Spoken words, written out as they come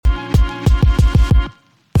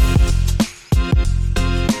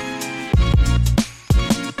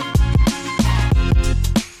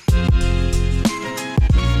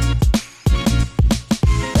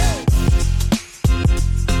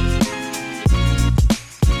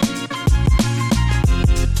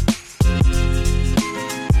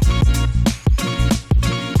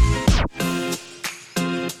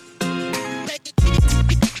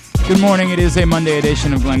Good morning. It is a Monday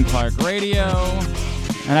edition of Glenn Clark Radio,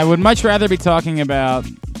 and I would much rather be talking about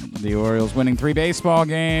the Orioles winning 3 baseball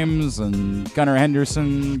games and Gunnar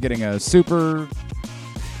Henderson getting a super.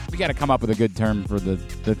 We got to come up with a good term for the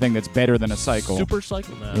thing that's better than a cycle. Super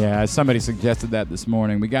cycle now. Yeah, somebody suggested that this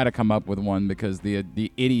morning. We got to come up with one because the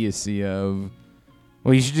idiocy of,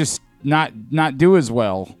 well, you should just not do as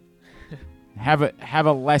well. Have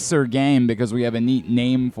a lesser game because we have a neat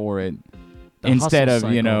name for it. The instead of,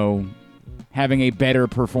 cycle. Having a better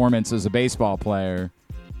performance as a baseball player.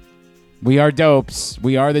 We are dopes.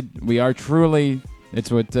 We are truly,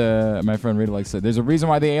 it's what my friend Rita likes to say. There's a reason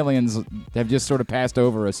why the aliens have just sort of passed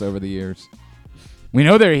over us over the years. We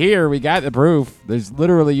know they're here. We got the proof. There's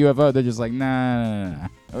literally UFO. They're just like, nah.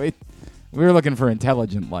 We were looking for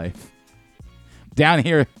intelligent life. Down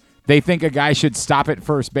here, they think a guy should stop at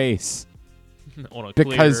first base.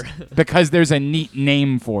 Because there's a neat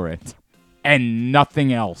name for it. And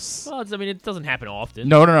nothing else. Well, it doesn't happen often.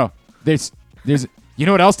 No. There's. You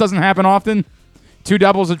know what else doesn't happen often? 2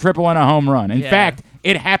 doubles, a triple, and a home run. In fact,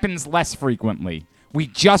 it happens less frequently. We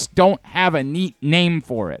just don't have a neat name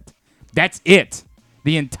for it. That's it.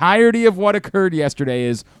 The entirety of what occurred yesterday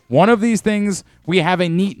is one of these things we have a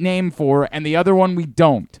neat name for, and the other one we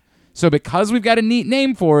don't. So because we've got a neat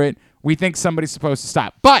name for it, we think somebody's supposed to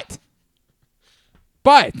stop. But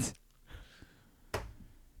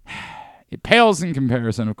it pales in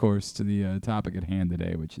comparison, of course, to the topic at hand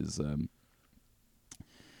today, which is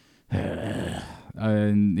the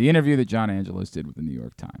interview that John Angelos did with the New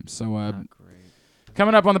York Times. So,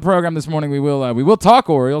 coming up on the program this morning, we will talk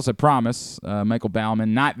Orioles, I promise. Michael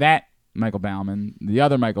Baumann, not that Michael Baumann, the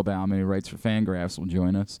other Michael Baumann who writes for Fangraphs will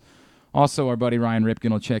join us. Also, our buddy Ryan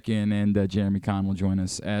Ripken will check in, and Jeremy Conn will join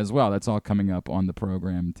us as well. That's all coming up on the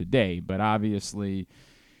program today. But obviously,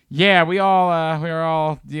 yeah, we are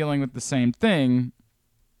all dealing with the same thing.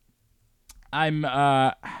 I'm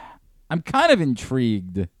kind of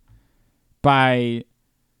intrigued by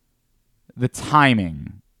the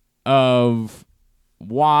timing of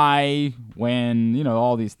why, when,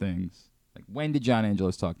 all these things. Like, when did John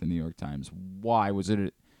Angelos talk to the New York Times? Why? Was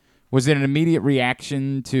it an immediate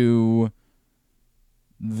reaction to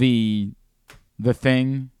the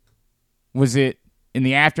thing? Was it in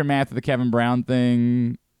the aftermath of the Kevin Brown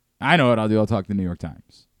thing? I know what I'll do. I'll talk to the New York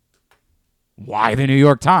Times. Why the New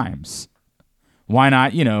York Times? Why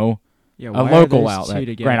not, a local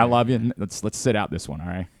outlet? Grant, I love you. Let's sit out this one, all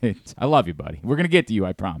right? I love you, buddy. We're going to get to you,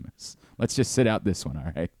 I promise. Let's just sit out this one,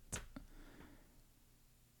 all right?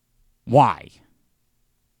 Why?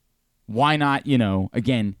 Why not,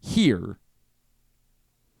 again, here?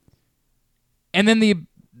 And then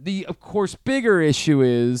the of course, bigger issue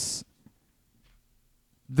is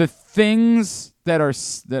the things that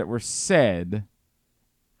were said.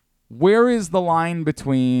 Where is the line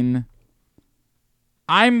between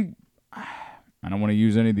I don't want to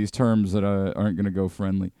use any of these terms that aren't going to go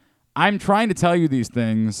friendly. I'm trying to tell you these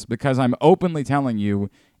things because I'm openly telling you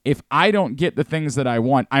if I don't get the things that I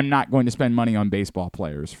want, I'm not going to spend money on baseball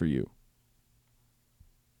players for you.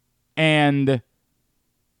 And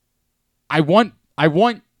I want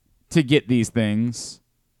to get these things,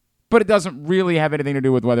 but it doesn't really have anything to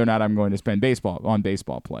do with whether or not I'm going to spend on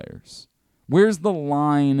baseball players. Where's the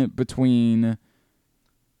line between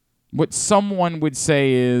what someone would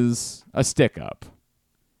say is a stick-up?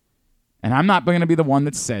 And I'm not going to be the one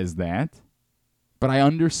that says that, but I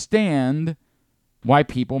understand why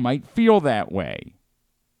people might feel that way.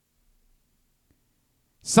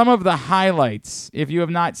 Some of the highlights, if you have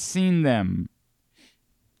not seen them,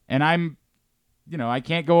 and I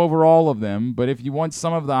can't go over all of them, but if you want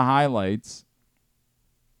some of the highlights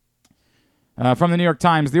from the New York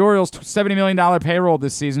Times, the Orioles' $70 million payroll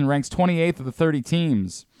this season ranks 28th of the 30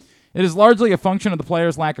 teams. It is largely a function of the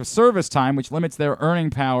players' lack of service time, which limits their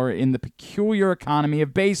earning power in the peculiar economy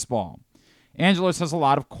of baseball. Angelos has a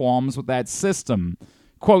lot of qualms with that system.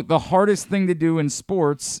 Quote, the hardest thing to do in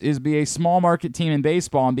sports is be a small market team in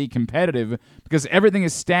baseball and be competitive because everything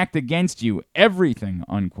is stacked against you. Everything,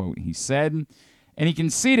 unquote, he said. And he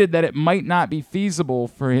conceded that it might not be feasible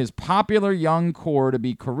for his popular young core to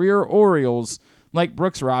be career Orioles like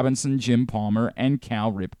Brooks Robinson, Jim Palmer, and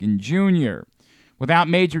Cal Ripken Jr. Without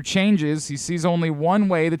major changes, he sees only one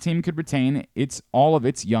way the team could retain all of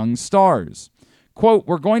its young stars. Quote,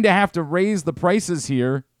 we're going to have to raise the prices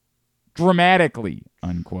here dramatically,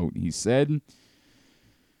 unquote, he said.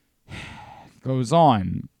 Goes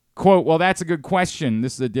on. Quote, well, that's a good question.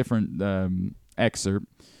 This is a different excerpt.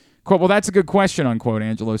 Quote, well, that's a good question, unquote,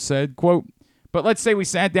 Angelos said. Quote, but let's say we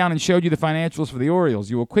sat down and showed you the financials for the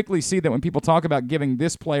Orioles. You will quickly see that when people talk about giving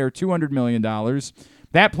this player $200 million,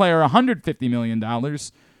 that player $150 million,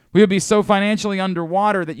 We would be so financially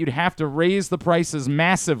underwater that you'd have to raise the prices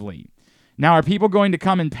massively. Now, are people going to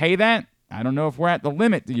come and pay that? I don't know if we're at the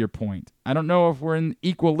limit, to your point. I don't know if we're in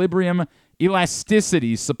equilibrium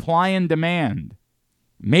elasticity, supply and demand.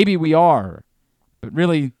 Maybe we are. But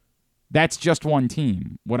really, that's just one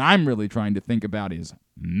team. What I'm really trying to think about is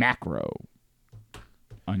macro,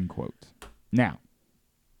 unquote. Now,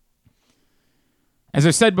 as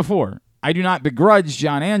I said before, I do not begrudge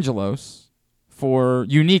John Angelos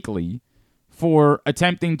uniquely for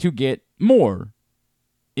attempting to get more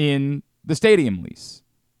in the stadium lease,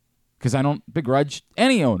 because I don't begrudge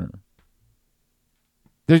any owner.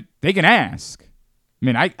 They can ask. I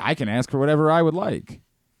mean, I can ask for whatever I would like.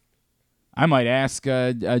 I might ask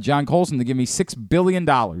John Colson to give me $6 billion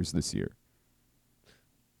this year.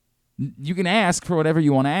 You can ask for whatever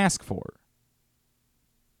you want to ask for.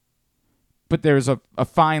 But there's a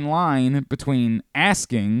fine line between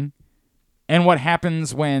asking and what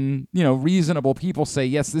happens when, reasonable people say,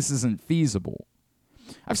 yes, this isn't feasible.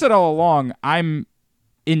 I've said all along, I'm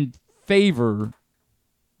in favor,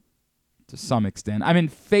 to some extent, I'm in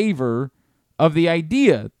favor of the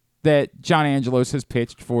idea that John Angelos has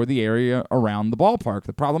pitched for the area around the ballpark.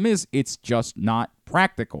 The problem is, it's just not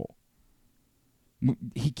practical.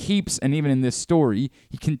 He keeps, and even in this story,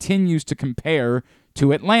 he continues to compare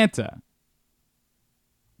to Atlanta.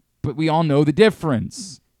 But we all know the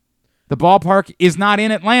difference. The ballpark is not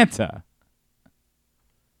in Atlanta.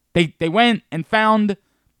 They went and found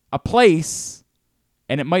a place,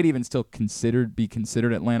 and it might even still be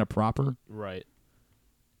considered Atlanta proper. Right.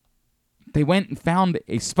 They went and found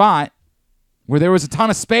a spot where there was a ton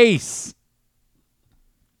of space.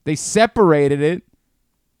 They separated it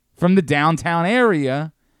from the downtown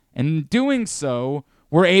area, and in doing so,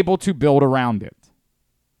 were able to build around it.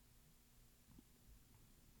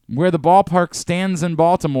 Where the ballpark stands in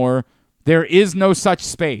Baltimore, there is no such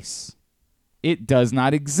space. It does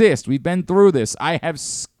not exist. We've been through this. I have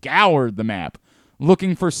scoured the map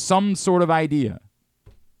looking for some sort of idea.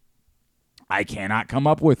 I cannot come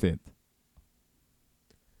up with it.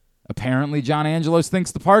 Apparently, John Angelos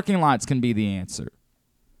thinks the parking lots can be the answer.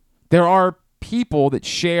 There are people that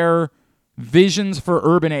share visions for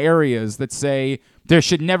urban areas that say there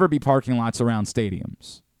should never be parking lots around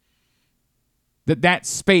stadiums. That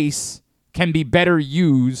space can be better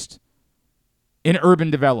used in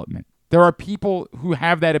urban development. There are people who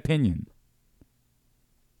have that opinion.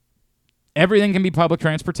 Everything can be public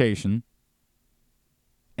transportation,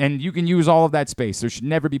 and you can use all of that space. There should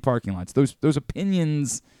never be parking lots. Those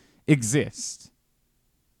opinions exist.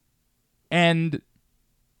 And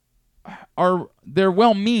they're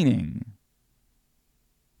well-meaning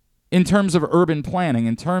in terms of urban planning,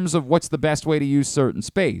 in terms of what's the best way to use certain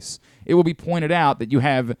space. It will be pointed out that you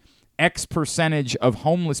have X percentage of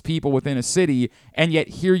homeless people within a city, and yet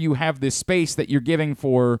here you have this space that you're giving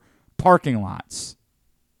for parking lots.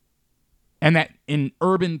 And that in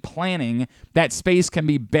urban planning, that space can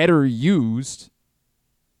be better used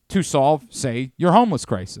to solve, say, your homeless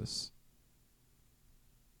crisis.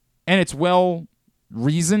 And it's well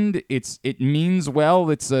reasoned. It means well.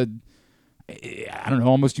 It's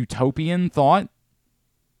almost utopian thought.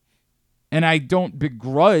 And I don't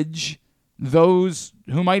begrudge those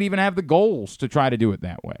who might even have the goals to try to do it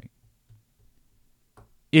that way.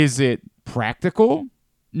 Is it practical?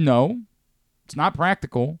 No, it's not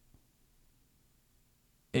practical.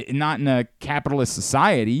 Not in a capitalist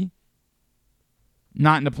society.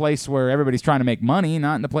 Not in a place where everybody's trying to make money.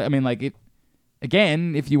 Not in a place.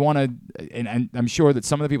 Again, if you want to, and I'm sure that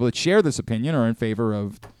some of the people that share this opinion are in favor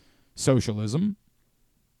of socialism,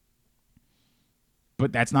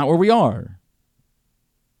 but that's not where we are.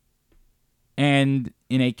 And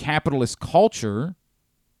in a capitalist culture,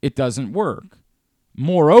 it doesn't work.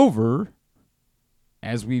 Moreover,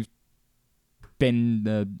 as has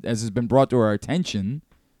been brought to our attention,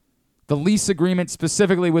 the lease agreement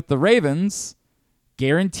specifically with the Ravens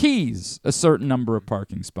guarantees a certain number of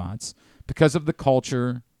parking spots because of the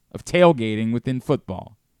culture of tailgating within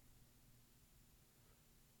football.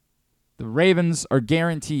 The Ravens are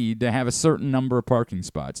guaranteed to have a certain number of parking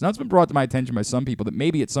spots. Now, it's been brought to my attention by some people that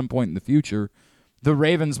maybe at some point in the future, the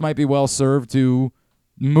Ravens might be well served to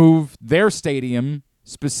move their stadium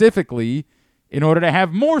specifically in order to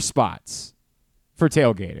have more spots for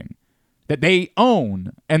tailgating that they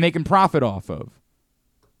own and they can profit off of.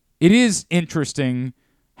 It is interesting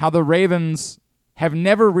how the Ravens have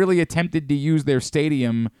never really attempted to use their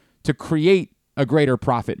stadium to create a greater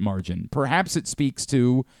profit margin. Perhaps it speaks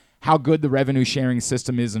to how good the revenue sharing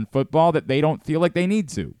system is in football that they don't feel like they need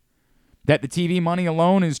to. That the TV money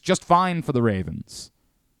alone is just fine for the Ravens.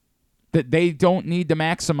 That they don't need to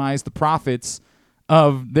maximize the profits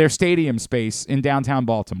of their stadium space in downtown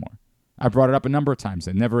Baltimore. I brought it up a number of times.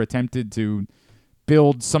 They've never attempted to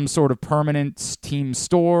build some sort of permanent team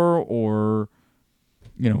store or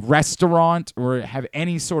restaurant or have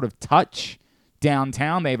any sort of touch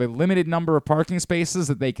downtown. They have a limited number of parking spaces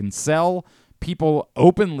that they can sell. People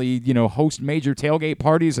openly, host major tailgate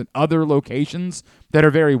parties at other locations that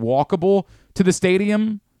are very walkable to the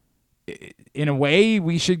stadium. In a way,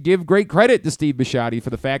 we should give great credit to Steve Bisciotti for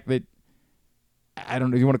the fact that, I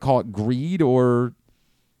don't know if you want to call it greed or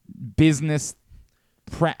business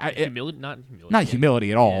not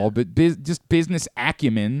humility at all, but just business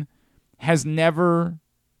acumen has never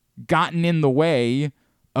gotten in the way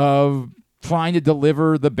of trying to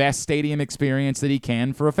deliver the best stadium experience that he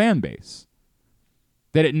can for a fan base.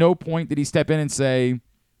 That at no point did he step in and say,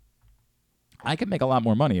 I could make a lot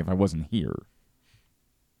more money if I wasn't here.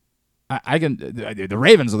 I can. The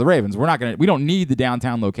Ravens are the Ravens. We don't need the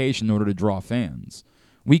downtown location in order to draw fans.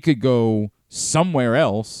 We could go somewhere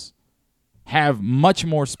else, have much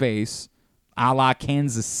more space, a la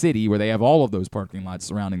Kansas City, where they have all of those parking lots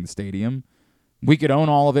surrounding the stadium. We could own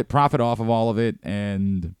all of it, profit off of all of it,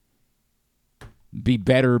 and be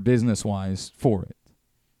better business-wise for it.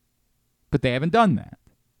 But they haven't done that.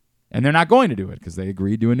 And they're not going to do it because they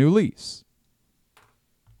agreed to a new lease.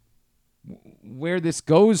 Where this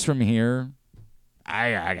goes from here,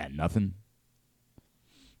 I got nothing.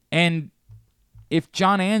 And if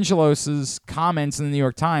John Angelos' comments in the New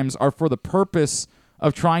York Times are for the purpose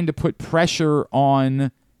of trying to put pressure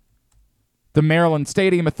on the Maryland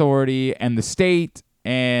Stadium Authority and the state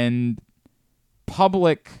and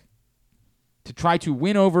public to try to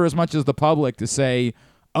win over as much as the public to say,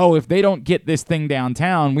 oh, if they don't get this thing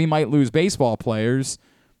downtown, we might lose baseball players.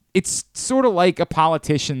 It's sort of like a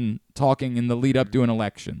politician talking in the lead up to an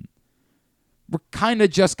election. We're kind of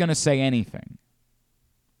just going to say anything.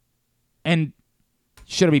 And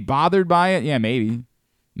should I be bothered by it? Yeah, maybe.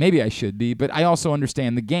 Maybe I should be, but I also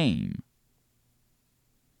understand the game.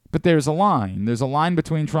 But there's a line. There's a line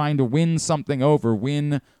between trying to win something over,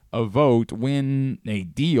 win a vote, win a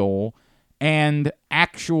deal, and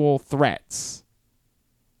actual threats.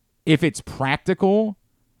 If it's practical,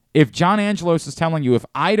 if John Angelos is telling you, if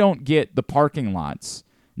I don't get the parking lots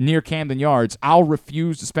near Camden Yards, I'll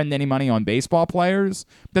refuse to spend any money on baseball players,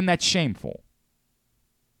 then that's shameful.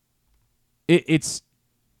 It's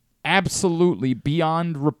absolutely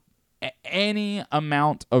beyond any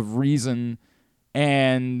amount of reason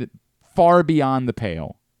and far beyond the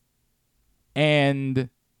pale. And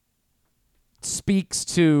speaks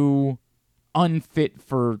to unfit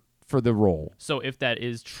for the role. So if that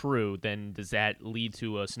is true, then does that lead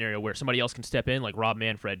to a scenario where somebody else can step in, like Rob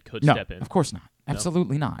Manfred could step in? No, of course not.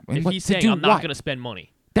 Absolutely not. If he's saying, I'm not going to spend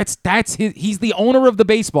money. That's his. He's the owner of the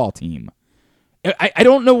baseball team. I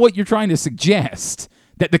don't know what you're trying to suggest.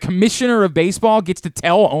 That the commissioner of baseball gets to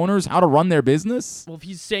tell owners how to run their business? Well, if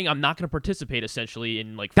he's saying, I'm not going to participate, essentially,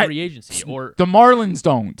 in free agency. Or the Marlins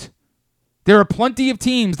don't. There are plenty of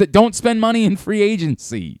teams that don't spend money in free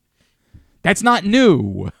agency. That's not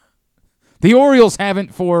new. The Orioles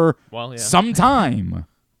haven't for some time.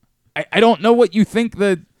 I don't know what you think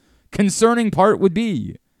the concerning part would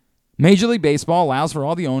be. Major League Baseball allows for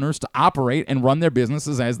all the owners to operate and run their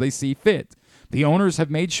businesses as they see fit. The owners have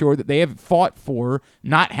made sure that they have fought for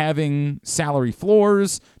not having salary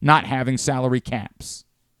floors, not having salary caps.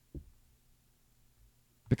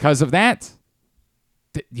 Because of that,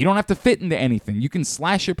 you don't have to fit into anything. You can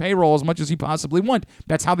slash your payroll as much as you possibly want.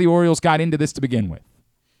 That's how the Orioles got into this to begin with.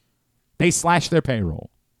 They slashed their payroll.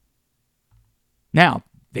 Now,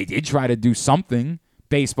 they did try to do something,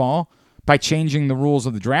 baseball, by changing the rules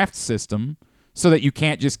of the draft system so that you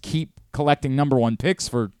can't just keep collecting number one picks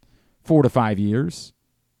for 4 to 5 years.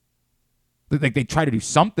 They try to do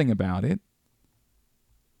something about it.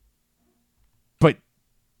 But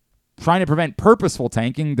trying to prevent purposeful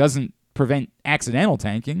tanking doesn't prevent accidental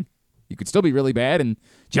tanking. You could still be really bad and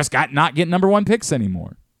just not get number one picks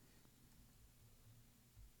anymore.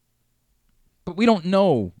 But we don't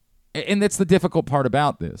know. And that's the difficult part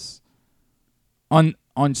about this. On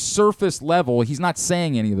surface level, he's not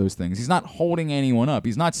saying any of those things. He's not holding anyone up.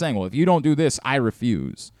 He's not saying, well, if you don't do this, I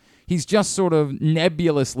refuse. He's just sort of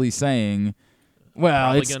nebulously saying,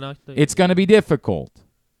 well, it's going to be difficult.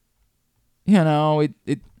 We'd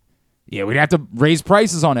have to raise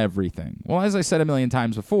prices on everything. Well, as I said a million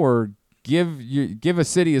times before, give a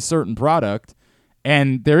city a certain product,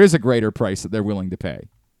 and there is a greater price that they're willing to pay.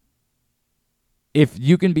 If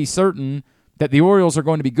you can be certain that the Orioles are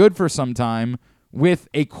going to be good for some time with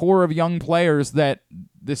a core of young players that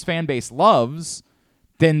this fan base loves,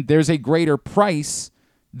 then there's a greater price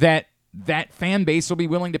that fan base will be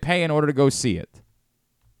willing to pay in order to go see it.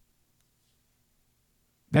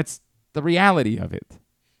 That's the reality of it.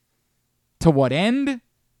 To what end?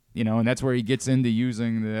 And that's where he gets into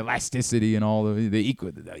using the elasticity and all the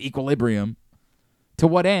equilibrium. To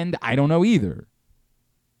what end? I don't know either.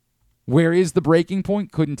 Where is the breaking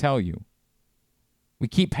point? Couldn't tell you. We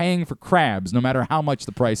keep paying for crabs no matter how much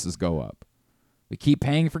the prices go up. We keep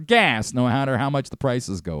paying for gas no matter how much the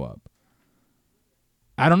prices go up.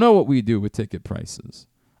 I don't know what we do with ticket prices.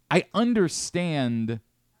 I understand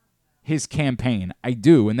his campaign. I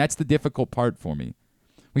do, and that's the difficult part for me.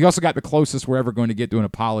 We also got the closest we're ever going to get to an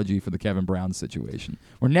apology for the Kevin Brown situation.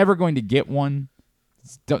 We're never going to get one.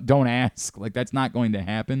 Don't ask. Like, that's not going to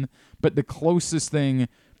happen. But the closest thing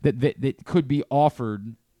that could be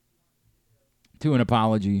offered to an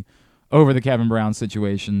apology over the Kevin Brown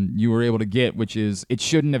situation you were able to get, which is it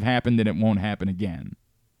shouldn't have happened and it won't happen again.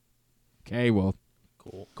 Okay, well,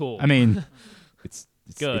 cool. I mean, it's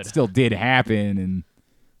good. It still did happen, and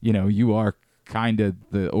you are kind of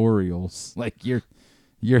the Orioles. Like you're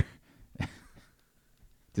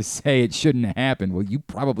to say it shouldn't have happened. Well, you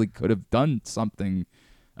probably could have done something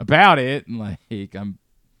about it, and like I'm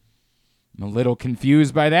a little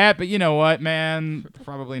confused by that, but you know what, man?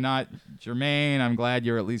 Probably not germane. I'm glad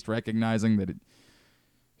you're at least recognizing that it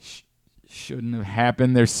shouldn't have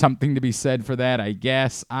happened. There's something to be said for that, I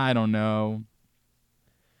guess. I don't know.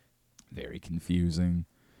 Very confusing.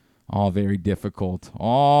 All very difficult. Yeah.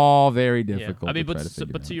 I mean,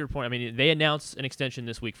 but to your point, I mean, they announced an extension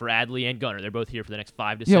this week for Adley and Gunnar. They're both here for the next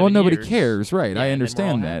 5 to 7 years. Yeah, well, nobody cares, right? Yeah, I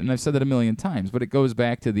understand that, and I've said that a million times, but it goes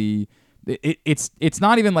back to it's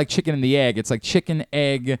not even like chicken and the egg. It's like chicken,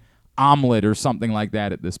 egg, omelet or something like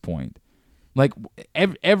that at this point. Like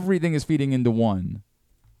everything is feeding into one.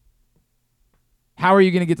 How are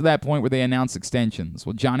you going to get to that point where they announce extensions?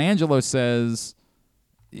 Well, John Angelos says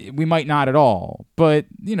we might not at all, but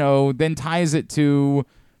then ties it to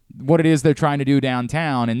what it is they're trying to do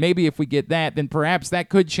downtown, and maybe if we get that, then perhaps that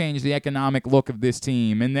could change the economic look of this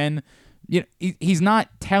team. And then he's not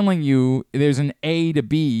telling you there's an A to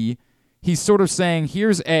B. He's sort of saying,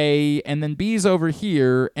 here's A, and then B's over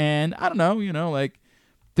here, and I don't know, like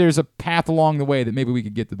there's a path along the way that maybe we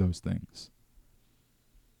could get to those things.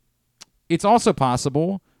 It's also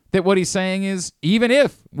possible that what he's saying is, even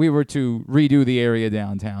if we were to redo the area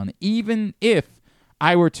downtown, even if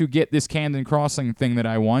I were to get this Camden Crossing thing that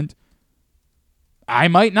I want, I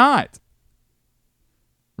might not.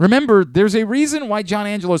 Remember, there's a reason why John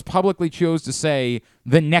Angelos publicly chose to say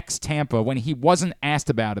the next Tampa when he wasn't asked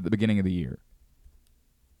about it at the beginning of the year.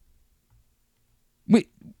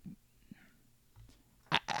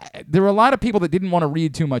 There were a lot of people that didn't want to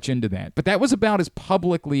read too much into that, but that was about as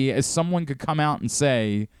publicly as someone could come out and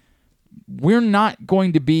say, we're not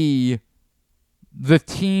going to be the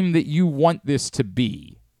team that you want this to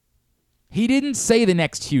be. He didn't say the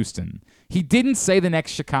next Houston. He didn't say the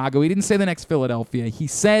next Chicago. He didn't say the next Philadelphia. He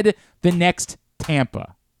said the next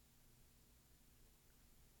Tampa.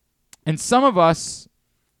 And some of us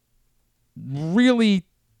really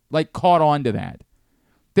caught on to that.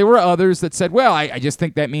 There were others that said, well, I just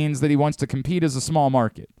think that means that he wants to compete as a small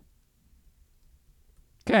market.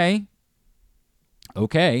 Okay.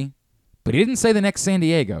 But he didn't say the next San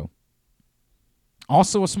Diego.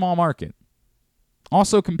 Also a small market.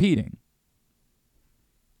 Also competing.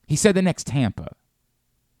 He said the next Tampa.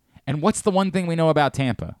 And what's the one thing we know about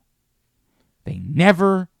Tampa? They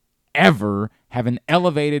never, ever have an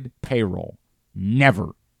elevated payroll.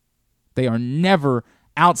 Never. They are never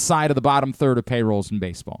outside of the bottom third of payrolls in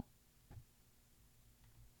baseball.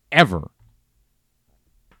 Ever.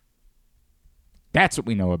 That's what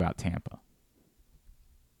we know about Tampa.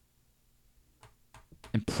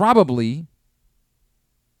 And probably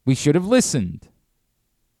we should have listened.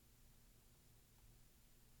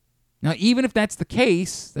 Now, even if that's the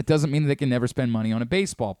case, that doesn't mean that they can never spend money on a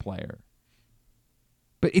baseball player.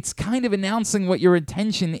 But it's kind of announcing what your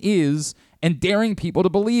intention is and daring people to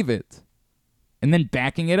believe it. And then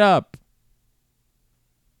backing it up.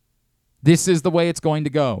 This is the way it's going to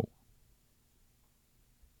go.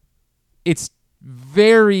 It's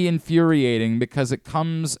very infuriating because it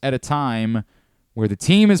comes at a time where the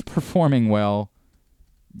team is performing well,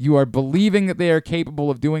 you are believing that they are capable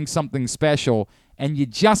of doing something special, and you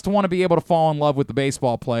just want to be able to fall in love with the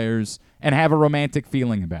baseball players and have a romantic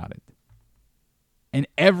feeling about it. And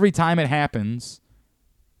every time it happens,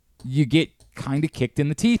 you get kind of kicked in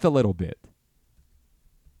the teeth a little bit.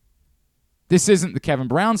 This isn't the Kevin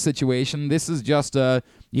Brown situation. This is just but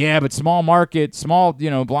small market, small,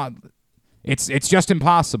 blah. It's just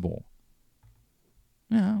impossible.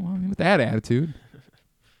 Yeah, well, with that attitude.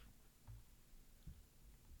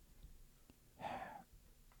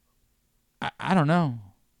 I don't know.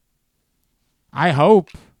 I hope,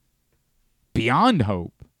 beyond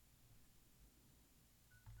hope,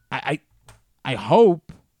 I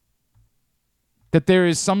hope that there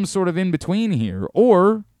is some sort of in-between here.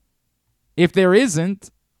 Or, if there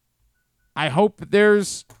isn't, I hope that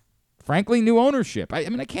there's, frankly, new ownership. I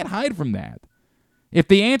mean, I can't hide from that. If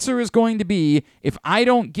the answer is going to be, if I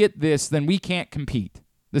don't get this, then we can't compete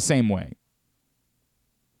the same way.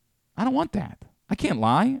 I don't want that. I can't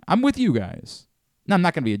lie. I'm with you guys. Now, I'm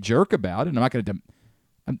not going to be a jerk about it. I'm not going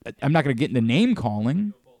to get into name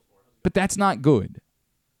calling, but that's not good.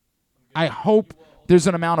 I hope there's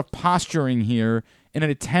an amount of posturing here in an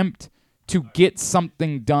attempt to get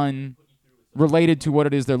something done related to what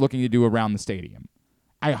it is they're looking to do around the stadium.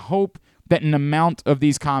 I hope that an amount of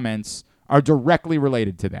these comments are directly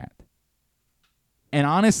related to that. And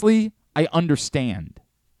honestly, I understand.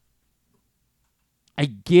 I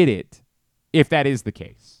get it if that is the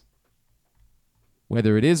case.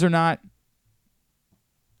 Whether it is or not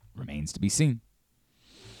remains to be seen.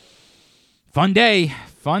 Fun day.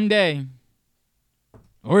 Fun day.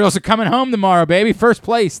 Orioles are coming home tomorrow, baby. First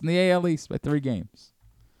place in the AL East by 3 games.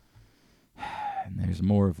 And there's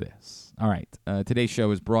more of this. All right. Today's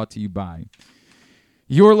show is brought to you by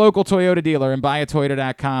your local Toyota dealer and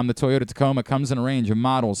buyatoyota.com. The Toyota Tacoma comes in a range of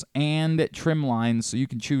models and trim lines, so you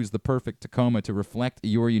can choose the perfect Tacoma to reflect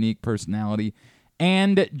your unique personality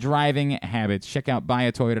and driving habits. Check out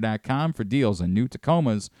buyatoyota.com for deals on new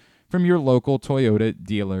Tacomas from your local Toyota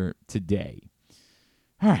dealer today.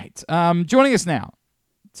 All right. Joining us now,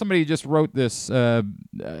 somebody just wrote this, an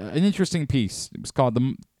interesting piece. It was called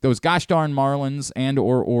Those Gosh Darn Marlins and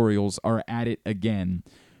or Orioles Are At It Again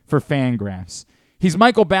for Fangraphs. He's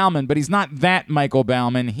Michael Baumann, but he's not that Michael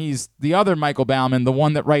Baumann. He's the other Michael Baumann, the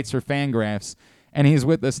one that writes for Fangraphs. And he's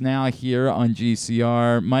with us now here on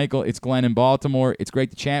GCR. Michael, it's Glenn in Baltimore. It's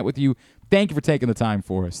great to chat with you. Thank you for taking the time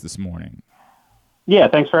for us this morning. Yeah,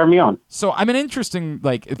 thanks for having me on. So I'm an interesting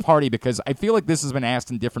party because I feel like this has been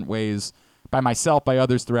asked in different ways by myself, by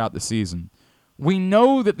others throughout the season. We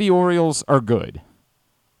know that the Orioles are good.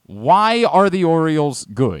 Why are the Orioles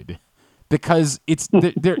good? Because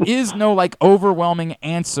there is no overwhelming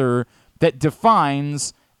answer that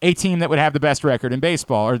defines a team that would have the best record in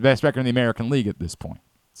baseball or the best record in the American League at this point.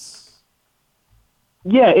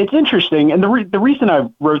 Yeah, it's interesting. And the reason I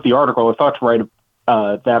wrote the article, I thought to write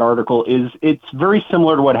that article, is it's very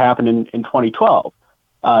similar to what happened in 2012.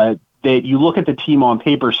 That you look at the team on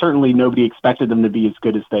paper, certainly nobody expected them to be as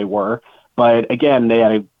good as they were. But again, they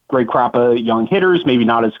had a great crop of young hitters, maybe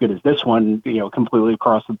not as good as this one, completely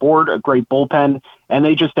across the board, a great bullpen, and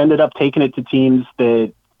they just ended up taking it to teams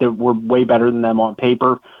that were way better than them on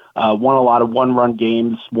paper. Won a lot of one-run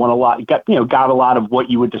games, got a lot of what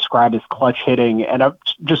you would describe as clutch hitting, and I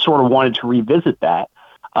just sort of wanted to revisit that.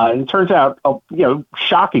 And it turns out,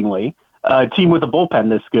 shockingly, a team with a bullpen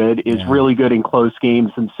this good is really good in close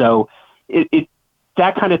games, and so it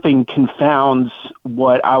that kind of thing confounds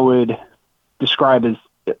what I would describe as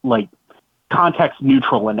context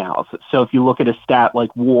neutral analysis. So if you look at a stat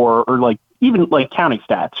like WAR or even counting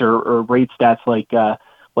stats or rate stats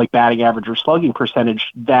like batting average or slugging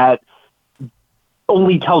percentage, that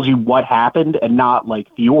only tells you what happened and not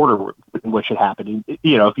the order in which it happened.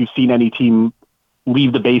 If you've seen any team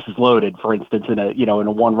leave the bases loaded, for instance, in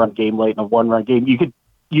a one-run game late in a one-run game,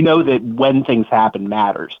 you know that when things happen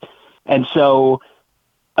matters. And so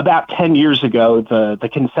about 10 years ago, the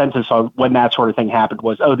consensus on when that sort of thing happened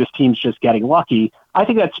was, this team's just getting lucky. I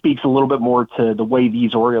think that speaks a little bit more to the way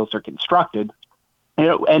these Orioles are constructed.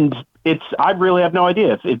 And I really have no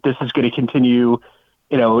idea if this is going to continue,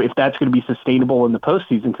 if that's going to be sustainable in the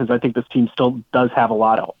postseason, because I think this team still does have a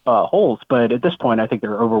lot of holes. But at this point, I think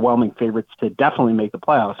they're overwhelming favorites to definitely make the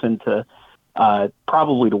playoffs and to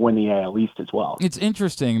probably to win the AL East as well. It's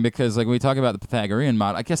interesting because when we talk about the Pythagorean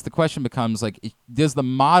model, I guess the question becomes does the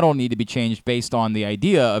model need to be changed based on the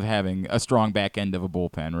idea of having a strong back end of a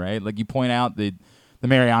bullpen, right? You point out the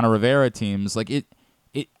Mariano Rivera teams,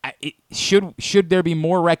 should there be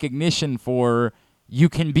more recognition for you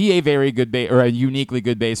can be a very good or a uniquely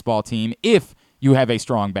good baseball team if you have a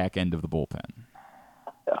strong back end of the bullpen?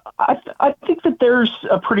 I think that there's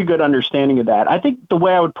a pretty good understanding of that. I think the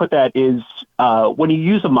way I would put that is when you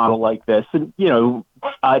use a model like this, and Dan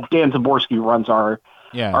Zaborski, who runs our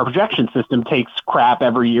projection system, takes crap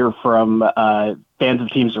every year from fans of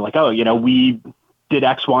teams who are we did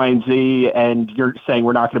X, Y, and Z, and you're saying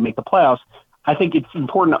we're not going to make the playoffs. I think it's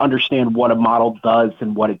important to understand what a model does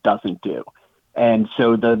and what it doesn't do. And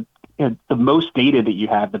so the most data that you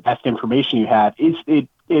have, the best information you have, is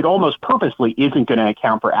it almost purposely isn't going to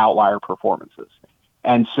account for outlier performances.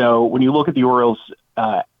 And so when you look at the Orioles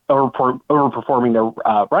overperforming their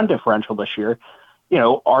run differential this year.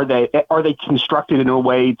 Are they constructed in a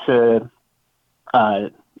way to,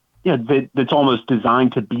 that's almost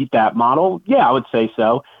designed to beat that model? Yeah, I would say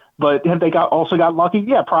so. But have they also got lucky?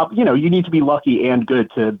 Yeah, probably. You need to be lucky and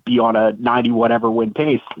good to be on a 90 whatever win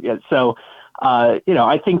pace. Yeah, so,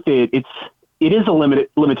 I think that it is a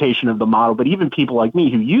limitation of the model. But even people like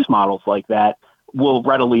me who use models like that will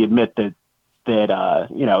readily admit that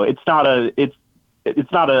it's not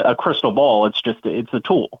a crystal ball. It's a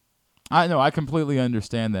tool. I know. I completely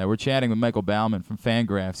understand that. We're chatting with Michael Baumann from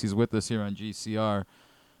Fangraphs. He's with us here on GCR.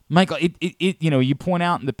 Michael, you point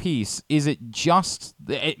out in the piece, is it just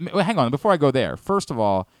hang on, before I go there, first of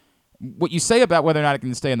all, what you say about whether or not it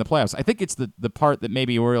can stay in the playoffs, I think it's the part that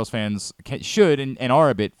maybe Orioles fans should and are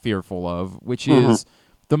a bit fearful of, which is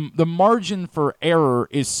the margin for error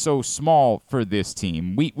is so small for this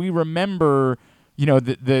team. We remember,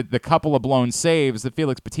 the couple of blown saves that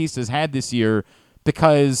Felix Bautista's had this year,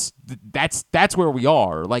 because that's where we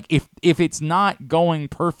are. Like if it's not going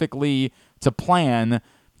perfectly to plan,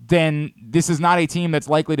 then this is not a team that's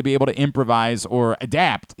likely to be able to improvise or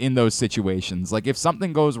adapt in those situations. Like if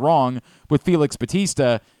something goes wrong with Felix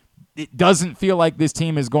Bautista, it doesn't feel like this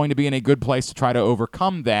team is going to be in a good place to try to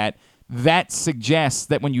overcome that. That suggests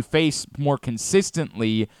that when you face more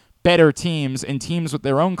consistently better teams and teams with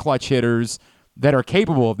their own clutch hitters that are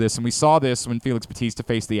capable of this, and we saw this when Felix Bautista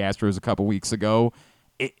faced the Astros a couple weeks ago,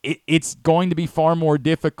 it's going to be far more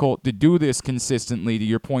difficult to do this consistently, to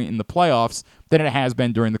your point, in the playoffs than it has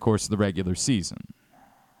been during the course of the regular season.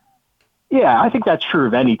 Yeah, I think that's true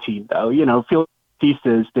of any team, though. Felix Bautista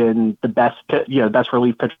has been the best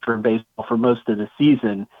relief pitcher in baseball for most of the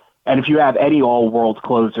season. And if you have any all-world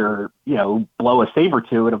closer, blow a save or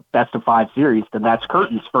two in a best-of-5 series, then that's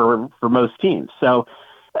curtains for most teams. So,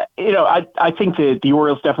 I think that the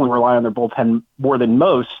Orioles definitely rely on their bullpen more than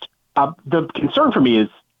most. The concern for me is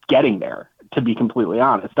getting there, to be completely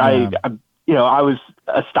honest. Yeah. I was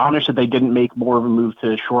astonished that they didn't make more of a move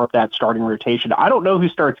to shore up that starting rotation. I don't know who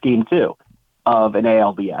starts game 2 of an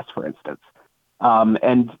ALDS, for instance.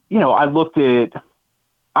 I looked at,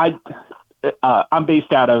 I'm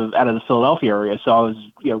based out of the Philadelphia area, so I was,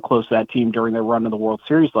 close to that team during their run of the World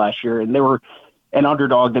Series last year, and they were an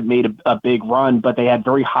underdog that made a big run, but they had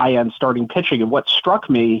very high-end starting pitching. And what struck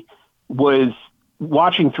me was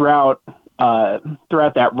watching throughout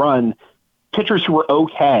that run, pitchers who were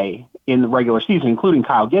okay in the regular season, including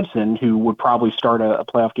Kyle Gibson, who would probably start a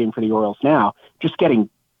playoff game for the Orioles now, just getting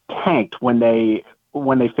tanked when they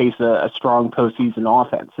face a strong postseason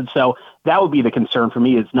offense. And so that would be the concern for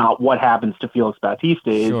me, is not what happens to Felix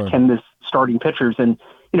Bautista, is can this starting pitchers and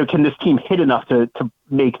can this team hit enough to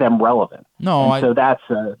make them relevant? So that's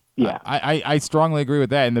yeah. I strongly agree with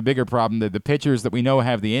that. And the bigger problem, that the pitchers that we know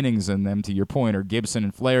have the innings in them, to your point, are Gibson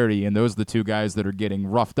and Flaherty, and those are the two guys that are getting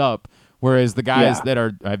roughed up. Whereas the guys that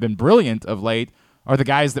have been brilliant of late are the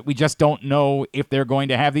guys that we just don't know if they're going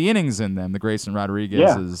to have the innings in them, the Grayson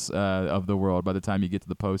Rodriguez's of the world by the time you get to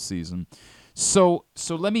the postseason. So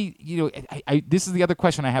let me, this is the other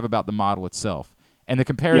question I have about the model itself and the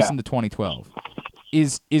comparison to 2012.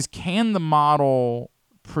 Is can the model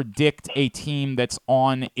predict a team that's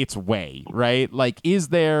on its way, right? Like, is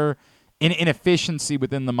there an inefficiency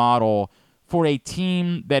within the model for a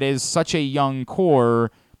team that is such a young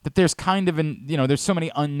core that there's kind of there's so many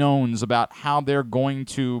unknowns about how they're going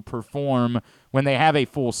to perform when they have a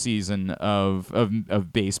full season of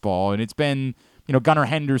baseball? And it's been, Gunnar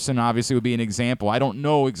Henderson obviously would be an example. I don't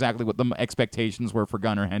know exactly what the expectations were for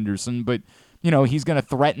Gunnar Henderson, but he's going to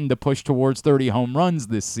threaten to push towards 30 home runs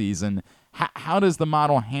this season. How does the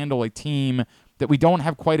model handle a team that we don't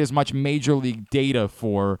have quite as much major league data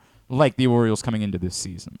for, like the Orioles coming into this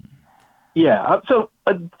season? Yeah, so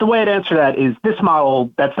the way I'd answer that is this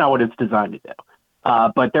model, that's not what it's designed to do.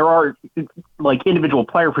 But there are like individual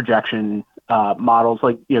player projection models,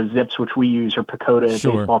 like Zips, which we use, or Pacoda,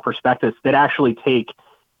 Baseball Prospectus, that actually take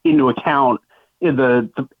into account the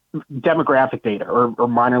demographic data or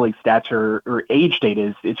minor league stats or age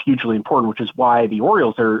data is hugely important, which is why the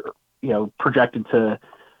Orioles are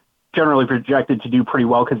generally projected to do pretty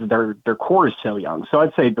well, because their core is so young. So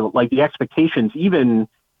I'd say the expectations, even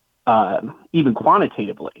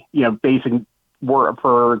quantitatively, basing were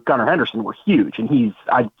for Gunnar Henderson, were huge, and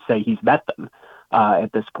I'd say he's met them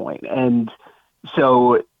at this point. And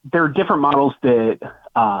so there are different models that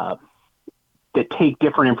take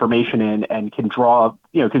different information in and can draw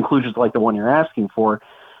conclusions like the one you're asking for.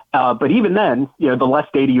 But even then, the less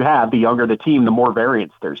data you have, the younger the team, the more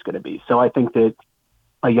variance there's going to be. So I think that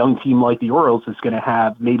a young team like the Orioles is going to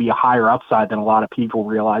have maybe a higher upside than a lot of people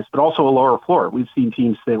realize, but also a lower floor. We've seen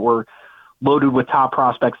teams that were loaded with top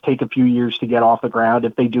prospects take a few years to get off the ground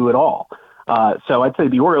if they do it all. So I'd say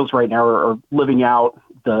the Orioles right now are living out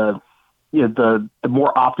the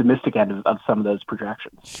more optimistic end of some of those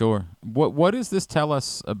projections. Sure. What does this tell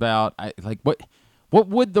us about what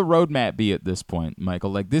would the roadmap be at this point,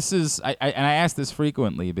 Michael? Like, this is I ask this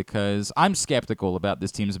frequently because I'm skeptical about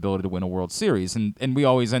this team's ability to win a World Series, and we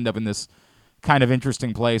always end up in this kind of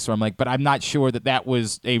interesting place where I'm like, but I'm not sure that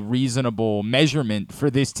was a reasonable measurement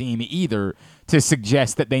for this team either, to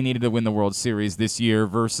suggest that they needed to win the World Series this year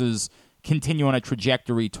versus continue on a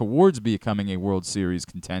trajectory towards becoming a World Series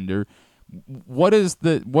contender. What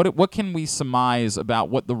can we surmise about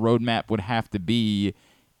what the roadmap would have to be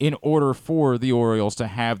in order for the Orioles to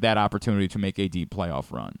have that opportunity to make a deep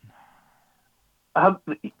playoff run? I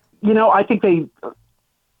think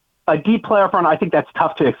a deep playoff run, I think that's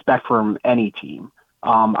tough to expect from any team.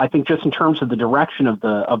 I think just in terms of the direction of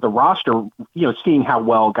the roster, seeing how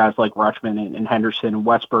well guys like Rutschman and Henderson and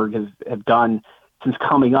Westberg have done since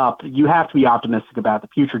coming up, you have to be optimistic about the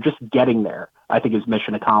future. Just getting there, I think, is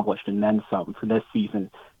mission accomplished and then some for this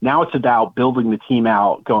season. Now it's about building the team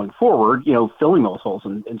out going forward, filling those holes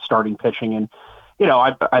and starting pitching. And,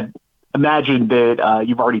 I imagine that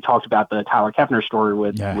you've already talked about the Tyler Kepner story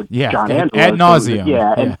with John Angelos. Ad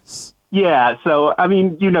nauseum. Yeah. So, I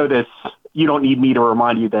mean, this, you don't need me to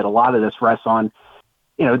remind you that a lot of this rests on,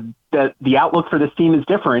 that the outlook for this team is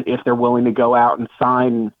different if they're willing to go out and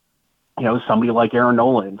sign, somebody like Aaron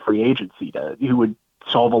Nola in free agency who would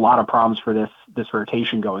solve a lot of problems for this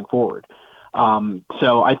rotation going forward.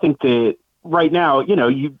 So I think that right now,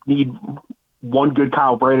 you need one good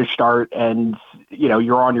Kyle Bradish start and,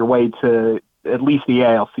 you're on your way to at least the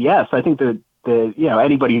ALCS. I think that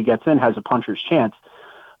anybody who gets in has a puncher's chance.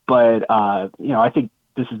 But, I think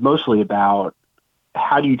this is mostly about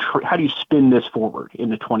how do you spin this forward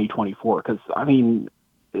into 2024? Because, I mean,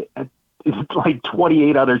 it's like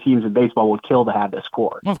 28 other teams in baseball would kill to have this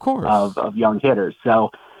core of young hitters.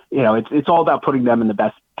 So, it's all about putting them in the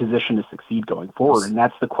best position to succeed going forward. And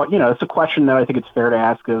that's it's a question that I think it's fair to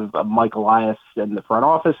ask of Mike Elias and the front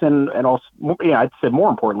office and also, I'd say more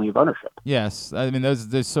importantly of ownership. Yes. I mean,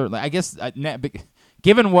 there's certainly, I guess,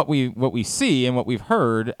 given what we see and what we've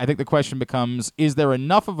heard, I think the question becomes, is there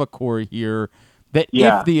enough of a core here that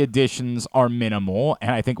if the additions are minimal,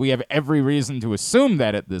 and I think we have every reason to assume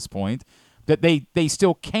that at this point, that they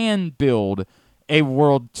still can build a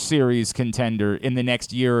World Series contender in the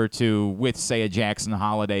next year or two with, say, a Jackson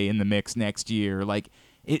Holiday in the mix next year. Like,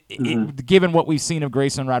 given what we've seen of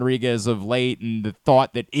Grayson Rodriguez of late and the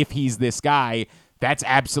thought that if he's this guy, that's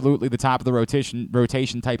absolutely the top of the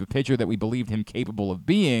rotation type of pitcher that we believed him capable of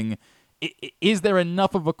being, is there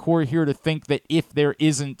enough of a core here to think that if there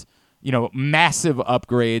isn't massive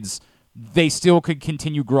upgrades, they still could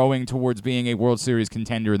continue growing towards being a World Series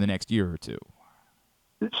contender in the next year or two?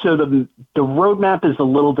 So the roadmap is a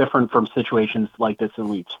little different from situations like this that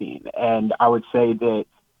we've seen. And I would say that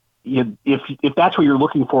if that's what you're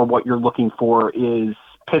looking for is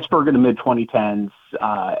Pittsburgh in the mid-2010s,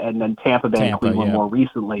 and then Tampa Bay and Cleveland more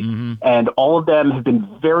recently. Mm-hmm. And all of them have been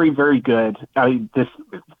very, very good.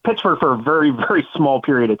 Pittsburgh for a very, very small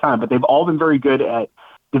period of time, but they've all been very good at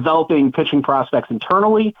developing pitching prospects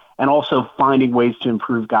internally and also finding ways to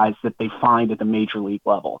improve guys that they find at the major league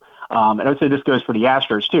level. And I would say this goes for the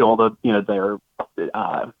Astros too, although, they're,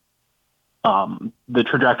 the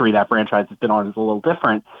trajectory that franchise has been on is a little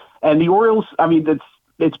different. And the Orioles, I mean,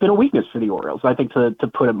 it's been a weakness for the Orioles, I think, to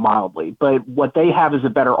put it mildly. But what they have is a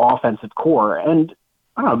better offensive core. And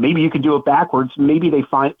I don't know, maybe you could do it backwards. Maybe they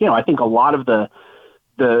find, I think a lot of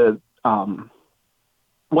the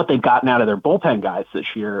what they've gotten out of their bullpen guys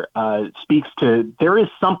this year speaks to there is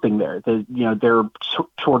something there. They're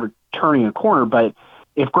sort of turning a corner. But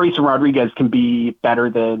if Grayson Rodriguez can be better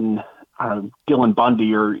than Dylan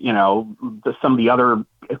Bundy or some of the other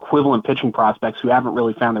equivalent pitching prospects who haven't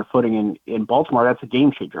really found their footing in Baltimore, that's a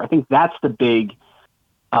game changer. I think that's the big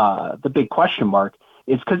question mark.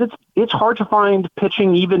 Is because it's hard to find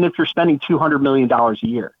pitching even if you're spending $200 million a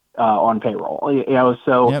year on payroll.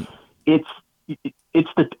 So yep.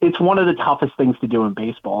 It's one of the toughest things to do in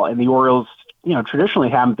baseball, and the Orioles, traditionally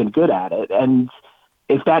haven't been good at it. And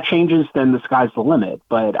if that changes, then the sky's the limit.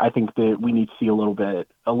 But I think that we need to see a little bit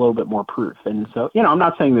more proof. And so, I'm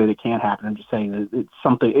not saying that it can't happen. I'm just saying that it's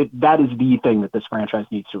something that is the thing that this franchise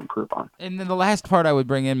needs to improve on. And then the last part I would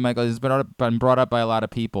bring in, Michael, has been brought up by a lot of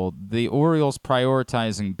people. The Orioles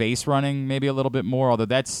prioritizing base running maybe a little bit more, although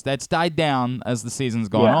that's died down as the season's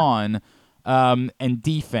gone on. And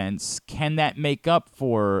defense, can that make up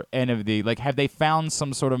for any of the, have they found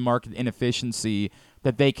some sort of market inefficiency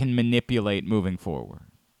that they can manipulate moving forward?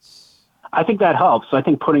 I think that helps. I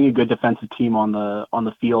think putting a good defensive team on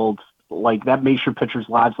the field, like, that makes your pitchers'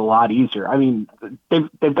 lives a lot easier. I mean,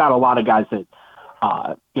 they've got a lot of guys that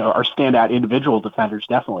are standout individual defenders,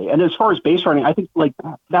 definitely. And as far as base running, I think like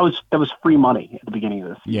that was free money at the beginning of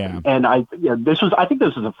this season. And I think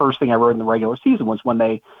this was the first thing I wrote in the regular season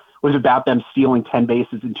was about them stealing 10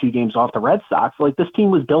 bases in 2 games off the Red Sox. Like, this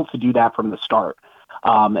team was built to do that from the start.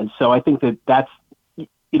 And so I think that's,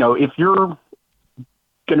 if you're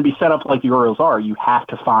going to be set up like the Orioles are, you have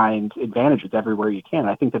to find advantages everywhere you can.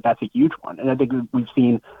 I think that's a huge one. And I think we've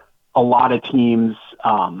seen a lot of teams,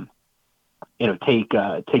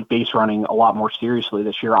 take base running a lot more seriously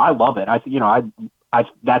this year. I love it. That's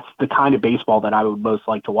the kind of baseball that I would most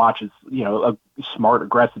like to watch is, a smart,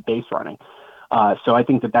 aggressive base running. So I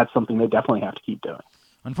think that's something they definitely have to keep doing.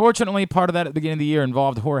 Unfortunately, part of that at the beginning of the year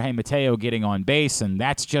involved Jorge Mateo getting on base, and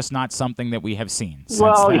that's just not something that we have seen since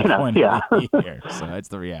that point of the year. So that's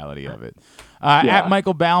the reality of it. At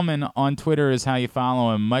Michael Baumann on Twitter is how you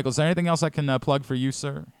follow him. Michael, is there anything else I can plug for you,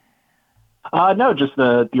 sir? No, just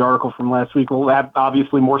the article from last week. We'll have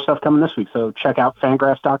obviously more stuff coming this week, so check out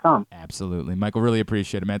fangraphs.com. Absolutely. Michael, really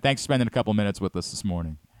appreciate it, man. Thanks for spending a couple minutes with us this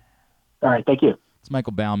morning. All right, thank you. It's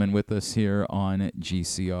Michael Baumann with us here on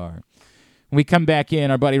GCR. When we come back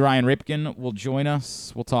in, our buddy Ryan Ripken will join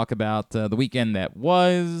us. We'll talk about the weekend that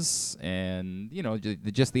was and,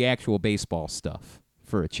 just the actual baseball stuff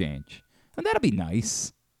for a change. And that'll be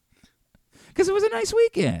nice because it was a nice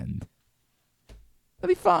weekend.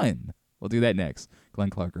 That'll be fun. We'll do that next. Glenn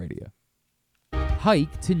Clark Radio.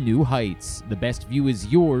 Hike to new heights. The best view is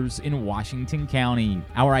yours in Washington County.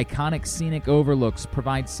 Our iconic scenic overlooks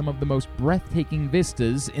provide some of the most breathtaking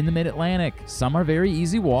vistas in the Mid-Atlantic. Some are very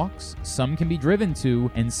easy walks, some can be driven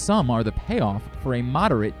to, and some are the payoff for a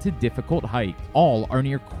moderate to difficult hike. All are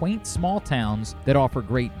near quaint small towns that offer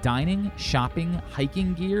great dining, shopping,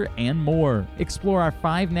 hiking gear, and more. Explore our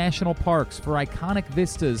 5 national parks for iconic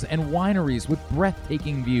vistas and wineries with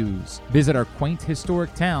breathtaking views. Visit our quaint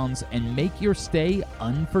historic towns and make your stay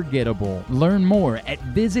unforgettable. Learn more at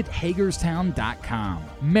visithagerstown.com.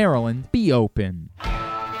 Maryland, be open.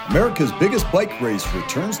 America's biggest bike race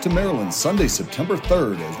returns to Maryland Sunday, September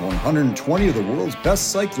 3rd as 120 of the world's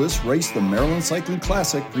best cyclists race the Maryland Cycling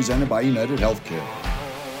Classic presented by United Healthcare.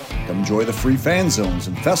 Come enjoy the free fan zones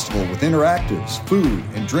and festival with interactives, food,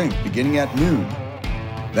 and drink beginning at noon.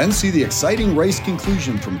 Then see the exciting race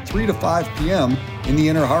conclusion from 3 to 5 p.m. in the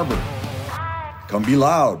Inner Harbor. Come be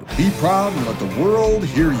loud, be proud, and let the world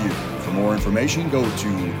hear you. For more information, go to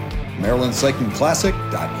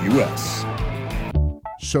marylandcyclingclassic.us.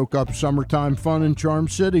 Soak up summertime fun in Charm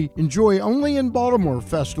City. Enjoy only in Baltimore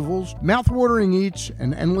festivals, mouth-watering eats,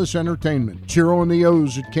 and endless entertainment. Cheer on the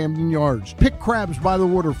O's at Camden Yards. Pick crabs by the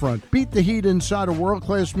waterfront. Beat the heat inside a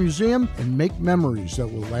world-class museum and make memories that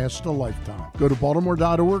will last a lifetime. Go to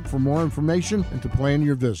baltimore.org for more information and to plan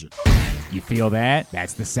your visit. You feel that?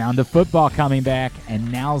 That's the sound of football coming back, and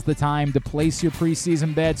now's the time to place your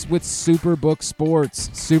preseason bets with Superbook Sports.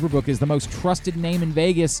 Superbook is the most trusted name in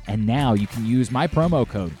Vegas, and now you can use my promo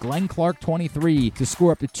code GlennClark23 to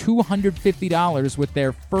score up to $250 with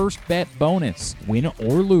their first bet bonus. Win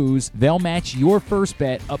or lose, they'll match your first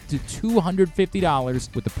bet up to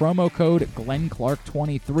 $250 with the promo code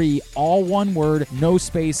GlennClark23, all one word, no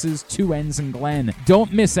spaces, 2 N's in Glenn.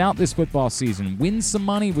 Don't miss out this football season. Win some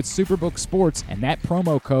money with Superbook Sports and that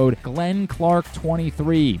promo code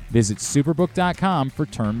GlennClark23. Visit superbook.com for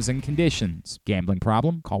terms and conditions. Gambling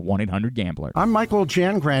problem? Call 1-800-GAMBLER. I'm Michael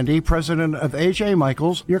Giangrandi, president of AJ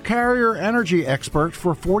Michaels, your carrier energy expert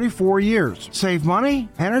for 44 years. Save money,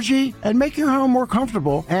 energy, and make your home more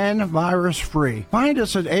comfortable and virus-free. Find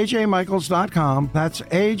us at ajmichaels.com. That's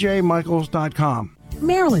ajmichaels.com.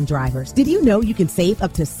 Maryland drivers, did you know you can save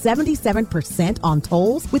up to 77% on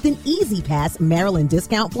tolls with an Easy Pass Maryland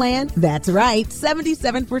discount plan? That's right,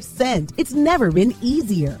 77%. It's never been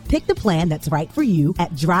easier. Pick the plan that's right for you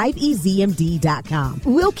at driveezmd.com.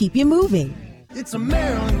 We'll keep you moving. It's a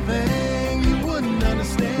Maryland thing you wouldn't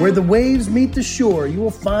understand. Where the waves meet the shore, you will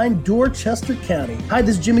find Dorchester County. Hi,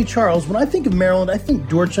 this is Jimmy Charles. When I think of Maryland, I think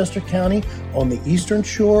Dorchester County on the eastern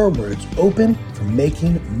shore where it's open for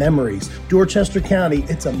making memories. Dorchester County,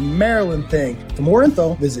 it's a Maryland thing. For more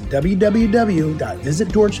info, visit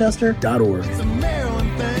www.visitdorchester.org. It's a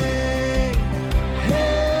Maryland thing.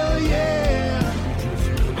 Hell yeah.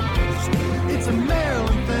 It's a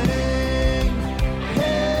Maryland thing.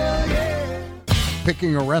 Hell yeah.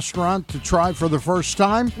 Picking a restaurant to try for the first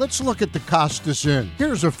time? Let's look at the Costas Inn.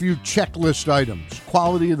 Here's a few checklist items.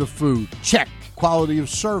 Quality of the food? Check. quality of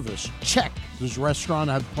service? Check. Does restaurant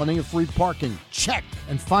have plenty of free parking? Check.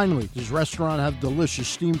 And finally, does restaurant have delicious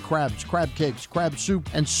steamed crabs, crab cakes, crab soup,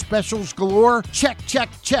 and specials galore? Check, check,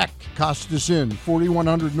 check. Costas Inn,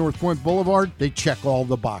 4100 North Point Boulevard. They check all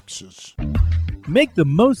the boxes. Make the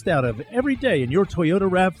most out of every day in your Toyota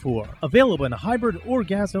RAV4. Available in hybrid or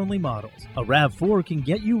gas-only models. A RAV4 can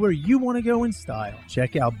get you where you want to go in style.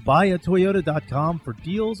 Check out buyatoyota.com for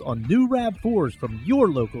deals on new RAV4s from your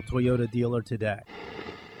local Toyota dealer today.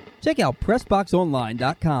 Check out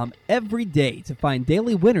PressBoxOnline.com every day to find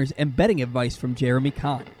daily winners and betting advice from Jeremy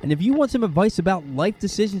Conn. And if you want some advice about life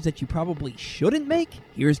decisions that you probably shouldn't make,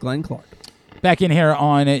 here's Glenn Clark. Back in here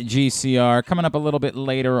on GCR. Coming up a little bit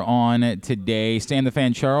later on today, Stan the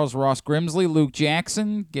Fan Charles, Ross Grimsley, Luke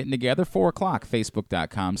Jackson getting together, 4 o'clock,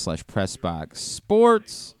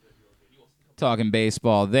 Facebook.com/PressBoxSports. Talking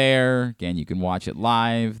baseball there. Again, you can watch it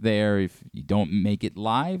live there. If you don't make it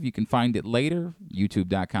live, you can find it later.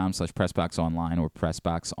 YouTube.com/PressBoxOnline or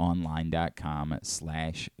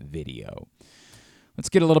PressBoxOnline.com/video. Let's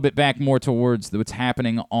get a little bit back more towards what's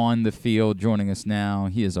happening on the field. Joining us now,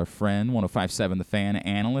 he is our friend, 105.7 The Fan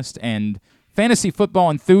analyst and fantasy football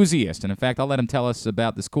enthusiast. And in fact, I'll let him tell us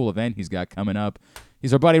about this cool event he's got coming up.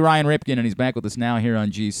 He's our buddy Ryan Ripken, and he's back with us now here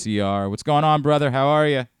on GCR. What's going on, brother? How are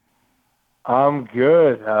you? I'm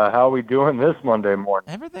good. How are we doing this Monday morning?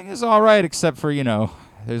 Everything is all right, except for,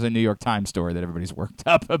 there's a New York Times story that everybody's worked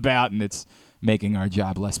up about, and it's making our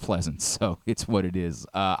job less pleasant, so it's what it is.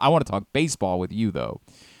 I want to talk baseball with you, though.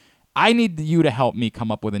 I need you to help me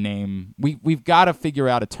come up with a name. We've got to figure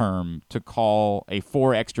out a term to call a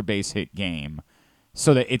 4 extra base hit game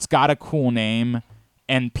so that it's got a cool name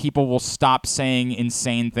and people will stop saying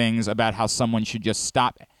insane things about how someone should just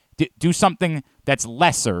stop, do something that's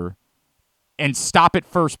lesser and stop at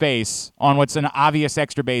first base on what's an obvious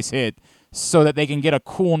extra base hit so that they can get a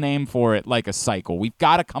cool name for it, like a cycle. We've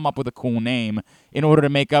got to come up with a cool name in order to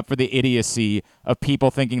make up for the idiocy of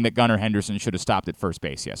people thinking that Gunnar Henderson should have stopped at first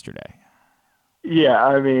base yesterday. Yeah,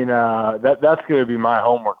 I mean, that's going to be my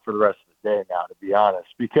homework for the rest of the day now, to be honest,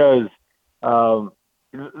 because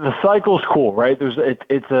the cycle's cool, right?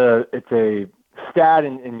 It's a stat,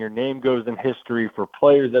 and your name goes in history for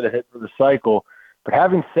players that have hit for the cycle. But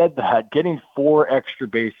having said that, getting 4 extra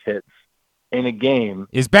base hits in a game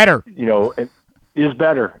is better. Is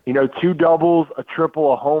better. 2 doubles, a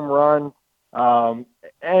triple, a home run,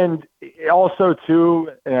 and also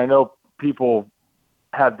too. And I know people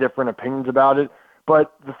have different opinions about it,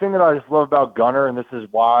 but the thing that I just love about Gunnar, and this is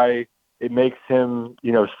why it makes him,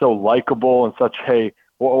 so likable and such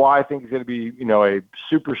why I think he's going to be, a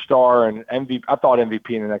superstar and MVP. I thought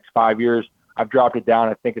MVP in the next 5 years. I've dropped it down.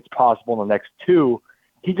 I think it's possible in the next 2.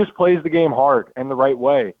 He just plays the game hard and the right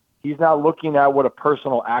way. He's not looking at what a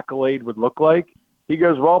personal accolade would look like. He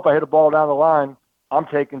goes, well, if I hit a ball down the line, I'm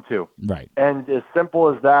taking 2. Right. And as simple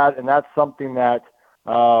as that, and that's something that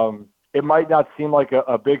it might not seem like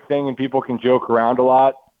a big thing and people can joke around a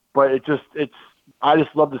lot, but I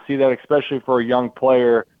just love to see that, especially for a young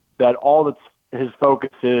player, that all that's his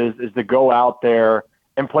focus is to go out there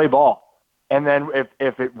and play ball. And then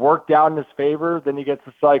if it worked out in his favor, then he gets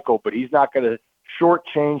a cycle. But he's not going to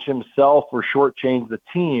shortchange himself or shortchange the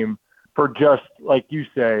team for just, like you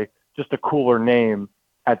say, just a cooler name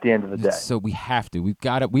at the end of the day. So we have to. We've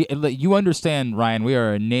got to. You understand, Ryan, we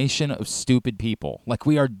are a nation of stupid people. Like,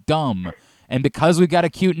 we are dumb. And because we got a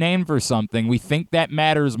cute name for something, we think that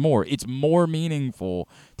matters more. It's more meaningful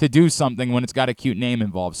to do something when it's got a cute name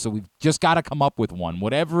involved. So we've just got to come up with one,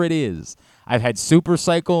 whatever it is. I've had Super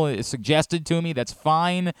Cycle suggested to me. That's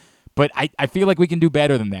fine. But I feel like we can do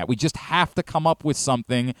better than that. We just have to come up with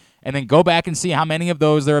something and then go back and see how many of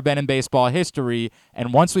those there have been in baseball history.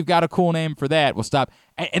 And once we've got a cool name for that, we'll stop.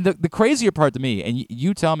 And the crazier part to me, and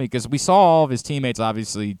you tell me, because we saw all of his teammates,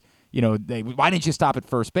 obviously, why didn't you stop at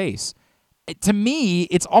first base? To me,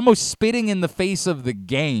 it's almost spitting in the face of the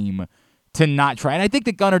game to not try. And I think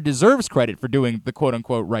that Gunnar deserves credit for doing the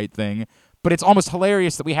quote-unquote right thing, but it's almost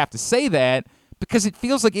hilarious that we have to say that because it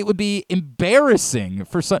feels like it would be embarrassing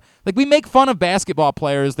for some. Like, we make fun of basketball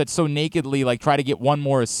players that so nakedly try to get one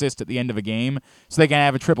more assist at the end of a game so they can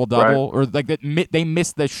have a triple-double, right? Or that they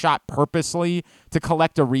miss the shot purposely to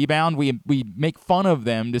collect a rebound. We make fun of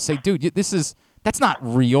them to say, dude, that's not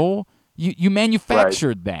real. You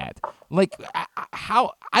manufactured that.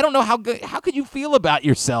 I don't know how could you feel about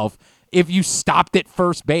yourself if you stopped at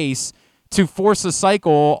first base to force a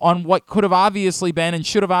cycle on what could have obviously been and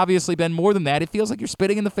should have obviously been more than that? It feels like you're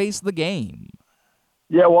spitting in the face of the game.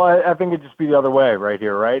 Yeah, well, I think it'd just be the other way right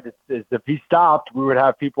here, right? It's if he stopped, we would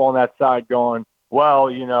have people on that side going, well,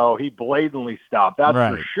 he blatantly stopped. That's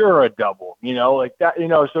right. For sure a double, like that,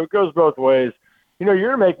 so it goes both ways. you're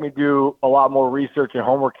going to make me do a lot more research and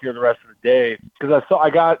homework here the rest of the day, because I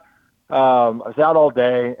was out all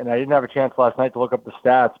day and I didn't have a chance last night to look up the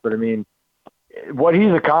stats. But I mean, what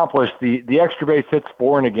he's accomplished, the extra base hits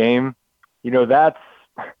 4 in a game,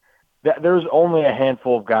 there's only a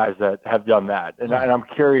handful of guys that have done that. And I'm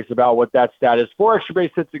curious about what that stat is. 4 extra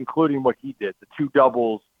base hits, including what he did, the 2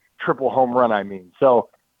 doubles, triple home run, I mean. So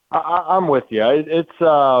I'm with you. It's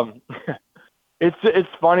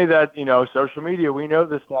funny that, social media, we know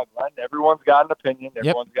this now, Glenn. Everyone's got an opinion.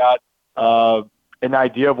 Everyone's got an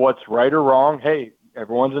idea of what's right or wrong. Hey,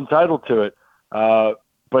 everyone's entitled to it.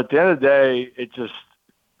 But at the end of the day, it just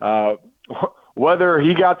whether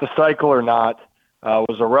he got the cycle or not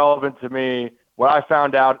was irrelevant to me. What I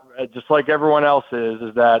found out, just like everyone else is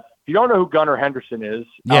that if you don't know who Gunnar Henderson is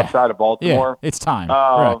outside of Baltimore, it's time.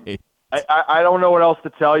 Right. I don't know what else to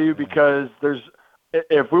tell you, because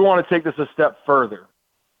if we want to take this a step further,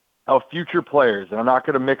 of future players, and I'm not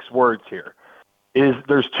going to mix words here,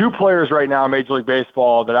 there's 2 players right now in Major League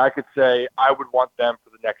Baseball that I could say I would want them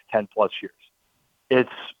for the next 10 plus years.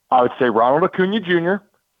 I would say Ronald Acuna Jr.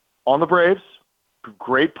 on the Braves,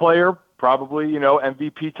 great player, probably,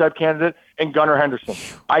 MVP type candidate, and Gunnar Henderson.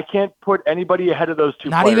 I can't put anybody ahead of those 2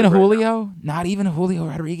 Not players. Even Julio? Not even Julio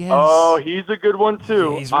Rodriguez? Oh, he's a good one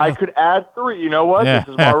too. I could add 3. You know what? Yeah. This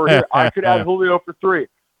is why we're here. I could add Julio for 3.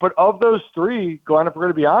 But of those 3, Glenn, if we're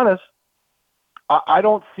going to be honest, I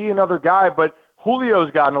don't see another guy, but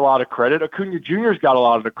Julio's gotten a lot of credit. Acuna Jr.'s got a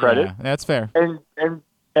lot of the credit. Yeah, that's fair.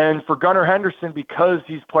 And for Gunnar Henderson, because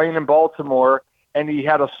he's playing in Baltimore and he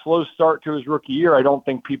had a slow start to his rookie year, I don't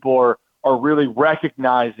think people are really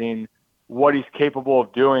recognizing what he's capable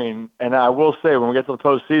of doing. And I will say, when we get to the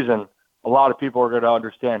postseason, a lot of people are going to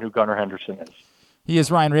understand who Gunnar Henderson is. He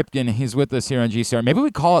is Ryan Ripken. He's with us here on GCR. Maybe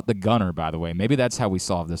we call it the Gunner, by the way. Maybe that's how we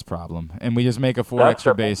solve this problem. And we just make a 4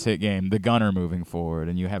 extra base hit game, the Gunner moving forward,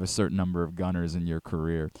 and you have a certain number of Gunners in your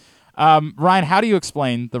career. Ryan, how do you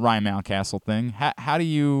explain the Ryan Mountcastle thing? How do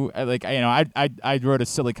you, I wrote a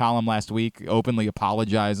silly column last week openly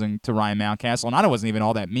apologizing to Ryan Mountcastle, and I wasn't even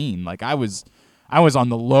all that mean. Like, I was on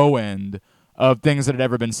the low end of things that had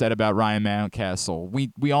ever been said about Ryan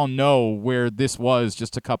Mountcastle. We all know where this was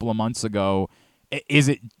just a couple of months ago.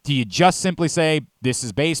 Do you just simply say, this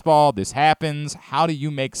is baseball, this happens? How do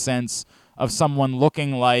you make sense of someone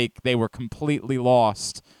looking like they were completely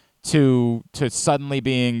lost to suddenly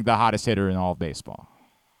being the hottest hitter in all of baseball?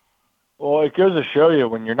 Well, it goes to show you,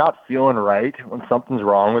 when you're not feeling right, when something's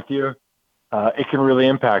wrong with you, it can really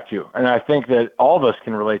impact you. And I think that all of us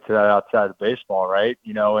can relate to that outside of baseball, right?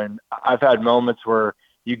 And I've had moments where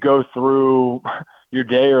you go through your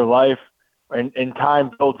day or life, and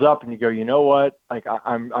time builds up, and you go, you know what? Like,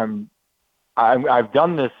 I've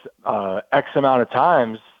done this X amount of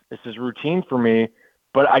times. This is routine for me,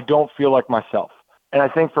 but I don't feel like myself. And I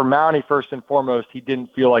think for Mountie, first and foremost, he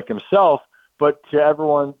didn't feel like himself. But to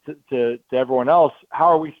everyone, to everyone else, how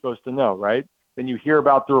are we supposed to know, right? Then you hear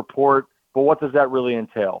about the report, but what does that really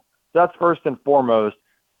entail? So that's first and foremost.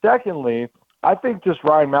 Secondly, I think just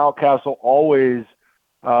Ryan Mountcastle always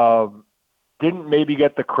didn't maybe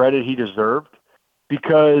get the credit he deserved,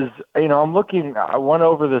 because, I went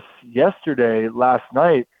over this last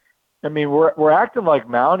night. I mean, we're acting like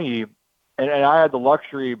Mountie, and I had the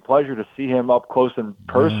luxury and pleasure to see him up close in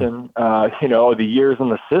person, the years in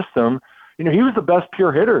the system. He was the best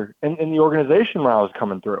pure hitter in the organization when I was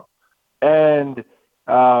coming through. And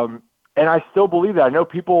I still believe that. I know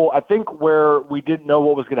people, I think where we didn't know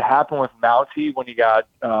what was going to happen with Mountie when he got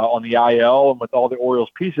on the IL and with all the Orioles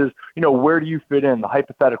pieces, where do you fit in the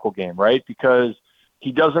hypothetical game, right? Because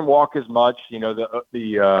he doesn't walk as much,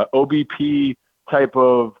 the OBP type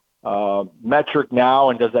of metric now,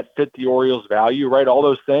 and does that fit the Orioles' value, right? All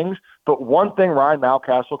those things. But one thing Ryan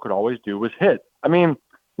Mountcastle could always do was hit. I mean,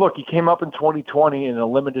 look, he came up in 2020 in a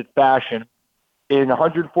limited fashion. In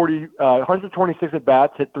 126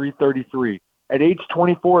 at-bats, hit 333. At age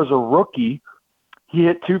 24 as a rookie, he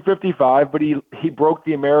hit 255, but he broke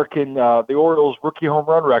the Orioles rookie home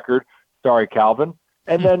run record. Sorry, Calvin.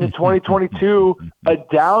 And then in 2022, a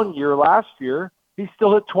down year last year, he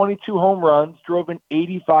still hit 22 home runs, drove in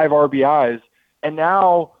 85 RBIs. And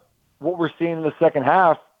now what we're seeing in the second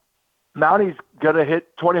half, Mountie's going to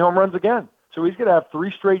hit 20 home runs again. So he's going to have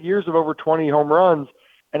 3 straight years of over 20 home runs.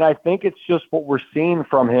 And I think it's just what we're seeing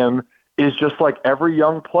from him is just like every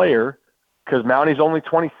young player, because Mountie's only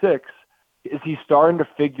 26, is he's starting to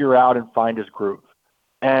figure out and find his groove.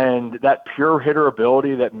 And that pure hitter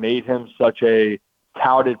ability that made him such a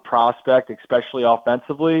touted prospect, especially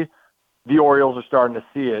offensively, the Orioles are starting to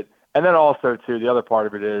see it. And then also, too, the other part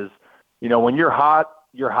of it is, when you're hot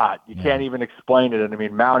you're hot. You can't even explain it. And I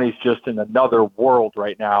mean, Mounty's just in another world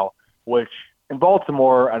right now, which in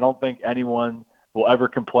Baltimore, I don't think anyone will ever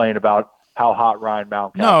complain about how hot Ryan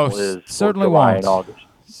Mountcastle is. Certainly won't.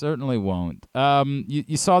 Certainly won't.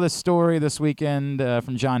 You saw this story this weekend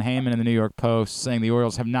from John Heyman in the New York Post saying the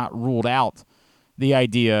Orioles have not ruled out the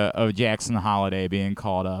idea of Jackson Holliday being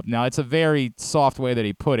called up. Now, it's a very soft way that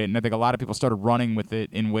he put it, and I think a lot of people started running with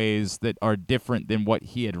it in ways that are different than what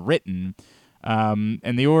he had written.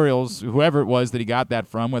 And the Orioles, whoever it was that he got that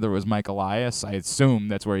from, whether it was Mike Elias, I assume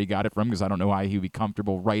that's where he got it from because I don't know why he would be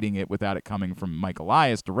comfortable writing it without it coming from Mike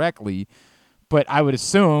Elias directly. But I would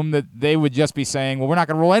assume that they would just be saying, well, we're not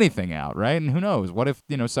going to rule anything out, right? And who knows? What if,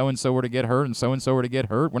 so-and-so were to get hurt and so-and-so were to get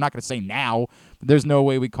hurt? We're not going to say now, but there's no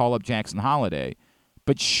way we call up Jackson Holliday.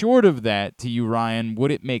 But short of that, to you, Ryan,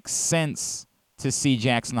 would it make sense to see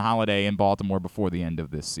Jackson Holliday in Baltimore before the end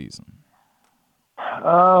of this season?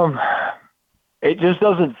 It just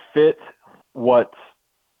doesn't fit what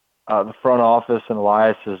the front office and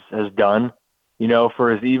Elias has done.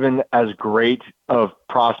 For as great of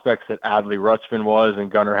prospects that Adley Rutschman was and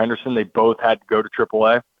Gunnar Henderson, they both had to go to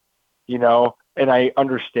AAA, and I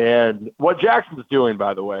understand what Jackson's doing,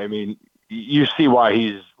 by the way. I mean, you see why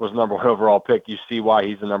was number one overall pick. You see why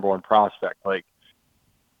he's the number one prospect. Like,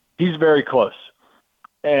 he's very close.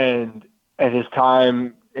 And his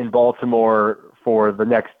time in Baltimore for the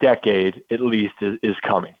next decade, at least, is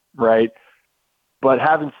coming, right? But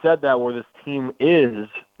having said that, where this team is,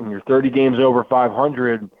 when you're 30 games over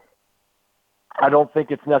 500, I don't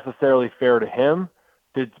think it's necessarily fair to him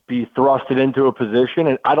to be thrusted into a position,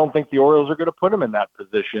 and I don't think the Orioles are going to put him in that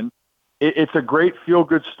position. It's a great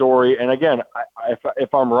feel-good story, and again,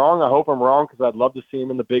 if I'm wrong, I hope I'm wrong because I'd love to see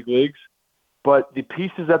him in the big leagues. But the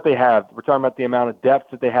pieces that they have, we're talking about the amount of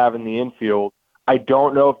depth that they have in the infield, I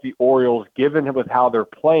don't know if the Orioles, given with how they're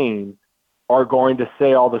playing, are going to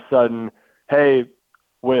say all of a sudden, hey,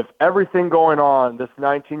 with everything going on, this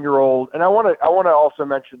 19-year-old, and I want to also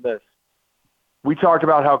mention this. We talked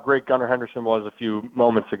about how great Gunnar Henderson was a few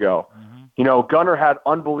moments ago. Mm-hmm. Gunnar had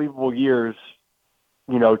unbelievable years,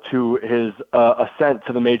 to his ascent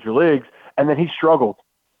to the major leagues, and then he struggled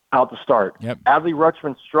out the start. Yep. Adley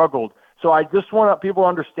Rutschman struggled. So I just want people to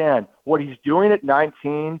understand what he's doing at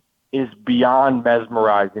 19 is beyond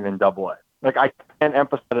mesmerizing in AA. Like, I can't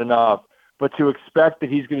emphasize it enough. But to expect that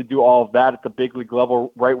he's going to do all of that at the big league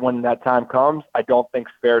level right when that time comes, I don't think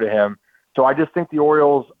is fair to him. So I just think the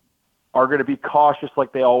Orioles are going to be cautious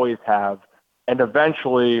like they always have. And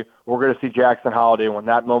eventually we're going to see Jackson Holliday. When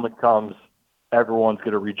that moment comes, everyone's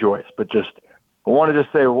going to rejoice. But I want to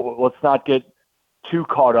just say, let's not get too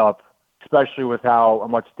caught up, especially with how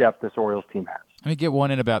much depth this Orioles team has. Let me get one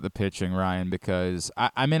in about the pitching, Ryan, because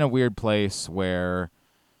I'm in a weird place where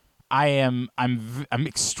I'm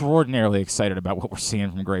extraordinarily excited about what we're seeing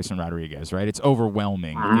from Grayson Rodriguez, right? It's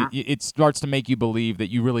overwhelming. Mm-hmm. It starts to make you believe that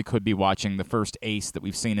you really could be watching the first ace that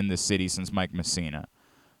we've seen in this city since Mike Messina.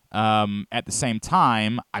 At the same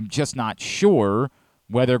time, I'm just not sure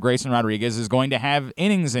whether Grayson Rodriguez is going to have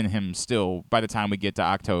innings in him still by the time we get to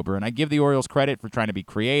October. And I give the Orioles credit for trying to be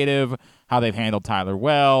creative, how they've handled Tyler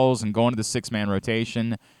Wells and going to the six-man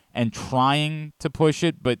rotation and trying to push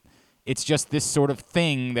it, but it's just this sort of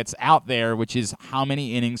thing that's out there, which is how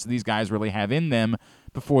many innings do these guys really have in them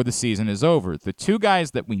before the season is over. The two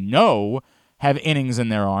guys that we know have innings in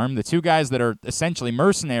their arm, the two guys that are essentially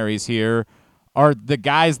mercenaries here, are the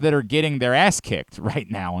guys that are getting their ass kicked right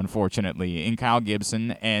now, unfortunately, in Kyle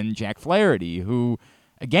Gibson and Jack Flaherty, who,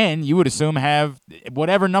 again, you would assume have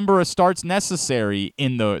whatever number of starts necessary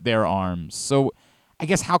in their arms. So I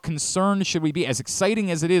guess how concerned should we be? As exciting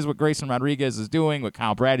as it is what Grayson Rodriguez is doing, what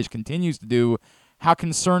Kyle Bradish continues to do, how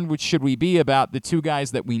concerned should we be about the two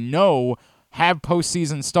guys that we know have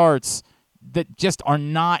postseason starts that just are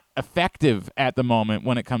not effective at the moment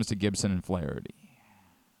when it comes to Gibson and Flaherty?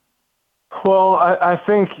 Well, I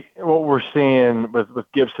think what we're seeing with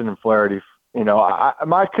Gibson and Flaherty,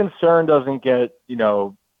 my concern doesn't get,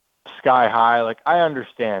 sky high. Like, I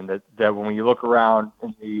understand that when you look around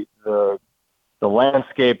in the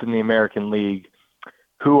landscape in the American League,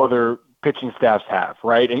 who other pitching staffs have,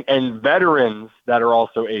 right? And veterans that are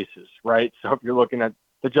also aces, right? So if you're looking at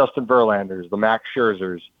the Justin Verlanders, the Max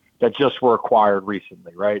Scherzers that just were acquired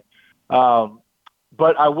recently, right?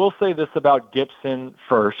 But I will say this about Gibson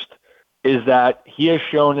first, is that he has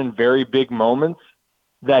shown in very big moments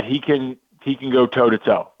that he can go toe to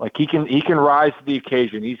toe. Like, he can rise to the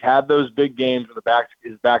occasion. He's had those big games where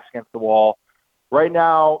his back's against the wall. Right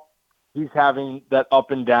now, he's having that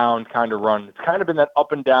up and down kind of run. It's kind of been that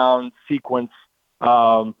up and down sequence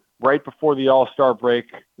right before the All-Star break,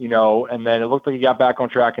 and then it looked like he got back on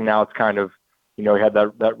track, and now it's kind of he had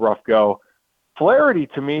that rough go. Flaherty,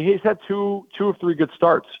 to me, he's had two or three good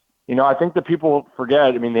starts. I think that people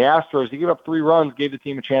forget. I mean, the Astros, he gave up 3 runs, gave the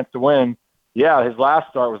team a chance to win. Yeah, his last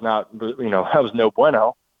start was not, that was no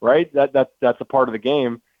bueno, right? That's a part of the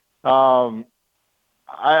game.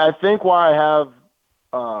 I think why I have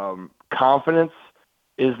confidence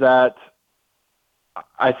is that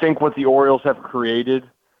I think what the Orioles have created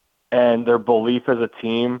and their belief as a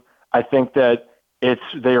team, I think that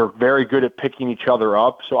they are very good at picking each other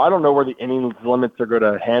up. So I don't know where the innings limits are going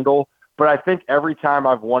to handle, but I think every time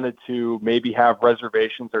I've wanted to maybe have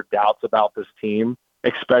reservations or doubts about this team,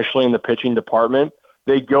 especially in the pitching department,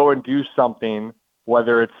 they go and do something,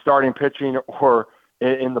 whether it's starting pitching or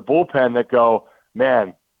in the bullpen, that go,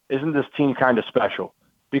 man, isn't this team kind of special?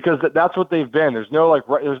 Because that's what they've been. There's no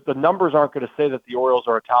the numbers aren't going to say that the Orioles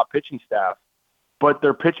are a top pitching staff, but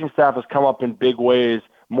their pitching staff has come up in big ways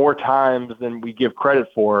more times than we give credit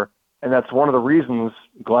for. And that's one of the reasons,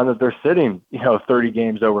 Glenn, that they're sitting, 30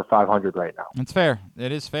 games over 500 right now. It's fair.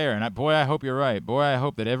 It is fair. And I hope you're right. Boy, I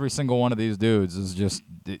hope that every single one of these dudes is just,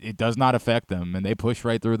 it does not affect them, and they push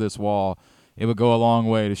right through this wall. It would go a long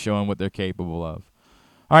way to showing what they're capable of.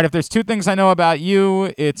 All right, if there's 2 things I know about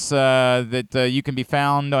you, it's that you can be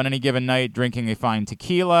found on any given night drinking a fine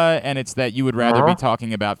tequila, and it's that you would rather be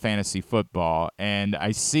talking about fantasy football. And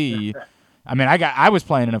I see... I mean, I was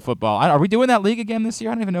playing in a football. Are we doing that league again this year?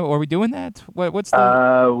 I don't even know. Are we doing that? What's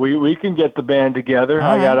the? We can get the band together.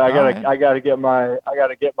 I gotta get my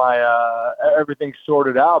everything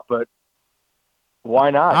sorted out. But why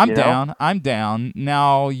not? I'm down.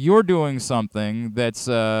 Now you're doing something that's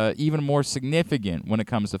even more significant when it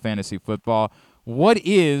comes to fantasy football. What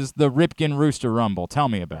is the Ripken Rooster Rumble? Tell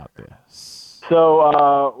me about this.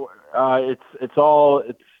 So it's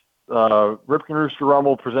Ripken Rooster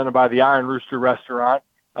Rumble presented by the Iron Rooster Restaurant.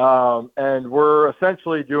 And we're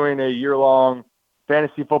essentially doing a year-long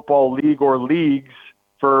fantasy football league or leagues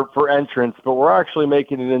for entrants, but we're actually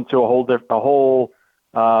making it into a whole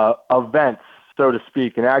event, so to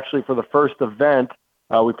speak. And actually for the first event,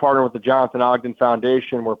 we partner with the Jonathan Ogden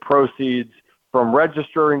Foundation, where proceeds from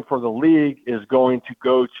registering for the league is going to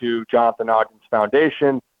go to Jonathan Ogden's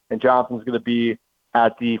foundation. And Jonathan's going to be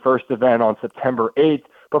at the first event on September 8th.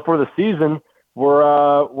 But for the season, we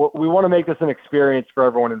want to make this an experience for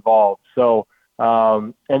everyone involved. So,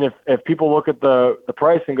 and if people look at the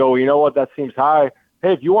price and go, well, you know what, that seems high.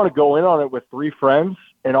 Hey, if you want to go in on it with 3 friends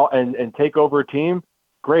and take over a team,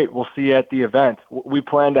 great. We'll see you at the event. We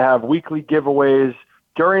plan to have weekly giveaways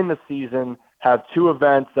during the season, have 2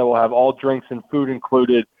 events that will have all drinks and food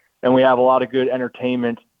included, and we have a lot of good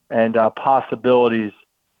entertainment and possibilities,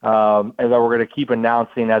 and that we're going to keep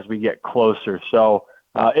announcing as we get closer. So.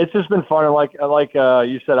 It's just been fun. And like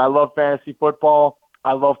you said, I love fantasy football.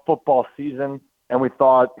 I love football season. And we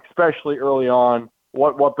thought, especially early on,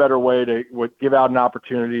 what better way to give out an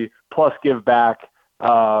opportunity, plus give back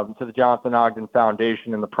to the Jonathan Ogden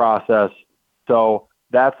Foundation in the process. So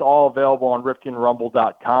that's all available on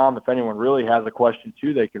ripkenrumble.com. If anyone really has a question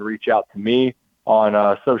too, they can reach out to me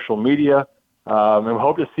on social media. And we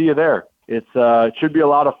hope to see you there. It should be a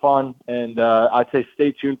lot of fun. And I'd say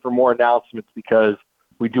stay tuned for more announcements, because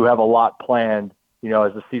we do have a lot planned,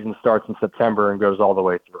 as the season starts in September and goes all the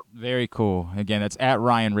way through. Very cool. Again, that's at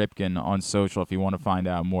Ryan Ripken on social if you want to find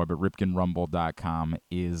out more, but ripkenrumble.com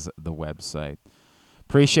is the website.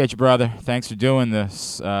 Appreciate you, brother. Thanks for doing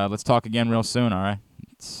this. Let's talk again real soon, all right?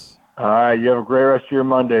 All right, you have a great rest of your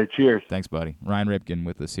Monday. Cheers. Thanks, buddy. Ryan Ripken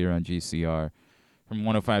with us here on GCR from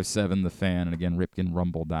 105.7 The Fan, and again,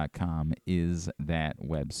 ripkenrumble.com is that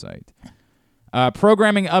website.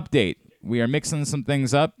 Programming update. We are mixing some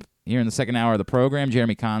things up here in the second hour of the program.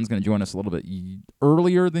 Jeremy Conn is going to join us a little bit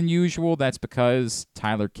earlier than usual. That's because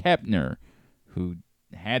Tyler Kepner, who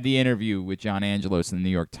had the interview with John Angelos in the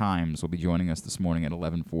New York Times, will be joining us this morning at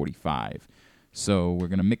 11:45. So we're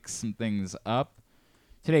going to mix some things up.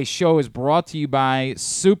 Today's show is brought to you by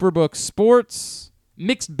Superbook Sports.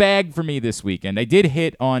 Mixed bag for me this weekend. I did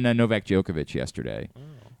hit on Novak Djokovic yesterday.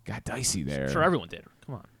 Got dicey there. I'm sure everyone did.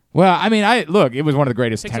 Come on. Well, I mean, it was one of the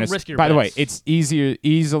greatest Take tennis. By bets. The way, it's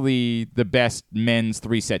easily the best men's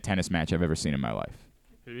 3-set tennis match I've ever seen in my life.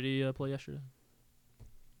 Who did he play yesterday?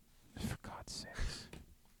 For God's sakes.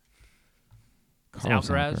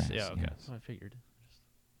 Alcaraz? Yeah, okay. Yes. I figured.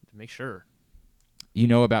 Just to make sure. You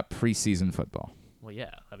know about preseason football. Well,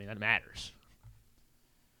 yeah. I mean, that matters.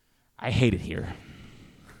 I hate it here.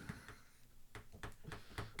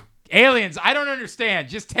 Aliens, I don't understand.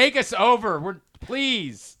 Just take us over.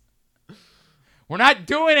 Please. We're not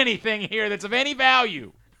doing anything here that's of any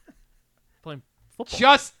value. Playing football.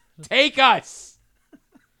 Just take us.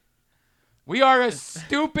 We are a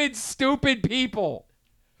stupid, stupid people.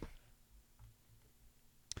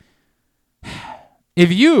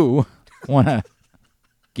 If you want to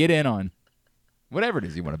get in on whatever it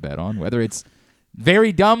is you want to bet on, whether it's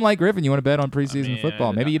very dumb like Griffin, you want to bet on preseason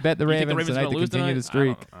football. Maybe you bet the Ravens tonight to continue the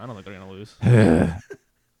streak. I don't think they're going to lose.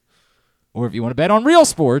 Or if you want to bet on real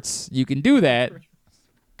sports, you can do that.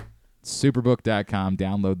 Superbook.com.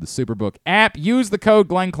 Download the Superbook app. Use the code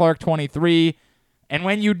GlennClark23. And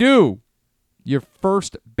when you do, your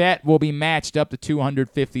first bet will be matched up to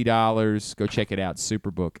 $250. Go check it out,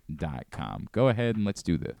 superbook.com. Go ahead and let's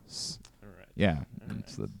do this. All right. Yeah,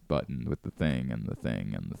 it's the button with the thing and the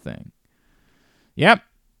thing and the thing. Yep.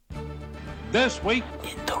 This week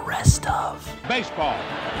In the rest of baseball.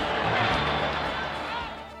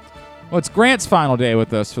 Well, it's Grant's final day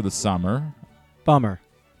with us for the summer. Bummer.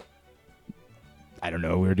 I don't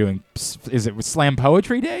know. We're doing, is it Slam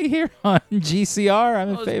Poetry Day here on GCR? I'm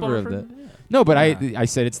in favor of that. No, but I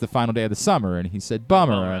said it's the final day of the summer, and he said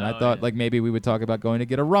bummer, and I thought like maybe we would talk about going to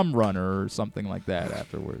get a rum runner or something like that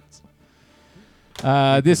afterwards.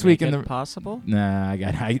 This week in the possible? Nah,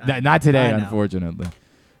 not today, unfortunately.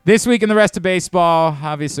 This week in the rest of baseball,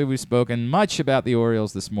 obviously we've spoken much about the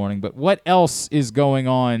Orioles this morning, but what else is going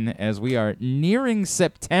on as we are nearing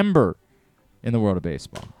September in the world of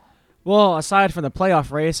baseball? Well, aside from the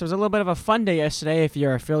playoff race, it was a little bit of a fun day yesterday if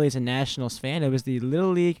you're a Phillies and Nationals fan. It was the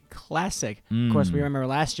Little League Classic. Of course, we remember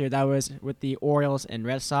last year that was with the Orioles and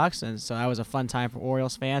Red Sox, and so that was a fun time for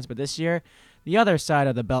Orioles fans. But this year, the other side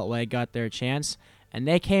of the Beltway got their chance, and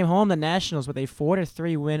they came home, the Nationals, with a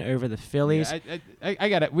 4-3 win over the Phillies. Yeah, I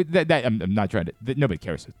got it. I'm not trying to. Nobody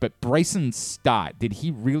cares. But Bryson Stott, did he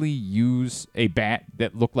really use a bat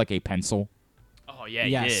that looked like a pencil? Oh, yeah,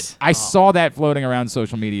 he did. I saw that floating around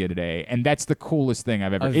social media today, and that's the coolest thing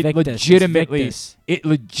I've ever. It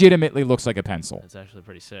legitimately looks like a pencil. That's actually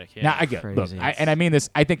pretty sick. Yeah. Now I get. Look, I mean this.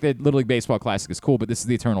 I think the Little League Baseball Classic is cool, but this is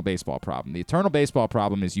the eternal baseball problem. The eternal baseball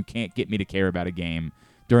problem is you can't get me to care about a game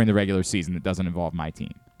during the regular season that doesn't involve my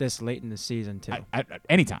team. This late in the season, too.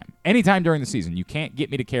 Anytime during the season, you can't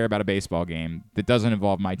get me to care about a baseball game that doesn't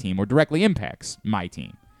involve my team or directly impacts my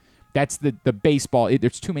team. That's the baseball.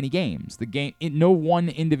 There's too many games. No one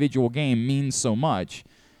individual game means so much.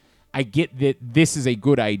 I get that this is a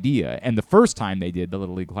good idea. And the first time they did the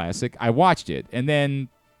Little League Classic, I watched it. And then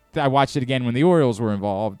I watched it again when the Orioles were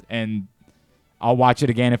involved. And I'll watch it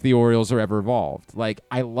again if the Orioles are ever involved. Like,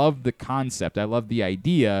 I love the concept. I love the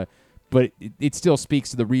idea. But it still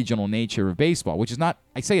speaks to the regional nature of baseball, which is not,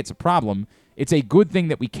 I say it's a problem. It's a good thing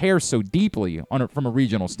that we care so deeply from a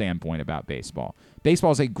regional standpoint about baseball.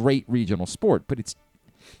 Baseball is a great regional sport, but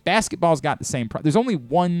basketball's got the same problem. There's only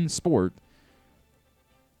one sport.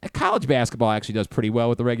 College basketball actually does pretty well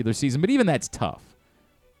with the regular season, but even that's tough.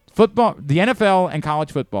 Football, the NFL and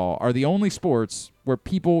college football are the only sports where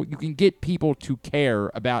you can get people to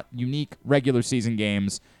care about unique regular season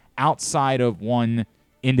games outside of one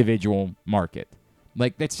individual market.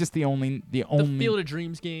 Like, that's just the only the Field of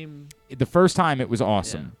Dreams game. The first time it was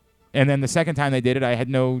awesome. Yeah. And then the second time they did it, I had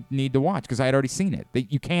no need to watch because I had already seen it.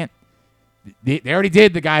 They already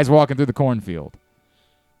did the guys walking through the cornfield.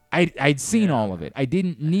 I'd seen all of it. I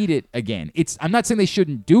didn't need it again. I'm not saying they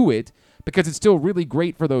shouldn't do it because it's still really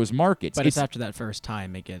great for those markets. But it's after that first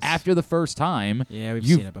time it gets... After the first time, we've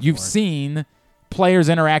seen it before. You've seen players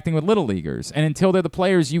interacting with Little Leaguers. And until they're the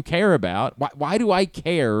players you care about, why do I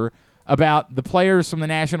care about the players from the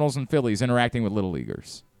Nationals and Phillies interacting with Little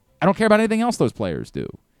Leaguers? I don't care about anything else those players do.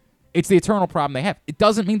 It's the eternal problem they have. It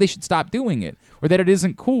doesn't mean they should stop doing it or that it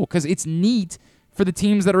isn't cool because it's neat for the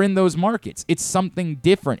teams that are in those markets. It's something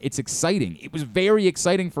different. It's exciting. It was very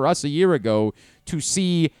exciting for us a year ago to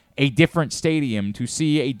see a different stadium, to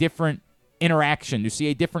see a different interaction, to see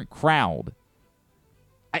a different crowd.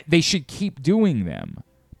 They should keep doing them.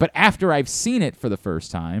 But after I've seen it for the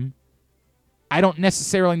first time, I don't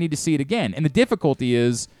necessarily need to see it again. And the difficulty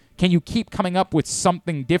is, can you keep coming up with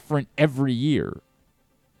something different every year?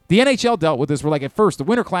 The NHL dealt with this. We're like, at first, the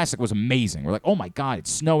Winter Classic was amazing. We're like, oh my God,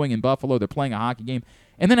 it's snowing in Buffalo. They're playing a hockey game.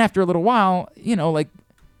 And then after a little while,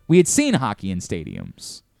 we had seen hockey in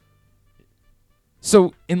stadiums.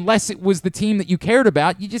 So unless it was the team that you cared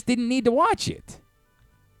about, you just didn't need to watch it.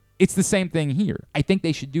 It's the same thing here. I think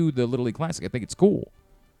they should do the Little League Classic. I think it's cool.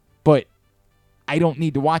 But I don't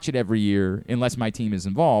need to watch it every year unless my team is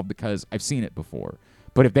involved because I've seen it before.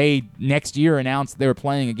 But if they next year announced they were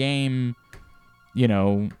playing a game,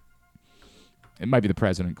 it might be the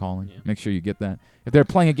president calling. Yeah. Make sure you get that. If they're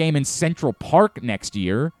playing a game in Central Park next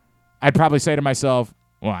year, I'd probably say to myself,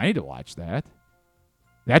 well, I need to watch that.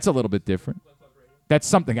 That's a little bit different. That's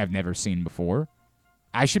something I've never seen before.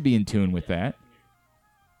 I should be in tune with that.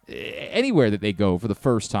 anywhere that they go for the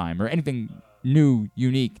first time or anything new,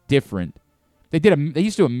 unique, different. They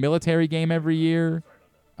used to do a military game every year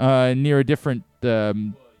near a different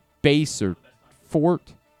base or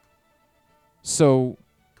fort. So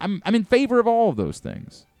I'm in favor of all of those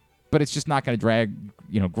things, but it's just not going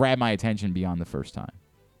to grab my attention beyond the first time.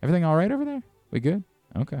 Everything all right over there? We good?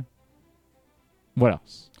 Okay. What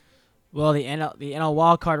else? Well, the NL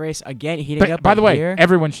wildcard race again heating up. By the way, here.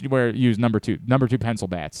 Everyone should use number two pencil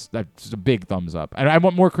bats. That's a big thumbs up. And I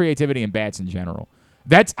want more creativity in bats in general.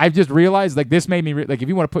 I've just realized this made me if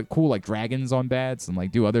you want to put cool dragons on bats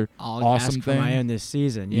and do other awesome things. For my own this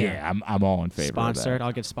season. Yeah, I'm all in favor. Sponsored. Of that.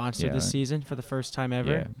 I'll get sponsored this season for the first time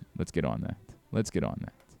ever. Yeah, let's get on that.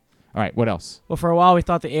 All right, what else? Well, for a while we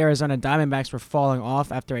thought the Arizona Diamondbacks were falling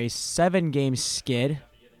off after a 7-game skid.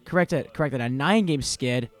 Corrected a 9-game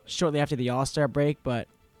skid shortly after the All-Star break, but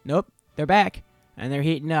nope, they're back and they're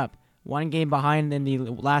heating up. 1 game behind in the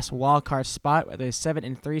last wild card spot with a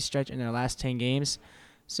 7-3 stretch in their last 10 games.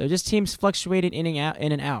 So just teams fluctuated in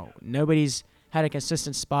and out. Nobody's had a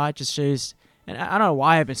consistent spot. Just shows, and I don't know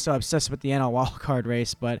why I've been so obsessed with the NL wild card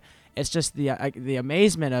race, but it's just the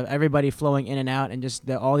amazement of everybody flowing in and out, and just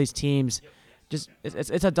all these teams. Just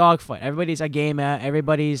it's a dogfight. Everybody's a game out.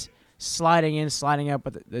 Everybody's sliding in, sliding out,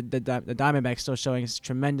 but the Diamondbacks still showing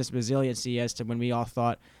tremendous resiliency as to when we all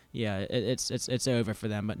thought, it's over for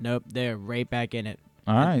them. But nope, they're right back in it.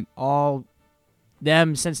 All right. All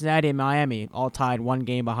them, Cincinnati and Miami, all tied 1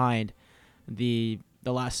 game behind the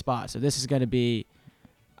last spot. So this is going to be,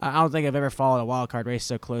 I don't think I've ever followed a wild card race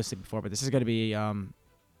so closely before, but this is going to be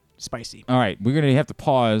spicy. All right, we're going to have to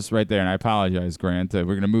pause right there, and I apologize, Grant. We're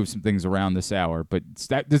going to move some things around this hour, but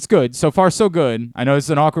that's good. So far, so good. I know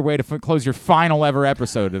it's an awkward way to close your final ever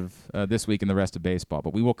episode of This Week in the Rest of Baseball,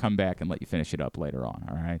 but we will come back and let you finish it up later on,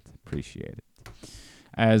 all right? Appreciate it.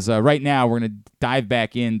 As right now, we're going to dive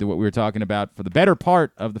back into what we were talking about for the better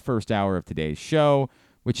part of the first hour of today's show,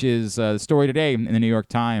 which is the story today in the New York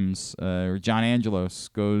Times, where John Angelos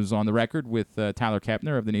goes on the record with Tyler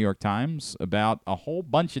Kepner of the New York Times about a whole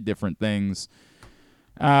bunch of different things.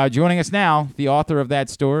 Joining us now, the author of that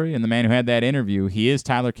story and the man who had that interview, he is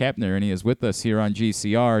Tyler Kepner, and he is with us here on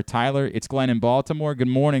GCR. Tyler, it's Glenn in Baltimore. Good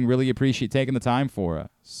morning. Really appreciate taking the time for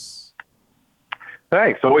us.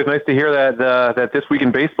 Thanks. Always nice to hear that This Week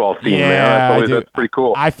in Baseball theme, man. That's pretty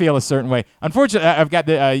cool. I feel a certain way. Unfortunately, I've got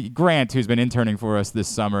the Grant, who's been interning for us this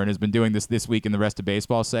summer and has been doing this Week in the Rest of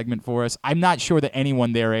Baseball segment for us. I'm not sure that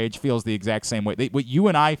anyone their age feels the exact same way. What you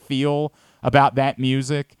and I feel about that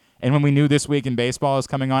music, and when we knew This Week in Baseball is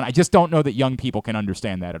coming on, I just don't know that young people can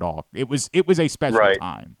understand that at all. It was a special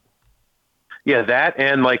time. Yeah, that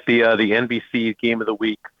and the NBC Game of the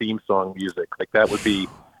Week theme song music. That would be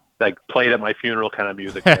played at my funeral kind of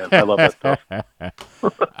music, man. I love that stuff.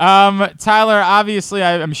 Tyler, obviously,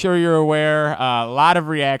 I'm sure you're aware, a lot of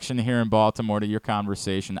reaction here in Baltimore to your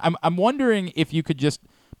conversation. I'm wondering if you could just,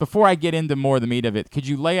 before I get into more of the meat of it, could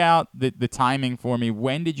you lay out the timing for me?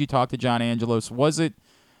 When did you talk to John Angelos? Was it,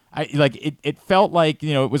 it felt like,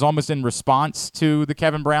 it was almost in response to the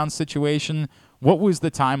Kevin Brown situation. What was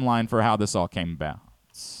the timeline for how this all came about?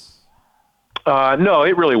 No,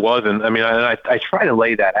 it really wasn't. I mean, I try to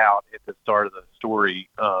lay that out at the start of the story,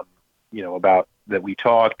 about that we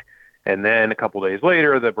talked. And then a couple days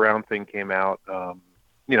later, the Brown thing came out. I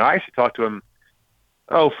actually talked to him,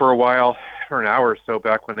 for a while, for an hour or so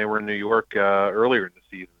back when they were in New York earlier in the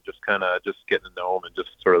season, just getting to know him and just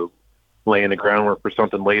sort of laying the groundwork for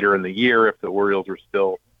something later in the year if the Orioles were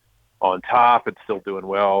still on top and still doing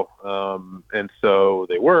well. And so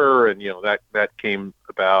they were, and, that came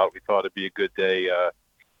about. We thought it'd be a good day,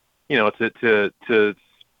 to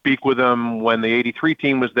speak with them when the 83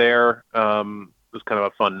 team was there. It was kind of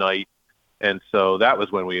a fun night. And so that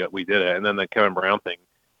was when we did it. And then the Kevin Brown thing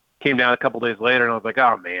came down a couple days later, and I was like,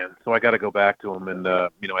 oh man. So I got to go back to him. And, I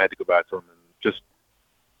had to go back to him, and just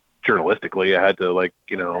journalistically, I had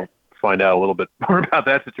to find out a little bit more about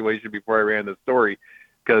that situation before I ran the story,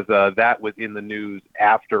 because that was in the news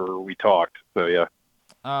after we talked. So yeah.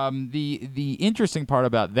 The interesting part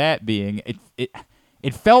about that being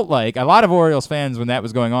it felt like a lot of Orioles fans, when that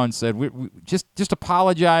was going on, said we just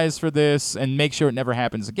apologize for this and make sure it never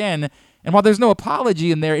happens again. And while there's no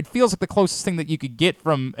apology in there, it feels like the closest thing that you could get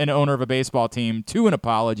from an owner of a baseball team to an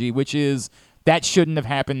apology, which is that shouldn't have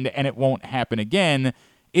happened and it won't happen again.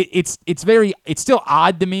 It's still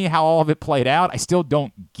odd to me how all of it played out. I still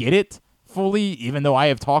don't get it fully, even though I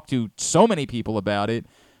have talked to so many people about it.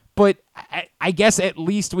 But I guess at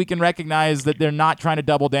least we can recognize that they're not trying to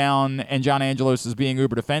double down, and John Angelos is being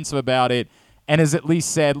uber defensive about it, and has at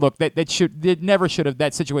least said, look,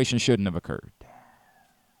 that situation shouldn't have occurred.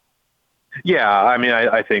 Yeah, I mean,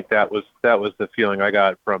 I think that was the feeling I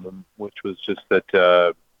got from him, which was just that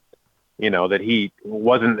that he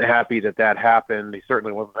wasn't happy that happened. He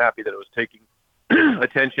certainly wasn't happy that it was taking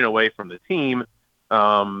attention away from the team.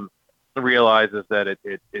 Realizes that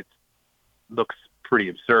it looks pretty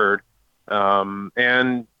absurd,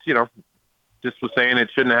 and just was saying it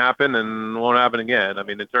shouldn't happen and won't happen again. I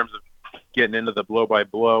mean, in terms of getting into the blow by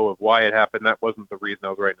blow of why it happened, that wasn't the reason I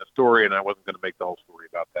was writing the story, and I wasn't going to make the whole story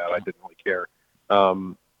about that. I didn't really care.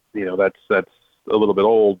 That's a little bit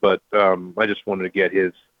old, but I just wanted to get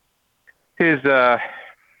his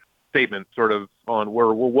statement sort of on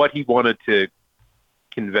what he wanted to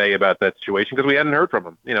convey about that situation, because we hadn't heard from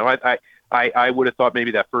him. I would have thought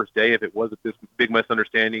maybe that first day, if it was this big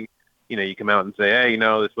misunderstanding, you come out and say, hey,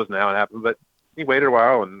 this wasn't how it happened, but he waited a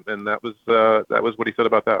while, and that was what he said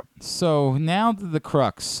about that. So now the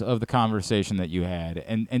crux of the conversation that you had,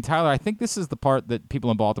 and Tyler, I think this is the part that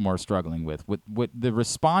people in Baltimore are struggling with. What the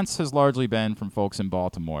response has largely been from folks in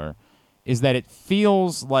Baltimore is that it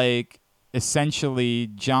feels like essentially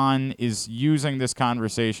John is using this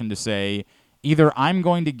conversation to say, either I'm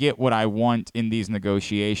going to get what I want in these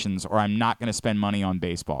negotiations, or I'm not going to spend money on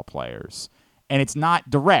baseball players. And it's not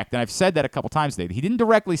direct, and I've said that a couple times today. He didn't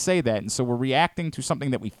directly say that, and so we're reacting to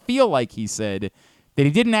something that we feel like he said that he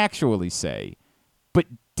didn't actually say. But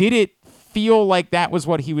did it feel like that was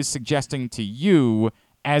what he was suggesting to you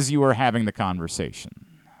as you were having the conversation?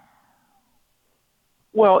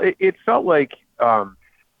 Well, it felt like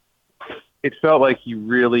he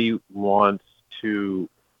really wants to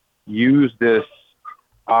use this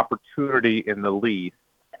opportunity in the lease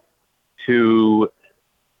to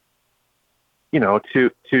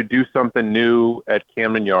do something new at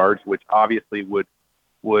Camden Yards, which obviously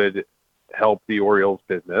would help the Orioles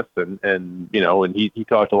business. And he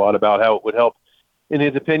talked a lot about how it would help, in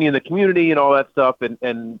his opinion, the community and all that stuff.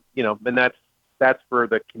 And that's for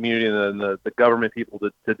the community and the government people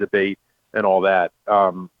to debate and all that.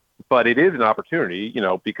 But it is an opportunity,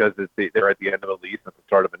 because they're at the end of a lease at the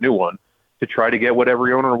start of a new one, to try to get what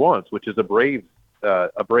every owner wants, which is a Braves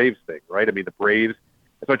thing, right? I mean, the Braves.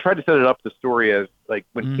 So I tried to set it up, the story, as like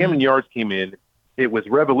when Camden Yards came in, it was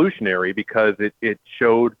revolutionary because it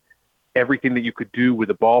showed everything that you could do with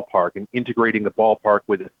the ballpark and integrating the ballpark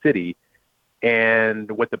with the city.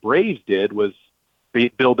 And what the Braves did was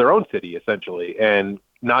build their own city, essentially, and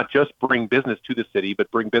not just bring business to the city,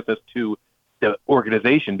 but bring business to the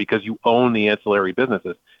organization, because you own the ancillary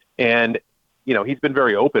businesses. And, he's been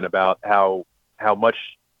very open about how much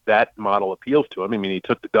that model appeals to him. I mean, he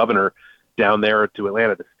took the governor down there to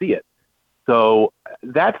Atlanta to see it. So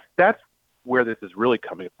that's where this is really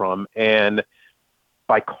coming from. And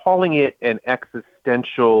by calling it an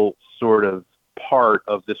existential sort of part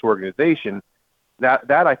of this organization, that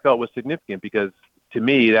I felt was significant, because to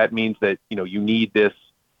me, that means that, you need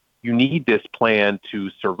this plan to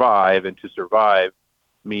survive, and to survive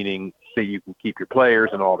meaning that you can keep your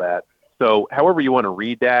players and all that. So however you want to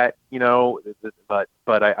read that,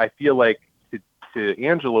 but I feel like to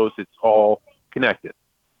Angelos, it's all connected.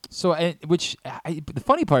 So, the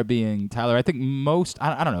funny part being, Tyler, I think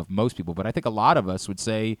I don't know if most people, but I think a lot of us would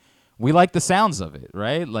say we like the sounds of it,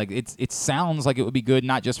 right? Like it sounds like it would be good,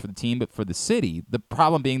 not just for the team, but for the city. The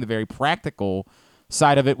problem being the very practical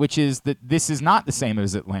side of it, which is that this is not the same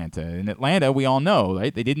as Atlanta. In Atlanta, we all know,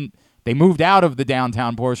 right? They moved out of the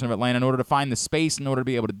downtown portion of Atlanta in order to find the space in order to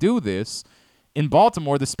be able to do this. In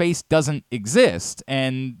Baltimore, the space doesn't exist,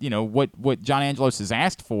 and what John Angelos has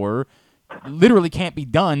asked for literally can't be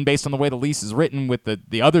done based on the way the lease is written with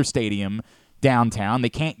the other stadium downtown. They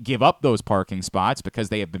can't give up those parking spots because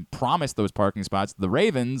they have been promised those parking spots to the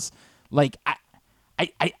Ravens. Like,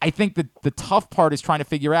 I think that the tough part is trying to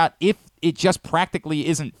figure out, if it just practically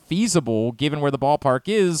isn't feasible given where the ballpark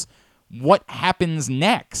is, what happens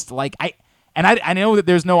next? Like, I know that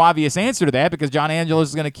there's no obvious answer to that because John Angelos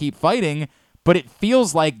is going to keep fighting. But it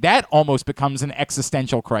feels like that almost becomes an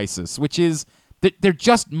existential crisis, which is that there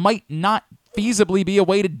just might not feasibly be a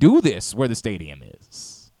way to do this where the stadium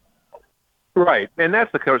is. Right, and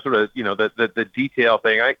that's the sort of the detail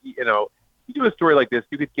thing. You do a story like this,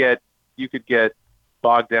 you could get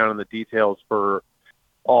bogged down in the details for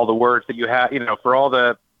all the words that you have, for all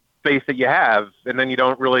the space that you have, and then you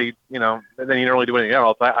don't really, do anything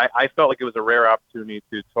else. I felt like it was a rare opportunity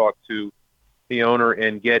to talk to the owner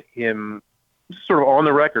and get him sort of on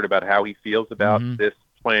the record about how he feels about this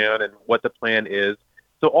plan and what the plan is.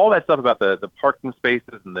 So all that stuff about the parking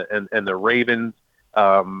spaces and the Ravens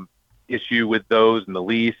issue with those and the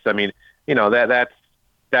lease. I mean,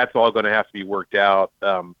 that's all going to have to be worked out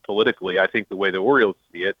politically. I think the way the Orioles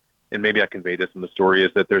see it, and maybe I conveyed this in the story,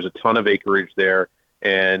 is that there's a ton of acreage there,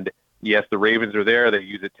 and Yes, the Ravens are there. They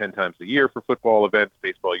use it 10 times a year for football events.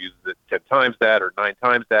 Baseball uses it 10 times that or 9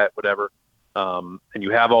 times that, whatever. And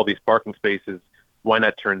you have all these parking spaces. Why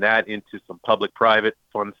not turn that into some public-private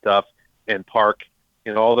fun stuff and park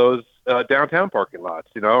in all those downtown parking lots,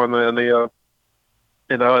 and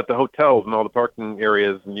at the hotels and all the parking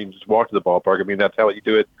areas, and you can just walk to the ballpark. I mean, that's how you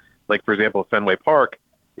do it. Like, for example, Fenway Park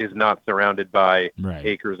is not surrounded by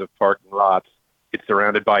acres of parking lots. It's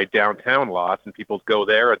surrounded by downtown lots, and people go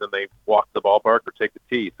there, and then they walk to the ballpark or take the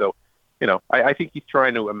tee. So, I think he's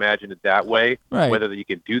trying to imagine it that way. Whether you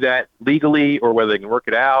can do that legally or whether they can work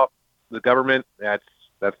it out, the government, that's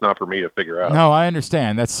not for me to figure out. No, I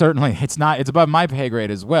understand. That's certainly it's above my pay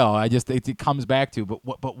grade as well. I just it comes back to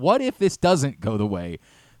but what if this doesn't go the way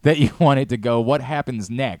that you want it to go? What happens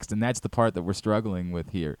next? And that's the part that we're struggling with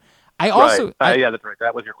here. Yeah, that's right.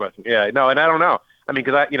 That was your question. Yeah, no, and I don't know. I mean,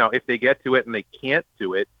 because if they get to it and they can't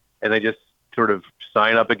do it, and they just sort of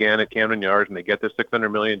sign up again at Camden Yards and they get their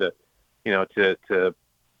 $600 million to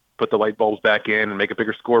put the light bulbs back in and make a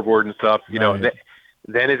bigger scoreboard and stuff,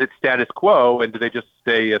 then is it status quo, and do they just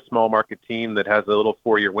stay a small market team that has a little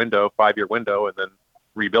 4-year window, 5-year window, and then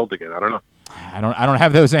rebuild again? I don't know. I don't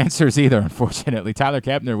have those answers either, unfortunately. Tyler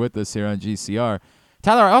Kepner with us here on GCR.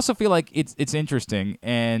 Tyler, I also feel like it's interesting,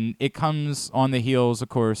 and it comes on the heels, of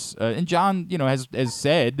course, and John, has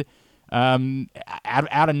said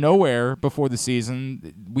out of nowhere before the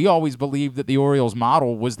season, we always believed that the Orioles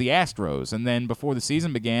model was the Astros, and then before the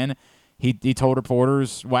season began, he told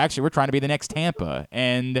reporters, well, actually, we're trying to be the next Tampa,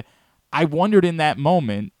 and I wondered in that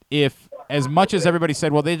moment if, as much as everybody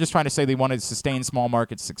said, well, they're just trying to say they wanted to sustain small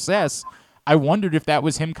market success, I wondered if that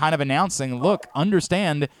was him kind of announcing, look,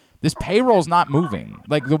 understand, this payroll's not moving.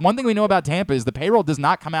 Like, the one thing we know about Tampa is the payroll does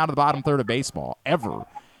not come out of the bottom third of baseball, ever.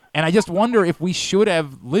 And I just wonder if we should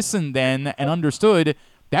have listened then and understood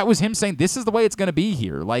that was him saying, this is the way it's going to be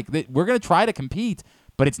here. Like, we're going to try to compete,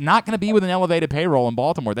 but it's not going to be with an elevated payroll in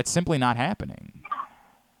Baltimore. That's simply not happening.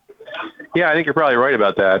 Yeah, I think you're probably right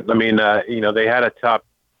about that. I mean, they had a top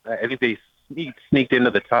 – I think they sneaked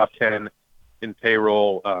into the top 10 in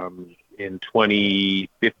payroll in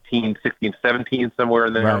 2015, 16, 17, somewhere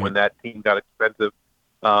in there when that team got expensive.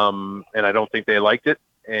 And I don't think they liked it.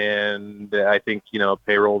 And I think,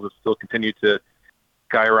 payrolls have still continued to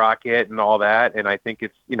skyrocket and all that. And I think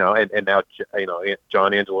it's, and now,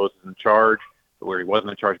 John Angelos is in charge, where he wasn't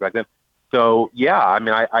in charge back then. So, yeah, I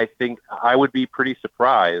mean, I think I would be pretty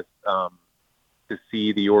surprised to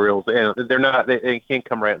see the Orioles, and they can't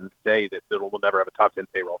come right and say that we'll never have a top 10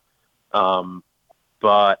 payroll.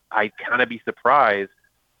 But I'd kind of be surprised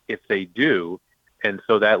if they do. And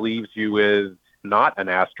so that leaves you with not an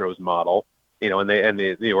Astros model, and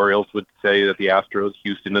the Orioles would say that the Astros,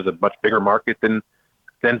 Houston is a much bigger market than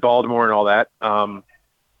Baltimore and all that.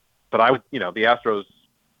 But I would, the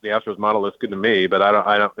Astros model is good to me, but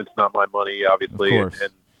I don't, it's not my money, obviously. And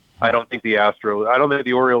I don't think the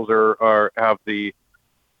Orioles have the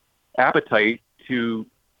appetite to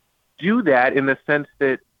do that, in the sense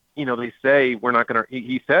that, they say we're not going to,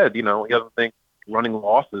 he said, he doesn't think running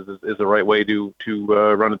losses is the right way to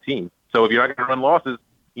run a team. So if you're not going to run losses,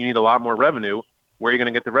 you need a lot more revenue. Where are you going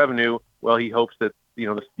to get the revenue? Well, he hopes that,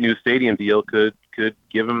 this new stadium deal could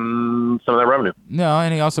give him some of that revenue. No,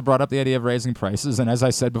 and he also brought up the idea of raising prices. And as I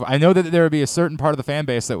said before, I know that there would be a certain part of the fan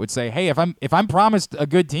base that would say, hey, if I'm promised a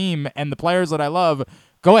good team and the players that I love,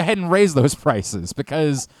 go ahead and raise those prices,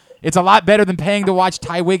 because it's a lot better than paying to watch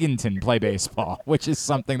Ty Wigginton play baseball, which is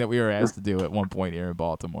something that we were asked to do at one point here in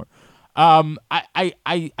Baltimore.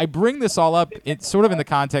 I bring this all up, it's sort of in the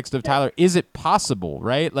context of, Tyler, is it possible,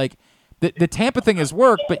 right? Like, the Tampa thing has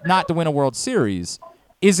worked, but not to win a World Series.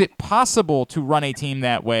 Is it possible to run a team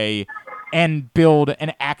that way and build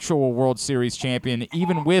an actual World Series champion,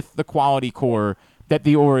 even with the quality core that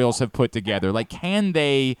the Orioles have put together? Like, can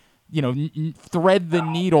they, thread the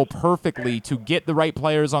needle perfectly to get the right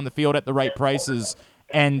players on the field at the right prices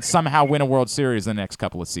and somehow win a World Series in the next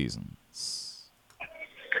couple of seasons?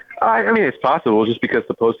 I mean, it's possible, just because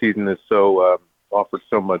the postseason is so offered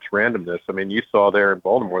so much randomness. I mean, you saw there in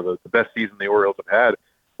Baltimore the best season the Orioles have had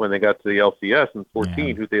when they got to the LCS in 14.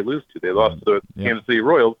 Yeah. Who'd they lose to? They lost to the Kansas City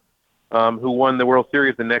Royals, who won the World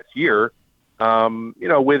Series the next year,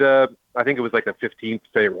 with I think it was like a 15th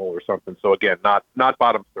payroll or something. So again, not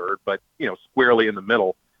bottom third, but squarely in the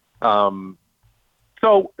middle.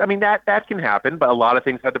 So I mean, that can happen, but a lot of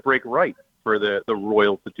things had to break right for the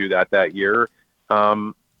Royals to do that year.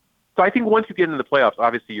 So I think once you get into the playoffs,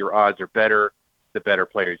 obviously your odds are better. The better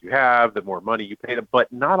players you have, the more money you pay them,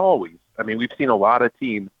 but not always. I mean, we've seen a lot of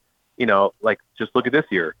teams, like, just look at this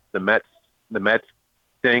year. The Mets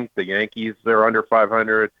stink. The Yankees are under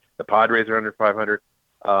 500. The Padres are under 500.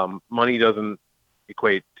 Money doesn't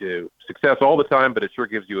equate to success all the time, but it sure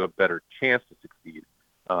gives you a better chance to succeed.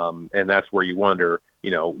 And that's where you wonder,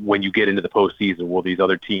 when you get into the postseason, will these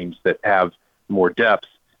other teams that have more depth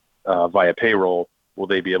via payroll, will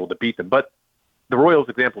they be able to beat them? But the Royals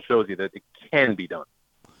example shows you that it can be done.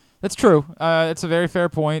 That's true. It's a very fair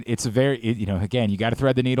point. It's again, you got to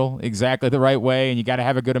thread the needle exactly the right way, and you got to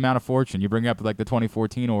have a good amount of fortune. You bring up like the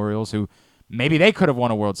 2014 Orioles, who maybe they could have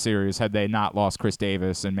won a World Series had they not lost Chris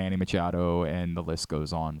Davis and Manny Machado, and the list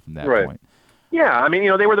goes on from that point. Yeah, I mean,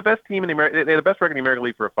 they were the best team in they had the best record in the American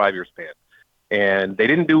League for a 5-year span, and they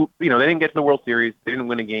didn't they didn't get to the World Series. They didn't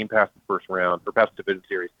win a game past the first round or past the division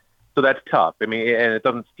series. So that's tough. I mean, and it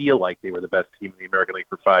doesn't feel like they were the best team in the American League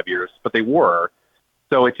for 5 years, but they were.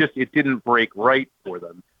 So it didn't break right for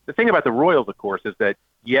them. The thing about the Royals, of course, is that,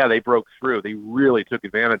 they broke through. They really took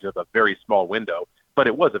advantage of a very small window, but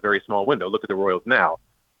it was a very small window. Look at the Royals now.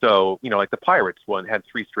 So, like the Pirates had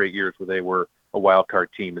 3 straight years where they were a wild card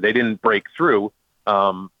team. They didn't break through,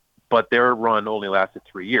 but their run only lasted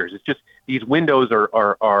 3 years. It's just these windows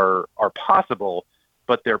are possible,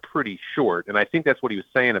 but they're pretty short. And I think that's what he was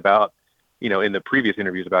saying about, in the previous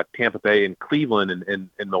interviews about Tampa Bay and Cleveland and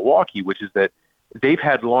Milwaukee, which is that they've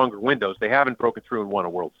had longer windows. They haven't broken through and won a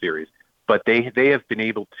World Series, but they have been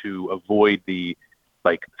able to avoid the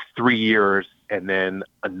 3 years and then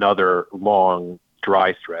another long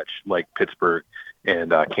dry stretch like Pittsburgh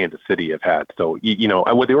and Kansas City have had. So,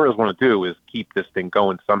 what the Orioles want to do is keep this thing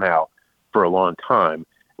going somehow for a long time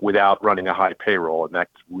without running a high payroll, and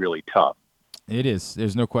that's really tough. It is.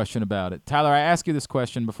 There's no question about it. Tyler, I asked you this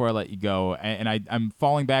question before I let you go, and I'm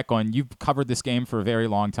falling back on, you've covered this game for a very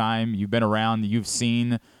long time. You've been around. You've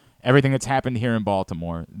seen everything that's happened here in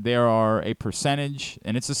Baltimore. There are a percentage,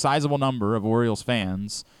 and it's a sizable number of Orioles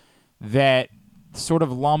fans that sort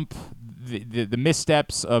of lump the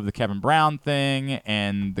missteps of the Kevin Brown thing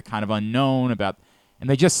and the kind of unknown about, and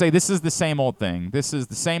they just say this is the same old thing. This is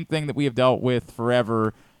the same thing that we have dealt with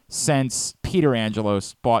forever since Peter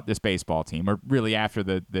Angelos bought this baseball team, or really after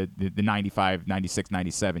the 95, 96,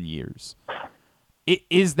 97 years.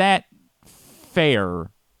 Is that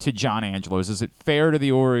fair to John Angelos? Is it fair to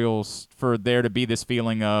the Orioles for there to be this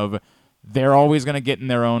feeling of they're always going to get in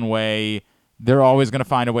their own way, they're always going to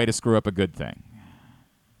find a way to screw up a good thing?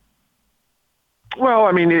 Well,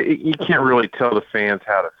 I mean, you can't really tell the fans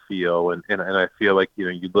how to feel, and I feel like,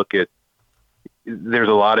 you look at, there's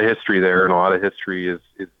a lot of history there, and a lot of history is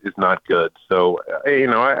not good. So,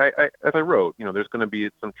 I as I wrote, there's going to be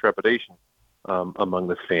some trepidation among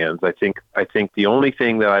the fans. I think the only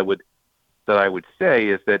thing that I would say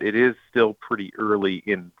is that it is still pretty early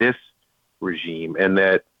in this regime, and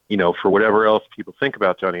that, for whatever else people think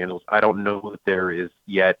about John Angelos, I don't know that there is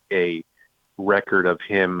yet a record of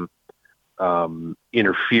him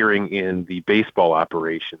interfering in the baseball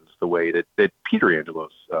operations the way that Peter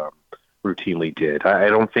Angelos routinely did. I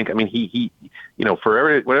don't think, he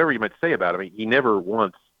for whatever you might say about him, he never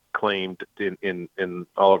once claimed in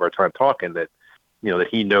all of our time talking that, that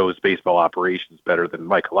he knows baseball operations better than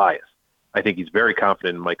Mike Elias. I think he's very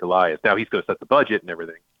confident in Mike Elias. Now he's going to set the budget and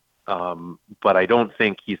everything. But I don't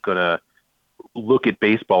think he's going to look at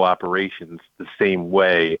baseball operations the same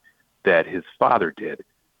way that his father did.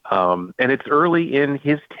 And it's early in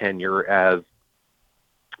his tenure as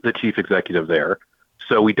the chief executive there.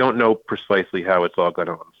 So we don't know precisely how it's all going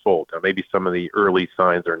to unfold. Now, maybe some of the early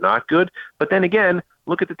signs are not good, but then again,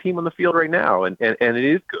 look at the team on the field right now, and it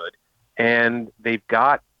is good. And they've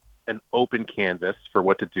got an open canvas for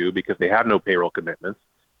what to do because they have no payroll commitments.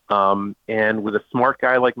 And with a smart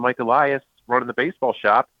guy like Mike Elias running the baseball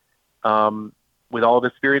shop, with all of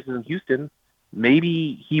his experiences in Houston,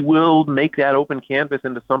 maybe he will make that open canvas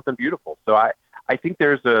into something beautiful. So I think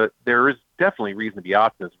there is definitely reason to be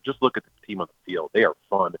optimistic. Just look at the team on the field. They are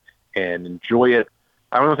fun, and enjoy it.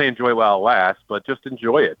 I don't want to say enjoy while it lasts, but just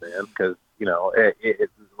enjoy it, man, because,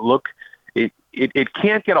 it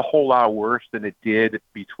can't get a whole lot worse than it did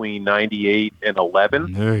between 98 and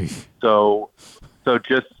 11. Hey. So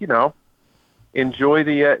just, enjoy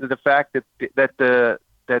the fact that the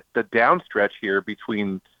downstretch here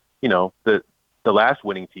between, the last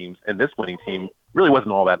winning teams and this winning team really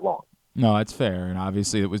wasn't all that long. No, that's fair, and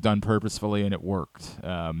obviously it was done purposefully, and it worked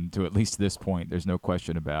to at least this point. There's no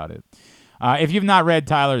question about it. If you've not read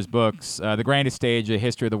Tyler's books, The Grandest Stage, A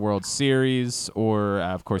History of the World Series, or,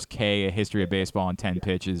 of course, K, A History of Baseball in 10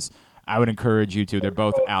 Pitches, I would encourage you to. They're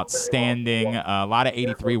both outstanding. A lot of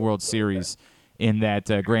 83 World Series in that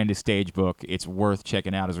Grandest Stage book. It's worth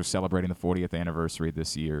checking out as we're celebrating the 40th anniversary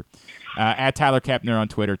this year. At Tyler Kepner on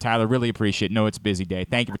Twitter. Tyler, really appreciate it. Know it's a busy day.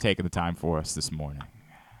 Thank you for taking the time for us this morning.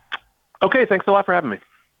 Okay, thanks a lot for having me.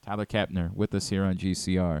 Tyler Kepner with us here on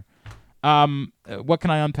GCR. What can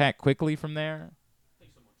I unpack quickly from there?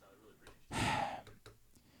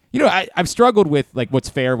 I've struggled with like what's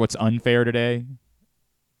fair, what's unfair today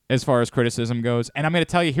as far as criticism goes. And I'm going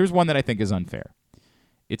to tell you, here's one that I think is unfair.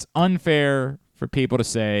 It's unfair for people to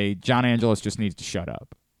say John Angelos just needs to shut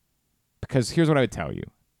up. Because here's what I would tell you.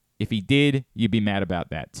 If he did, you'd be mad about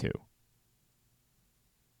that too.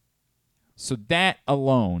 So that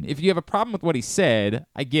alone, if you have a problem with what he said,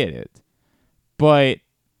 I get it. But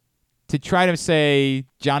to try to say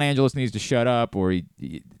John Angelos needs to shut up, or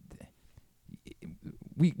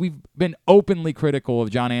we've been openly critical of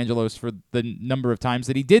John Angelos for the number of times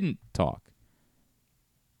that he didn't talk.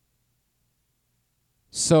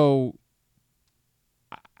 So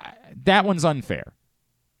that one's unfair.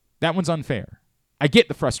 That one's unfair. I get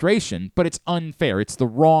the frustration, but it's unfair. It's the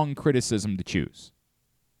wrong criticism to choose.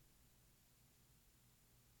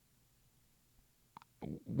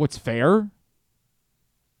 What's fair?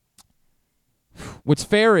 What's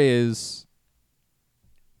fair is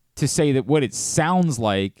to say that what it sounds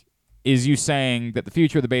like is you saying that the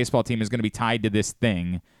future of the baseball team is going to be tied to this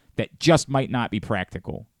thing that just might not be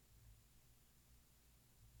practical.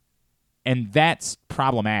 And that's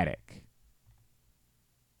problematic.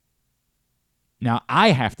 Now, I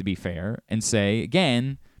have to be fair and say,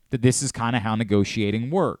 again, that this is kind of how negotiating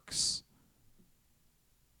works.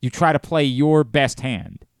 You try to play your best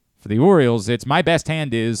hand. For the Orioles, it's my best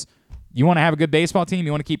hand is, you want to have a good baseball team?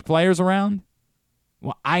 You want to keep players around?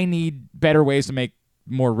 Well, I need better ways to make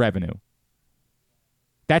more revenue.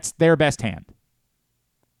 That's their best hand.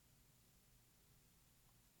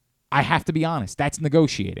 I have to be honest. That's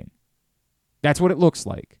negotiating. That's what it looks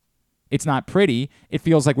like. It's not pretty. It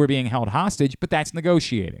feels like we're being held hostage, but that's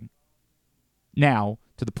negotiating. Now,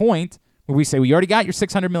 to the point where we say, well, you already got your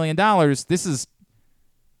 $600 million. This is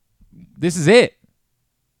it.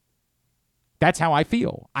 That's how I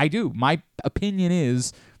feel. I do. My opinion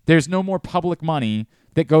is there's no more public money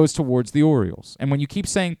that goes towards the Orioles. And when you keep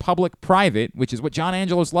saying public-private, which is what John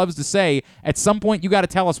Angelos loves to say, at some point you got to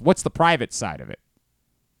tell us what's the private side of it.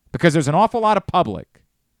 Because there's an awful lot of public.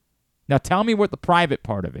 Now tell me what the private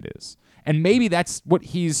part of it is. And maybe that's what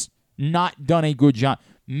he's not done a good job.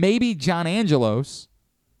 Maybe John Angelos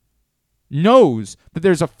knows that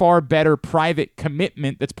there's a far better private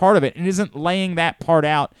commitment that's part of it and isn't laying that part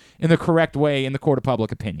out in the correct way in the court of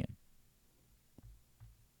public opinion.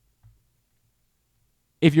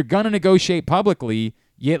 If you're going to negotiate publicly,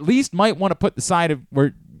 you at least might want to put the side of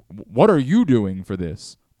where, what are you doing for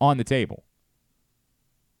this on the table?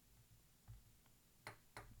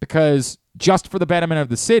 Because just for the betterment of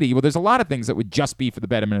the city, well, there's a lot of things that would just be for the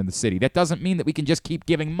betterment of the city. That doesn't mean that we can just keep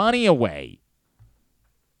giving money away.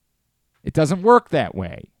 It doesn't work that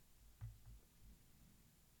way.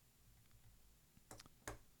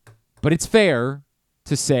 But it's fair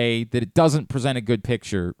to say that it doesn't present a good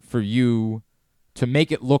picture for you to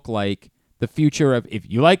make it look like the future of, do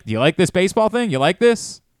you like this baseball thing? You like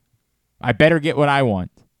this? I better get what I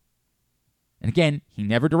want. And again, he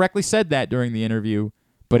never directly said that during the interview,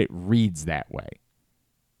 but it reads that way.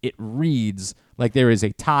 It reads like there is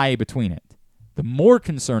a tie between it. The more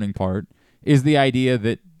concerning part is the idea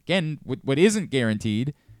that, again, what isn't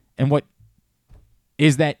guaranteed, and what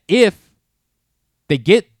is that if they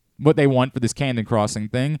get what they want for this Camden Crossing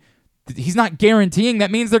thing, he's not guaranteeing that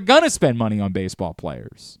means they're going to spend money on baseball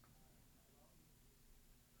players.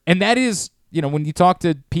 And that is, when you talk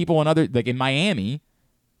to people in other, like in Miami,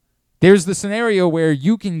 there's the scenario where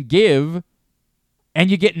you can give and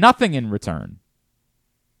you get nothing in return.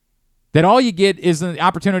 That all you get is an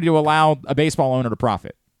opportunity to allow a baseball owner to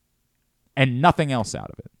profit and nothing else out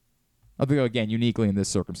of it. Although, again, uniquely in this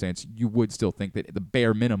circumstance, you would still think that at the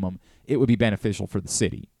bare minimum, it would be beneficial for the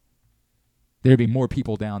city. There would be more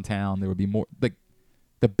people downtown. There would be more, like,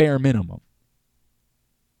 the bare minimum.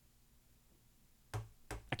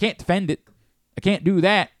 I can't defend it. I can't do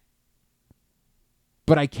that.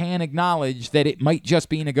 But I can acknowledge that it might just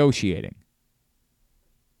be negotiating.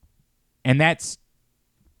 And that's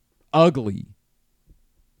ugly.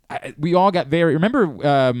 We all got remember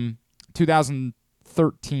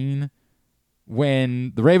 2013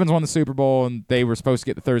 when the Ravens won the Super Bowl and they were supposed to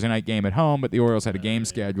get the Thursday night game at home, but the Orioles had a game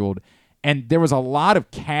scheduled. And there was a lot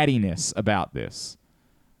of cattiness about this.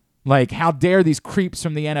 Like, how dare these creeps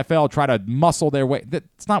from the NFL try to muscle their way?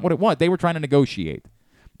 That's not what it was. They were trying to negotiate.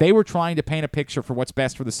 They were trying to paint a picture for what's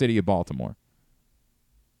best for the city of Baltimore.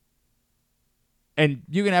 And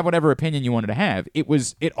you can have whatever opinion you wanted to have.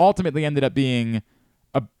 It ultimately ended up being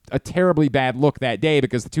a terribly bad look that day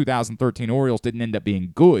because the 2013 Orioles didn't end up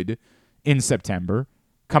being good in September,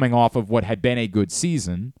 coming off of what had been a good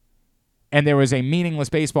season. and there was a meaningless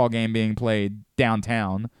baseball game being played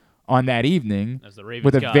downtown on that evening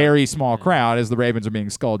with a very small crowd as the Ravens are being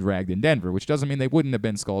skull-dragged in Denver, which doesn't mean they wouldn't have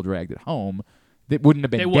been skull-dragged at home. It wouldn't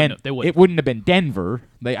have been It wouldn't have been Denver.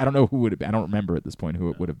 I don't know who would have been. I don't remember at this point who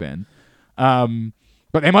it would have been.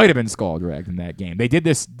 But they might have been skull-dragged in that game. They did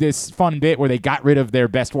this fun bit where they got rid of their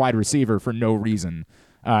best wide receiver for no reason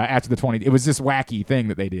after the 20. It was this wacky thing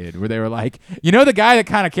that they did where they were like, the guy that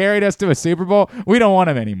kind of carried us to a Super Bowl, we don't want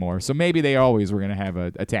him anymore. So maybe they always were going to have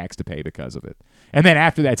a tax to pay because of it. And then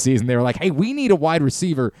after that season, they were like, hey, we need a wide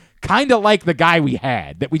receiver kind of like the guy we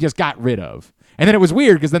had that we just got rid of. And then it was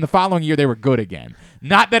weird because then the following year they were good again.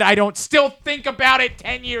 Not that I don't still think about it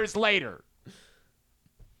 10 years later.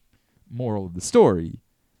 Moral of the story,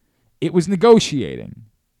 it was negotiating.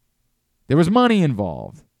 There was money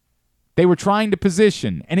involved. They were trying to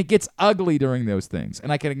position, and it gets ugly during those things.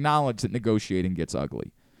 And I can acknowledge that negotiating gets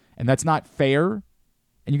ugly. And that's not fair.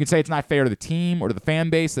 And you can say it's not fair to the team or to the fan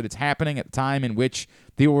base that it's happening at the time in which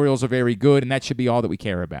the Orioles are very good, and that should be all that we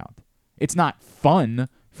care about. It's not fun,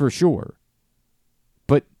 for sure.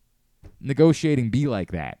 But negotiating be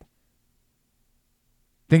like that.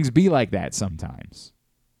 Things be like that sometimes.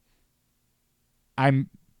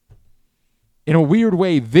 In a weird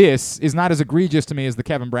way, this is not as egregious to me as the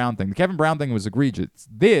Kevin Brown thing. The Kevin Brown thing was egregious.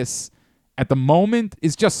 This, at the moment,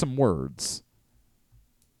 is just some words.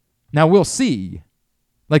 Now, we'll see.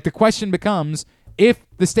 Like, the question becomes, if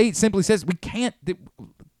the state simply says, we can't,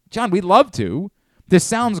 John, we'd love to. This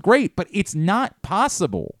sounds great, but it's not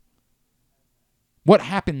possible. What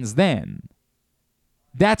happens then?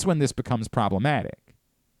 That's when this becomes problematic.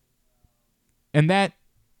 And that,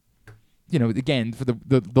 again, for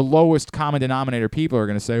the lowest common denominator, people are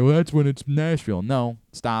going to say, well, that's when it's Nashville. No,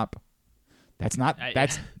 stop. That's not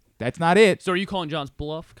it. So are you calling John's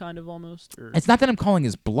bluff kind of almost? Or? It's not that I'm calling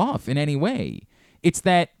his bluff in any way. It's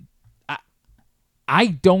that I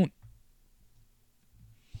don't,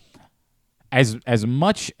 as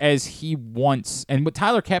much as he wants, and what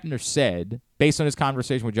Tyler Kepner said, based on his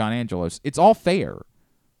conversation with John Angelos, it's all fair.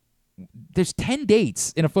 There's 10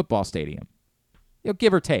 dates in a football stadium.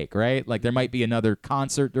 Give or take, right? Like, there might be another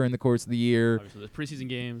concert during the course of the year. Obviously, there's preseason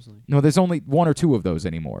games. No, there's only 1 or 2 of those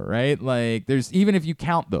anymore, right? Like, there's, even if you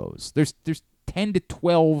count those, there's 10 to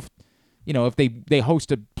 12, if they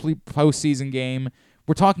host a postseason game,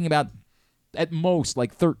 we're talking about at most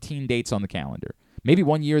like 13 dates on the calendar. Maybe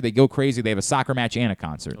one year they go crazy, they have a soccer match and a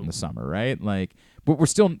concert in the summer, right? Like, but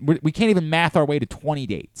we can't even math our way to 20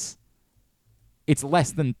 dates. It's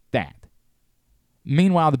less than that.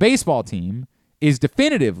 Meanwhile, the baseball team is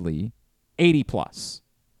definitively 80 plus.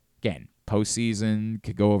 Again, postseason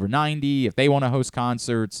could go over 90. If they want to host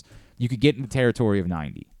concerts, you could get in the territory of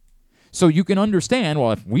 90. So you can understand,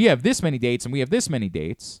 well, if we have this many dates and we have this many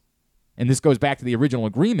dates, and this goes back to the original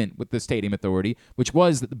agreement with the Stadium Authority, which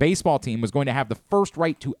was that the baseball team was going to have the first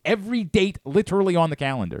right to every date literally on the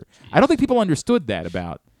calendar. I don't think people understood that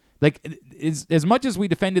about, like, as much as we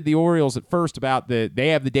defended the Orioles at first about they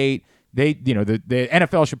have the date, the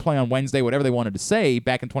NFL should play on Wednesday, whatever they wanted to say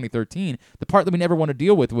back in 2013. The part that we never wanted to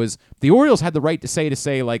deal with was the Orioles had the right to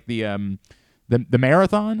say like the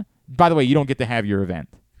marathon. By the way, you don't get to have your event.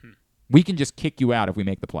 We can just kick you out if we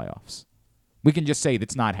make the playoffs. We can just say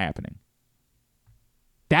that's not happening.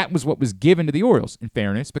 That was what was given to the Orioles, in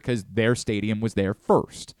fairness, because their stadium was there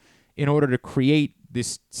first. In order to create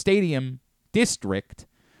this stadium district,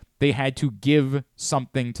 they had to give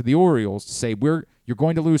something to the Orioles to say, you're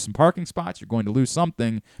going to lose some parking spots, you're going to lose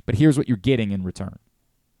something, but here's what you're getting in return.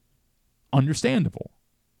 Understandable,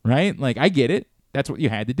 right? Like, I get it. That's what you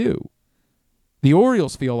had to do. The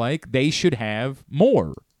Orioles feel like they should have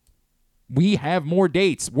more. We have more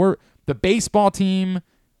dates. The baseball team,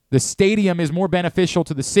 the stadium is more beneficial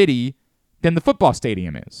to the city than the football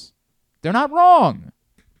stadium is. They're not wrong.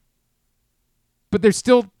 But there's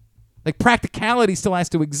still, like, practicality still has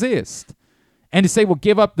to exist. And to say, well,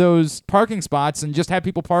 give up those parking spots and just have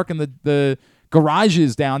people park in the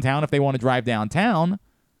garages downtown if they want to drive downtown,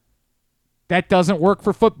 that doesn't work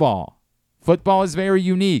for football. Football is very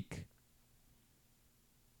unique.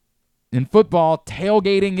 In football,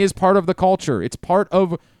 tailgating is part of the culture. It's part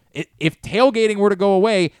of, if tailgating were to go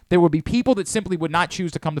away, there would be people that simply would not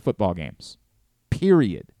choose to come to football games.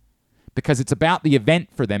 Period. Because it's about the event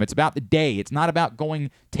for them. It's about the day. It's not about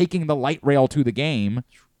taking the light rail to the game.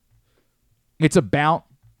 It's about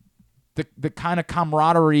the kind of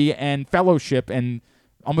camaraderie and fellowship and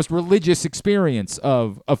almost religious experience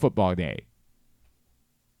of a football day.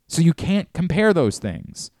 So you can't compare those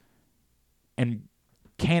things. And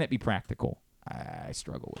can it be practical? I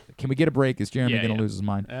struggle with it. Can we get a break? Is Jeremy going to lose his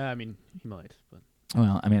mind? I mean, he might. But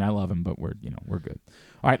Well, I mean, I love him, but we're good.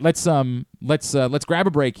 All right, let's grab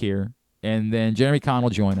a break here, and then Jeremy Conn will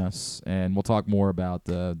join us, and we'll talk more about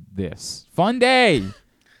this fun day.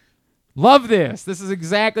 Love this. This is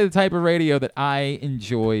exactly the type of radio that I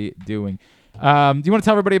enjoy doing. Do you want to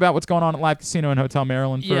tell everybody about what's going on at Live Casino and Hotel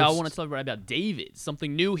Maryland first? Yeah, I want to tell everybody about David's.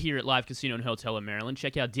 Something new here at Live Casino and Hotel in Maryland.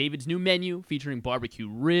 Check out David's new menu featuring barbecue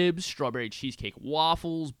ribs, strawberry cheesecake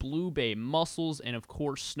waffles, Blue Bay mussels, and, of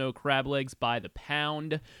course, snow crab legs by the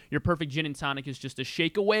pound. Your perfect gin and tonic is just a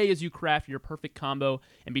shake away as you craft your perfect combo.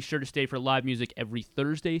 And be sure to stay for live music every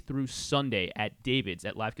Thursday through Sunday at David's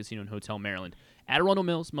at Live Casino and Hotel Maryland. At Arundel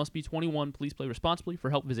Mills, must be 21. Please play responsibly. For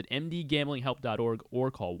help, visit mdgamblinghelp.org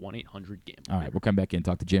or call 1-800-GAMBLER. All right, we'll come back in and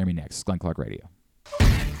talk to Jeremy next. Glenn Clark Radio.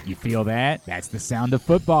 You feel that? That's the sound of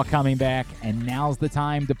football coming back, and now's the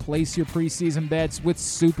time to place your preseason bets with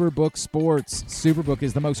Superbook Sports. Superbook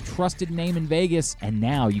is the most trusted name in Vegas, and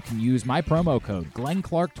now you can use my promo code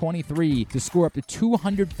GlennClark23 to score up to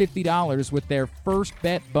 $250 with their first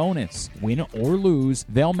bet bonus. Win or lose,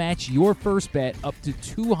 they'll match your first bet up to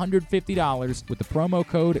 $250 with the promo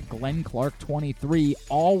code GlennClark23.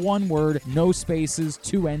 All one word, no spaces,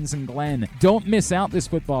 2 N's in Glenn. Don't miss out this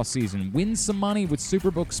football season. Win some money with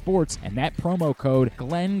Superbook Sports and that promo code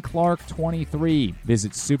GlennClark23.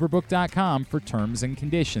 Visit superbook.com for terms and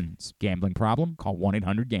conditions. Gambling problem? Call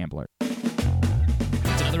 1-800-GAMBLER.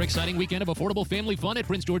 Another exciting weekend of affordable family fun at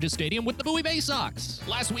Prince George's Stadium with the Bowie Bay Sox.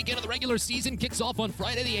 Last weekend of the regular season kicks off on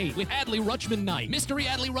Friday the 8th with Adley Rutschman Night. Mystery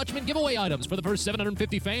Adley Rutschman giveaway items for the first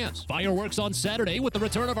 750 fans. Fireworks on Saturday with the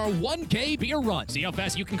return of our 1K beer run. See how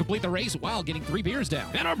fast you can complete the race while getting 3 beers down.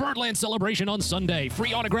 And our Birdland celebration on Sunday.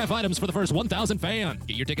 Free autograph items for the first 1,000 fans.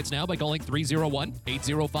 Get your tickets now by calling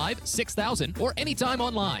 301-805-6000 or anytime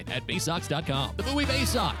online at baysox.com. The Bowie Bay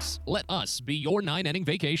Sox. Let us be your 9-inning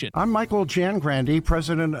vacation. I'm Michael Jangrandy,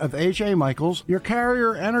 president of AJ Michaels, your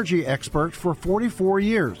carrier energy expert for 44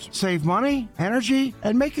 years. Save money, energy,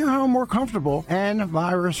 and make your home more comfortable and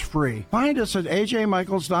virus-free. Find us at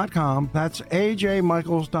ajmichaels.com. That's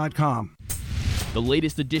ajmichaels.com. The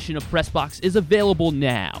latest edition of PressBox is available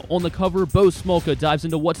now. On the cover, Bo Smolka dives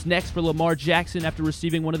into what's next for Lamar Jackson after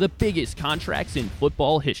receiving one of the biggest contracts in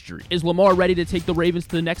football history. Is Lamar ready to take the Ravens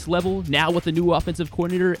to the next level, now with a new offensive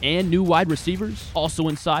coordinator and new wide receivers? Also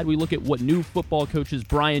inside, we look at what new football coaches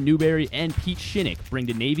Brian Newberry and Pete Shinnick bring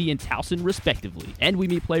to Navy and Towson, respectively. And we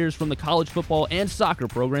meet players from the college football and soccer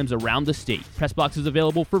programs around the state. PressBox is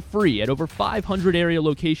available for free at over 500 area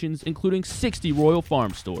locations, including 60 Royal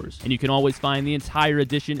Farm stores. And you can always find the entire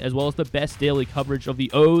edition as well as the best daily coverage of the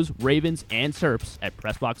O's, Ravens, and Terps at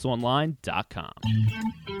PressBoxOnline.com.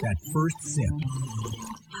 That first sip.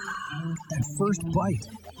 That first bite.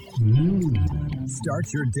 Start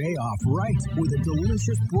your day off right with a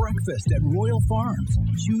delicious breakfast at Royal Farms.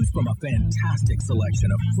 Choose from a fantastic selection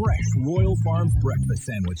of fresh Royal Farms breakfast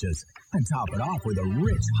sandwiches and top it off with a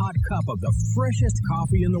rich hot cup of the freshest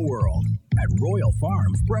coffee in the world. At Royal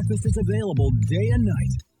Farms, breakfast is available day and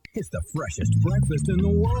night. It's the freshest breakfast in the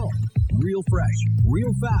world. Real fresh,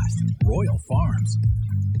 real fast. Royal Farms.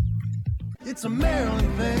 It's a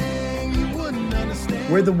Maryland thing you wouldn't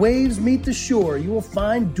understand. Where the waves meet the shore, you will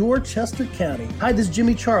find Dorchester County. Hi, this is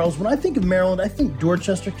Jimmy Charles. When I think of Maryland, I think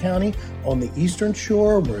Dorchester County on the eastern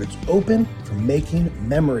shore where it's open for making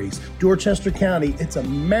memories. Dorchester County, it's a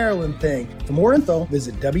Maryland thing. For more info,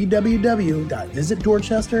 visit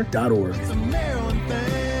www.visitdorchester.org. It's a Maryland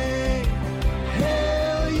thing.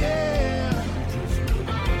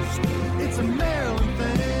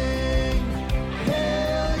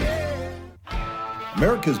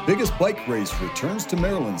 America's biggest bike race returns to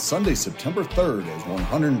Maryland Sunday, September 3rd as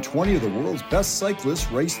 120 of the world's best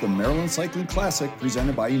cyclists race the Maryland Cycling Classic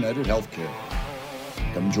presented by United Healthcare.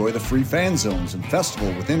 Come enjoy the free fan zones and festival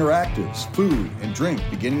with interactives, food, and drink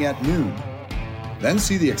beginning at noon. Then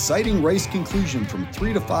see the exciting race conclusion from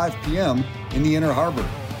 3 to 5 p.m. in the Inner Harbor.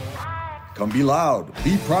 Come be loud,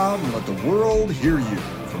 be proud, and let the world hear you.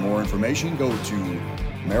 For more information, go to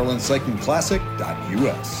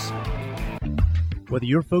marylandcyclingclassic.us. Whether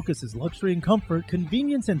your focus is luxury and comfort,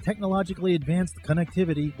 convenience and technologically advanced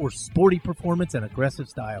connectivity, or sporty performance and aggressive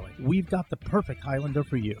styling, we've got the perfect Highlander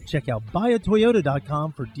for you. Check out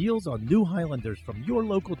buyatoyota.com for deals on new Highlanders from your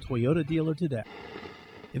local Toyota dealer today.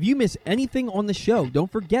 If you miss anything on the show, don't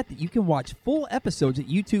forget that you can watch full episodes at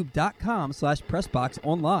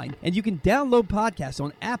youtube.com/PressBoxOnline, and you can download podcasts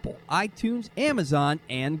on Apple, iTunes, Amazon,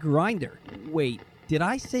 and Grindr. Wait, did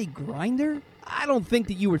I say Grindr? I don't think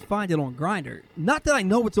that you would find it on Grindr. Not that I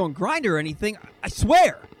know it's on Grindr or anything, I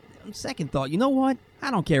swear. On second thought, you know what? I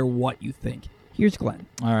don't care what you think. Here's Glenn.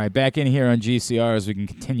 All right, back in here on GCR as we can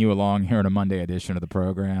continue along here on a Monday edition of the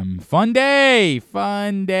program. Fun day!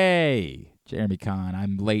 Jeremy Conn.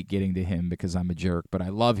 I'm late getting to him because I'm a jerk, but I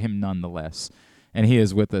love him nonetheless. And he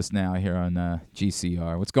is with us now here on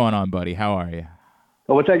GCR. What's going on, buddy? How are you?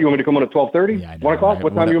 Oh, what's that? You want me to come on at 12:30? Yeah, 1 o'clock? Right?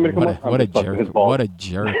 What time do you want me to come on? What a jerk! What a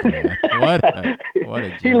jerk! Man. What a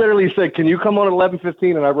jerk! He literally said, "Can you come on at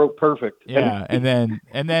 11:15?" And I wrote perfect. Yeah, and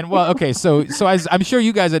then, well, okay, so as I'm sure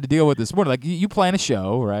you guys had to deal with this morning. Like you plan a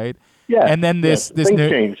show, right? Yeah. And then this things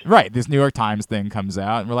change. Right, this New York Times thing comes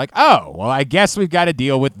out, and we're like, oh, well, I guess we've got to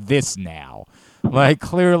deal with this now. Like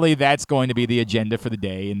clearly, that's going to be the agenda for the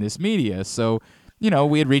day in this media. So,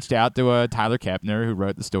 we had reached out to Tyler Kepner, who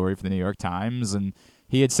wrote the story for the New York Times, and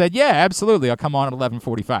he had said, yeah, absolutely, I'll come on at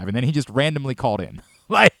 11:45. And then he just randomly called in.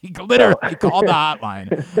 Like, literally called the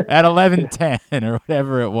hotline at 11:10 or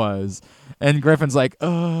whatever it was. And Griffin's like,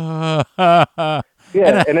 Yeah,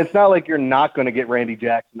 and it's not like you're not going to get Randy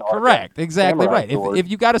Jackson. Correct, exactly right. If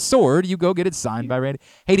you got a sword, you go get it signed by Randy.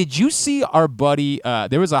 Hey, did you see our buddy,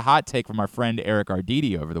 there was a hot take from our friend Eric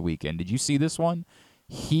Arditi over the weekend. Did you see this one?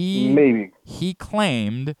 He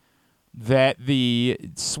claimed that the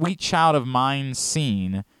Sweet Child of Mine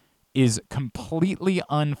scene is completely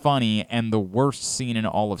unfunny and the worst scene in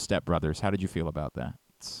all of Step Brothers. How did you feel about that?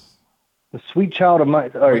 The Sweet Child of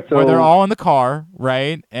Mine. All right, so where they're all in the car,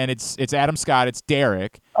 right? And it's Adam Scott, it's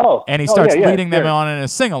Derek. Oh, and he starts leading them Derek. on in a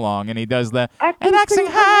sing along, and he does the and I sing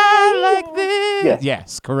high like this.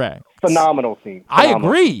 Yes, correct. Phenomenal scene. I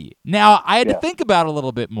agree. Now I had to think about it a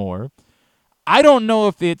little bit more. I don't know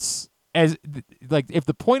if it's if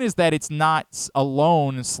the point is that it's not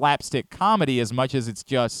alone slapstick comedy as much as it's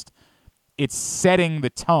setting the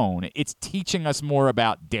tone. It's teaching us more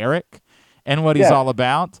about Derek and what he's all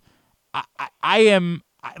about.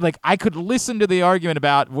 I could listen to the argument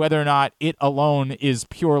about whether or not it alone is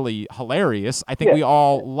purely hilarious. I think we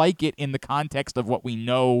all like it in the context of what we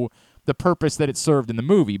know, the purpose that it served in the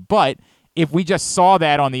movie. But if we just saw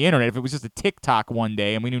that on the internet, if it was just a TikTok one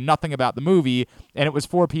day and we knew nothing about the movie and it was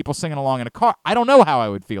 4 people singing along in a car, I don't know how I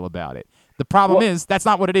would feel about it. The problem is that's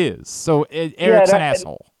not what it is. So Eric's an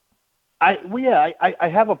asshole. I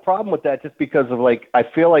have a problem with that just because of I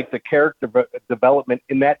feel like the character development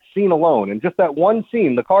in that scene alone, and just that one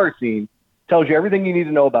scene, the car scene, tells you everything you need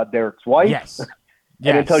to know about Derek's wife. Yes.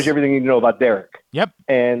 And it tells you everything you need to know about Derek. Yep.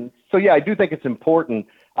 And so, I do think it's important.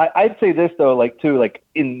 I'd say this, though,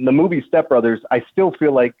 in the movie Step Brothers, I still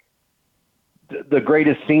feel like the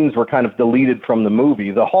greatest scenes were kind of deleted from the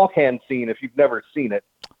movie. The Hawk Hand scene, if you've never seen it.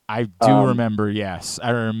 I do remember, yes.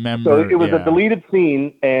 I remember. So it was a deleted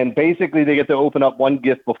scene, and basically they get to open up one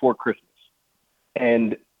gift before Christmas.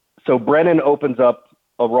 And so Brennan opens up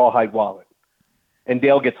a rawhide wallet, and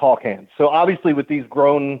Dale gets Hawk Hands. So obviously with these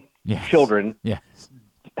grown children,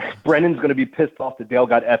 Brennan's going to be pissed off that Dale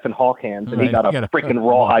got effing Hawk Hands, and he got a freaking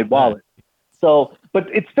rawhide wallet. So, but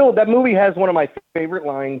it's still, that movie has one of my favorite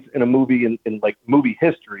lines in a movie in movie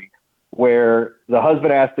history, where the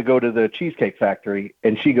husband has to go to the Cheesecake Factory,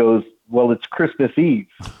 and she goes, well, it's Christmas Eve.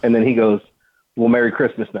 And then he goes, well, Merry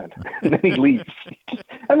Christmas then. And then he leaves.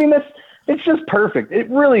 I mean, it's just perfect. It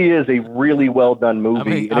really is a really well done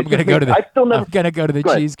movie. I'm going to go to the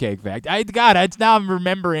Cheesecake Factory. Now I'm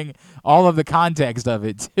remembering all of the context of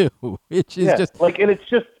it too, which is just and it's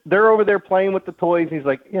just, they're over there playing with the toys. He's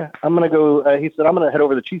like, I'm going to go. He said, I'm going to head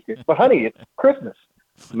over to Cheesecake. But honey, it's Christmas.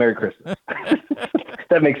 Merry Christmas.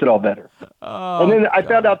 That makes it all better. Oh, and then I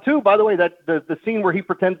found out too, by the way, that the scene where he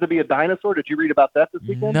pretends to be a dinosaur. Did you read about that this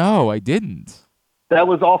weekend? No, I didn't. That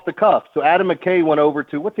was off the cuff. So Adam McKay went over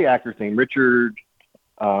to, what's the actor's name? Richard,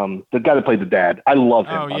 the guy that played the dad. I love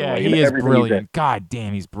him. Oh yeah, he is brilliant. God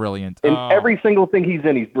damn, he's brilliant. In every single thing he's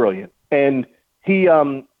in, he's brilliant. And he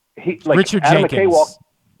Richard Adam Jenkins.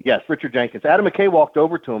 Richard Jenkins. Adam McKay walked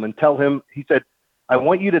over to him and he said, I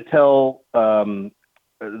want you to tell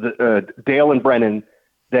Dale and Brennan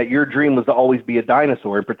that your dream was to always be a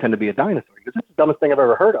dinosaur and pretend to be a dinosaur. He goes, that's the dumbest thing I've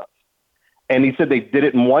ever heard of. And he said they did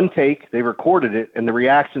it in one take, they recorded it, and the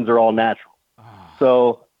reactions are all natural.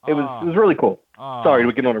 So it was really cool. Sorry,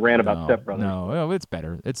 we get on a rant about Step Brothers. No, it's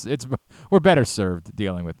better. We're better served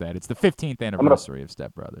dealing with that. It's the 15th anniversary of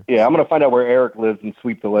Step Brothers. Yeah, I'm gonna find out where Eric lives and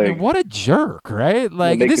sweep the leg. I mean, what a jerk, right?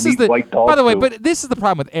 This is by the way, but this is the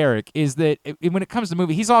problem with Eric is that when it comes to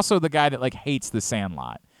movie, he's also the guy that hates The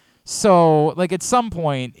Sandlot. So, at some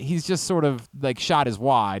point, he's just sort of, shot his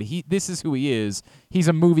wad. This is who he is. He's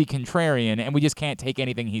a movie contrarian, and we just can't take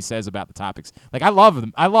anything he says about the topics. I love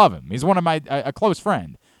him. He's one of a close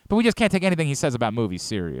friend. But we just can't take anything he says about movies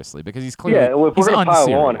seriously because he's clearly if we're going to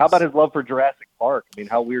pile on, how about unserious. his love for Jurassic Park? I mean,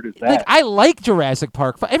 how weird is that? I like Jurassic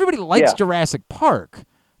Park. Everybody likes Jurassic Park.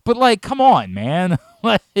 But, like, come on, man.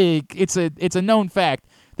 Like, it's a known fact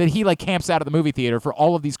that he, like, camps out at the movie theater for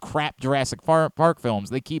all of these crap Jurassic Park films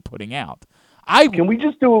they keep putting out. Can we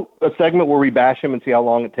just do a segment where we bash him and see how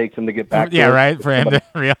long it takes him to get back? Yeah, to right, for him to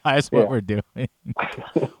realize what we're doing.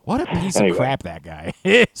 What a piece of crap that guy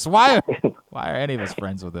is. Why are any of us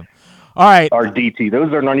friends with him? All right. RDT.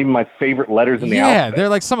 Those are not even my favorite letters in the alphabet. Yeah, they're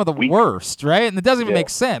like some of the worst, right? And it doesn't even make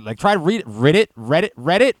sense. Like, try to read it.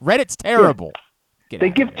 Reddit's terrible. Yeah. They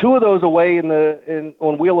give two of those away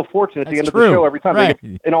on Wheel of Fortune at the end of the show every time. Right. They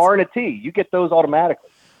get an R and a T. You get those automatically.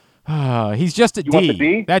 He's just a D. Want the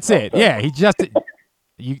D? That's it. Yeah, he just.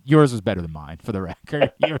 Yours was better than mine, for the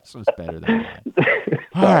record. Yours was better than mine.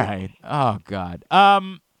 All right. Oh God.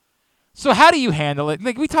 So how do you handle it?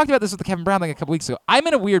 Like, we talked about this with Kevin Brown like a couple weeks ago. I'm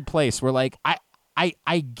in a weird place where, like,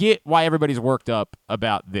 I get why everybody's worked up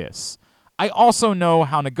about this. I also know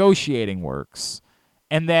how negotiating works,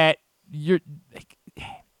 and that you're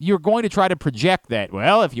going to try to project that,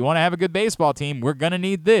 well, if you want to have a good baseball team, we're going to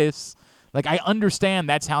need this. Like, I understand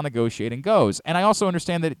that's how negotiating goes. And I also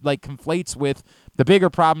understand that it, like, conflates with the bigger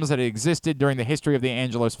problems that existed during the history of the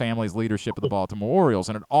Angelos family's leadership of the Baltimore Orioles.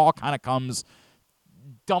 And it all kind of comes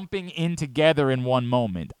dumping in together in one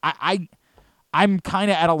moment. I'm kind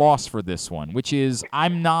of at a loss for this one, which is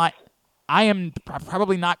I am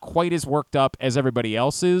probably not quite as worked up as everybody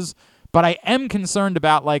else is, but I am concerned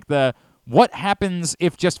about, like, what happens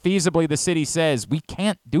if just feasibly the city says, we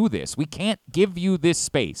can't do this. We can't give you this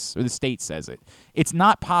space, or the state says it. It's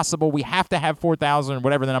not possible. We have to have 4,000 or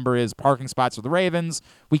whatever the number is parking spots for the Ravens.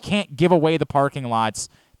 We can't give away the parking lots.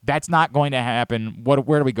 That's not going to happen.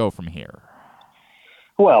 Where do we go from here?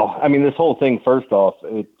 Well, I mean, this whole thing, first off,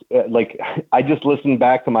 I just listened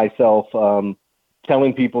back to myself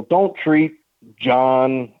telling people, don't treat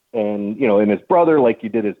John and his brother like you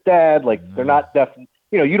did his dad. Like, they're not definitely.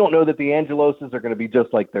 You don't know that the Angeloses are going to be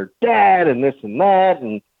just like their dad and this and that,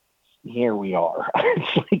 and here we are.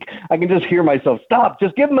 It's like I can just hear myself, stop,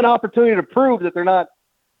 just give them an opportunity to prove that they're not.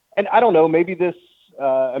 And I don't know, maybe this,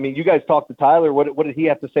 you guys talked to Tyler. What did he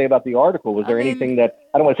have to say about the article? Was there anything that,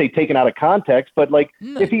 I don't want to say taken out of context, but like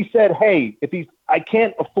if he said, hey, I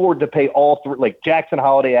can't afford to pay all three, like Jackson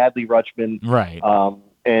Holiday, Adley Rutschman, right,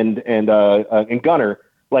 and Gunnar,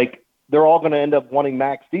 like, they're all going to end up wanting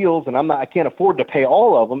max deals, and I can't afford to pay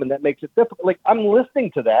all of them, and that makes it difficult. Like, I'm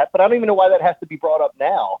listening to that, but I don't even know why that has to be brought up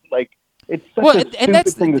now. Like, it's such a stupid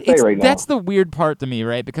thing to say right now. That's the weird part to me,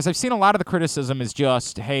 right? Because I've seen a lot of the criticism is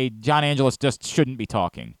just, hey, John Angelos just shouldn't be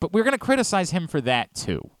talking. But we're going to criticize him for that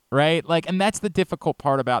too, right? Like, and that's the difficult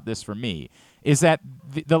part about this for me, is that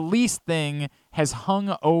the lease thing has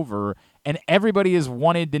hung over and everybody has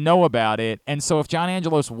wanted to know about it. And so if John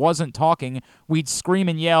Angelos wasn't talking, we'd scream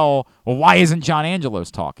and yell, well, why isn't John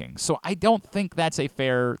Angelos talking? So I don't think that's a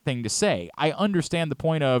fair thing to say. I understand the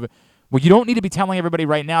point of, well, you don't need to be telling everybody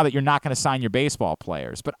right now that you're not going to sign your baseball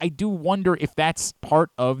players. But I do wonder if that's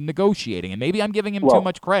part of negotiating. And maybe I'm giving him too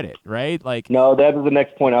much credit, right? Like, no, that was the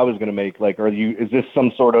next point I was going to make. Like, is this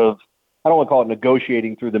some sort of, I don't want to call it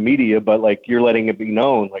negotiating through the media, but like you're letting it be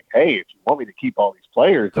known, like, hey, if you want me to keep all these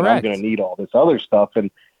players, then I'm going to need all this other stuff.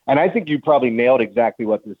 And I think you probably nailed exactly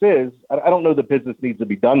what this is. I don't know the business needs to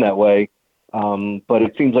be done that way, but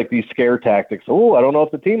it seems like these scare tactics. Oh, I don't know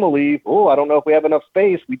if the team will leave. Oh, I don't know if we have enough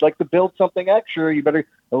space. We'd like to build something extra. You better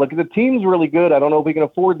look at the team's really good. I don't know if we can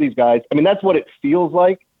afford these guys. I mean, that's what it feels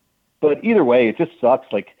like. But either way, it just sucks.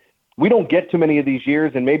 Like, we don't get too many of these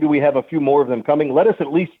years, and maybe we have a few more of them coming. Let us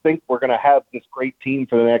at least think we're going to have this great team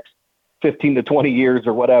for the next 15 to 20 years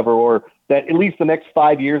or whatever, or that at least the next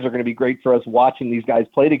 5 years are going to be great for us watching these guys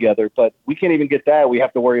play together. But we can't even get that. We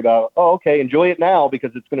have to worry about, enjoy it now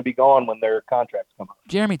because it's going to be gone when their contracts come up.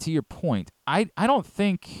 Jeremy, to your point, I don't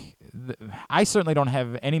think I certainly don't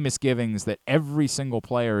have any misgivings that every single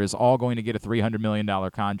player is all going to get a $300 million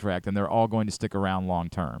contract and they're all going to stick around long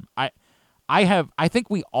term. I think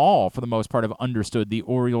we all, for the most part, have understood the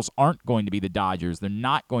Orioles aren't going to be the Dodgers. They're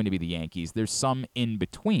not going to be the Yankees. There's some in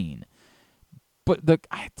between. But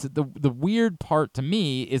the weird part to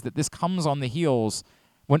me is that this comes on the heels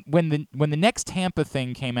when the next Tampa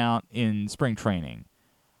thing came out in spring training.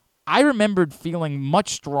 I remembered feeling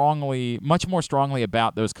much more strongly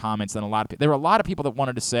about those comments than a lot of people. There were a lot of people that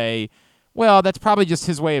wanted to say, well, that's probably just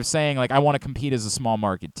his way of saying, like, I want to compete as a small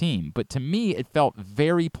market team. But to me, it felt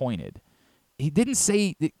very pointed. He didn't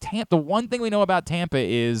say the one thing we know about Tampa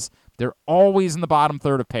is they're always in the bottom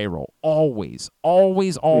third of payroll. Always.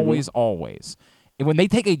 And when they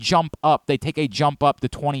take a jump up, they take a jump up to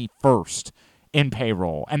 21st in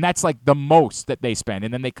payroll. And that's like the most that they spend.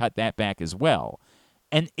 And then they cut that back as well.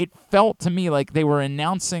 And it felt to me like they were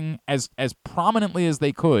announcing as prominently as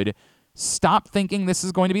they could, stop thinking this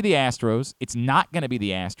is going to be the Astros. It's not going to be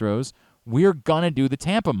the Astros. We're going to do the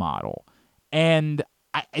Tampa model. And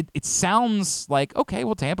it sounds like, okay,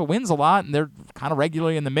 well, Tampa wins a lot, and they're kind of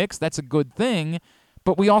regularly in the mix. That's a good thing.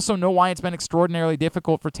 But we also know why it's been extraordinarily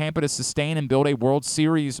difficult for Tampa to sustain and build a World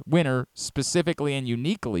Series winner specifically and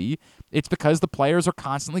uniquely. It's because the players are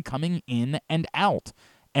constantly coming in and out.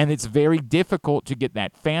 And it's very difficult to get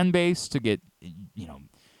that fan base to get,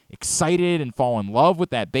 excited and fall in love with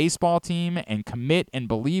that baseball team and commit and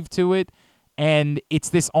believe to it. And it's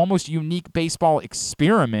this almost unique baseball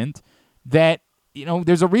experiment that,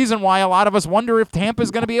 there's a reason why a lot of us wonder if Tampa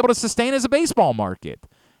is going to be able to sustain as a baseball market,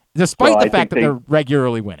 despite the fact that they're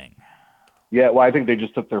regularly winning. Yeah, well, I think they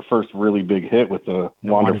just took their first really big hit with the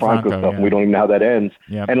Wander Franco stuff. Yeah. And we don't even know how that ends.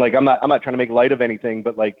 Yep. And I'm not trying to make light of anything,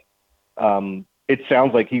 but it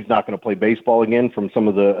sounds like he's not going to play baseball again from some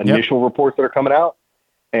of the initial reports that are coming out.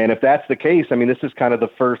 And if that's the case, this is kind of the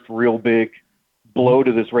first real big blow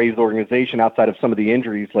to this Rays organization outside of some of the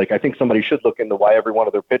injuries. I think somebody should look into why every one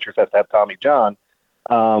of their pitchers has to have Tommy John.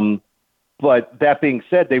 But that being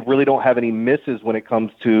said, they really don't have any misses when it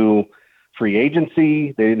comes to free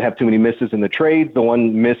agency. They didn't have too many misses in the trades. The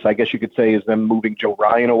one miss, I guess you could say, is them moving Joe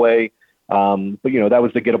Ryan away. But that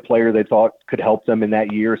was to get a player they thought could help them in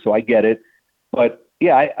that year. So I get it. But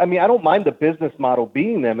yeah, I don't mind the business model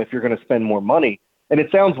being them if you're going to spend more money. And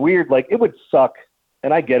it sounds weird. It would suck.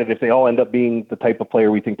 And I get it if they all end up being the type of player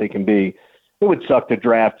we think they can be. It would suck to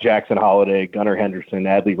draft Jackson Holliday, Gunnar Henderson,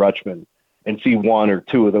 Adley Rutschman, and see one or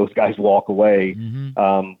two of those guys walk away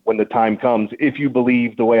when the time comes. If you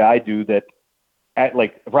believe the way I do that,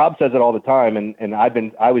 Rob says it all the time, and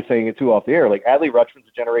I was saying it too off the air. Adley Rutschman's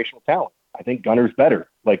a generational talent. I think Gunner's better.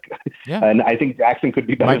 And I think Jackson could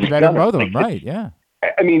be better. Might be better than both of them, right? Yeah.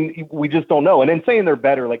 We just don't know. And in saying they're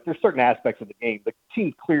better, there's certain aspects of the game. The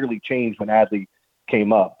team clearly changed when Adley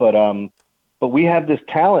came up, but we have this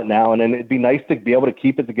talent now, and then it'd be nice to be able to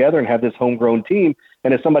keep it together and have this homegrown team.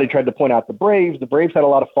 And as somebody tried to point out, the Braves had a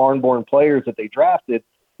lot of foreign-born players that they drafted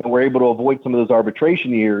and were able to avoid some of those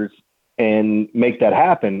arbitration years and make that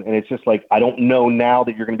happen. And it's just I don't know now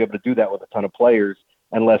that you're going to be able to do that with a ton of players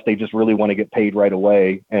unless they just really want to get paid right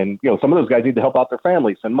away. And, some of those guys need to help out their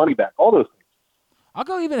families, send money back, all those things. I'll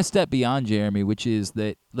go even a step beyond, Jeremy, which is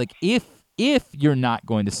that, if you're not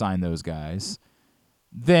going to sign those guys,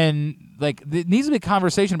 then there needs to be a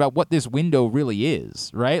conversation about what this window really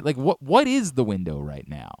is, right? What is the window right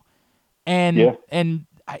now? And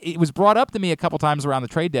it was brought up to me a couple times around the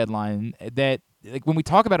trade deadline that when we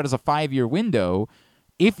talk about it as a 5-year window,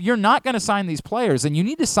 if you're not going to sign these players, then you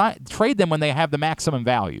need to trade them when they have the maximum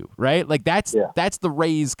value, right? That's the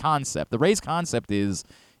Rays concept. The Rays concept is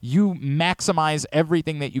you maximize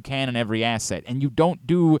everything that you can in every asset, and you don't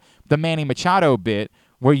do the Manny Machado bit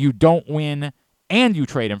where you don't win and you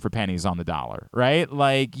trade him for pennies on the dollar, right?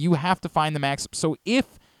 You have to find the max. So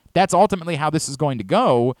if that's ultimately how this is going to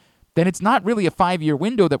go, then it's not really a 5-year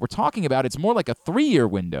window that we're talking about. It's more like a 3-year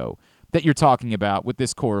window that you're talking about with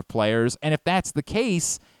this core of players. And if that's the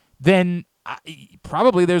case, then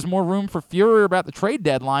probably there's more room for furor about the trade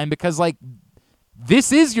deadline because,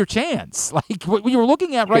 this is your chance. What you're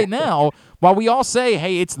looking at right now, while we all say,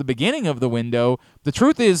 hey, it's the beginning of the window, the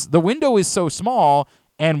truth is the window is so small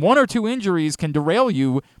and 1 or 2 injuries can derail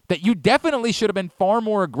you that you definitely should have been far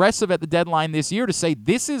more aggressive at the deadline this year to say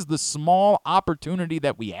this is the small opportunity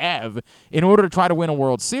that we have in order to try to win a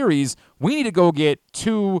World Series. We need to go get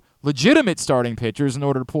 2 legitimate starting pitchers in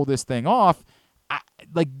order to pull this thing off.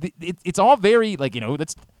 It's all very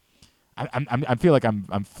that's. I feel like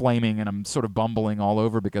I'm flaming and I'm sort of bumbling all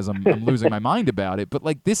over because I'm losing my mind about it. But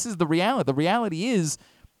this is the reality. The reality is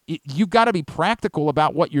you've got to be practical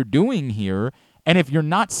about what you're doing here. And if you're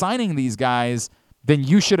not signing these guys, then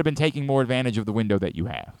you should have been taking more advantage of the window that you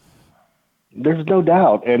have. There's no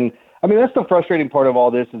doubt. And that's the frustrating part of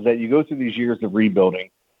all this is that you go through these years of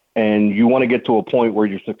rebuilding and you want to get to a point where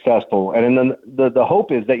you're successful. And then the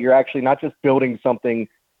hope is that you're actually not just building something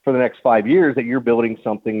for the next 5 years, that you're building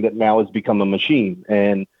something that now has become a machine.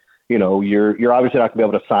 And, you're obviously not going to be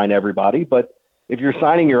able to sign everybody, but if you're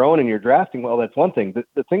signing your own and you're drafting, well, that's one thing.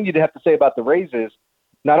 The thing you'd have to say about the Rays is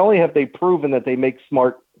not only have they proven that they make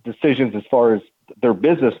smart decisions as far as their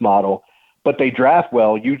business model, but they draft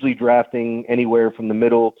well, usually drafting anywhere from the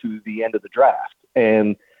middle to the end of the draft.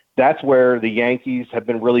 And that's where the Yankees have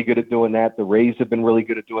been really good at doing that. The Rays have been really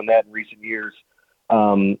good at doing that in recent years.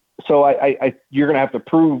 So you're going to have to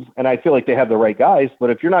prove, and I feel like they have the right guys, but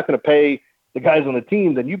if you're not going to pay the guys on the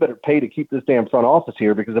team, then you better pay to keep this damn front office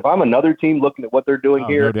here, because if I'm another team looking at what they're doing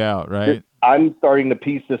here, no doubt, right? I'm starting to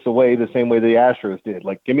piece this away the same way the Astros did.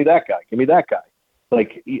 Like, give me that guy.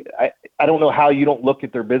 Like, I don't know how you don't look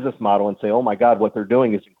at their business model and say, oh my God, what they're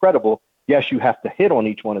doing is incredible. Yes, you have to hit on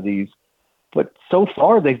each one of these, but so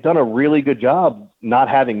far they've done a really good job not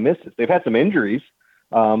having misses. They've had some injuries,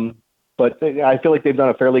 but I feel like they've done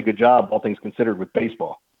a fairly good job, all things considered, with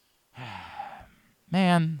baseball.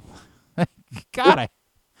 Man, God,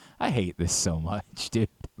 I hate this so much, dude.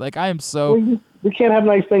 Like, I am so. Well, we can't have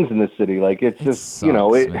nice things in this city. Like, it's just,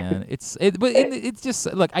 sucks, man. It's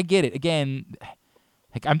just, look, I get it. Again,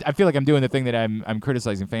 like, I feel like I'm doing the thing that I'm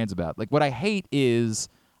criticizing fans about. Like, what I hate is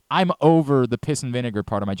I'm over the piss and vinegar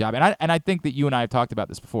part of my job, and I think that you and I have talked about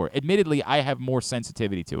this before. Admittedly, I have more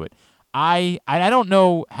sensitivity to it. I don't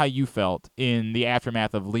know how you felt in the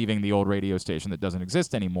aftermath of leaving the old radio station that doesn't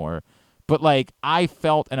exist anymore, but like, I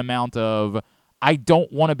felt an amount of, I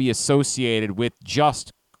don't want to be associated with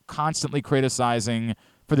just constantly criticizing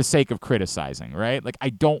for the sake of criticizing, right? Like, I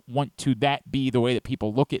don't want to that be the way that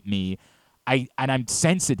people look at me. And I'm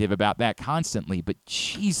sensitive about that constantly, but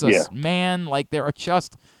Jesus, man, like, there are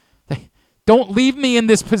just, don't leave me in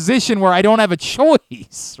this position where I don't have a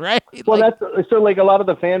choice, right? Well, that's so, like, a lot of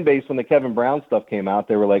the fan base when the Kevin Brown stuff came out,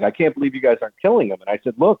 they were like, I can't believe you guys aren't killing him. And I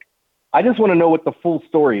said, look, I just want to know what the full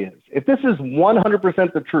story is. If this is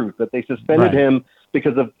 100% the truth, that they suspended him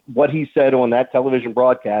because of what he said on that television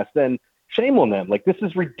broadcast, then shame on them. Like, this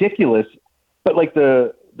is ridiculous. But like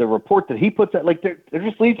the report that he puts out, like, it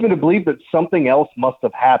just leads me to believe that something else must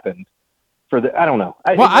have happened. I don't know.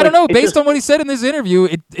 I don't know. Based on what he said in this interview,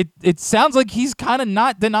 it sounds like he's kind of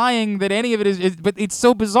not denying that any of it is, but it's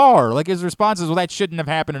so bizarre. Like, his response is, well, that shouldn't have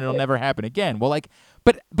happened and it'll never happen again. Well, like,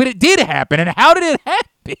 but it did happen, and how did it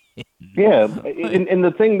happen? Yeah, and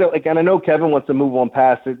the thing that, like, and I know Kevin wants to move on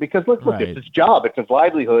past it because look, it's his job, it's his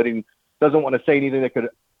livelihood, and doesn't want to say anything that could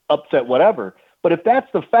upset whatever. But if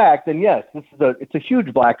that's the fact, then yes, it's a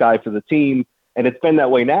huge black eye for the team, and it's been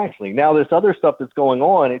that way nationally. Now, this other stuff that's going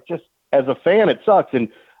on, it just, as a fan, it sucks. And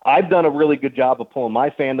I've done a really good job of pulling my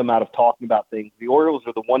fandom out of talking about things. The Orioles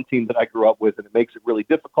are the one team that I grew up with, and it makes it really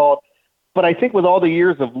difficult. But I think with all the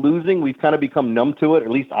years of losing, we've kind of become numb to it, or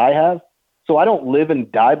at least I have. So I don't live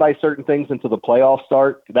and die by certain things until the playoffs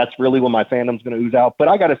start. That's really when my fandom's going to ooze out. But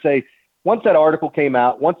I got to say, once that article came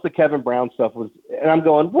out, once the Kevin Brown stuff was, and I'm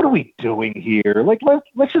going, what are we doing here? Like,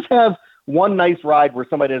 let's just have one nice ride where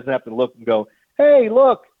somebody doesn't have to look and go, hey,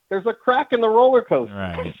 look, there's a crack in the roller coaster.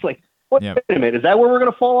 Right. It's like, wait a minute, is that where we're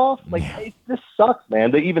going to fall off? Like, this sucks,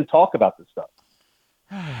 man. They even talk about this stuff.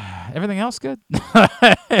 Everything else good? Is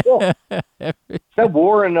that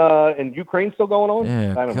war in Ukraine still going on?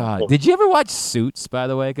 Yeah, I don't know. Did you ever watch Suits, by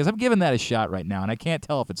the way? Because I'm giving that a shot right now, and I can't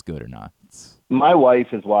tell if it's good or not. My wife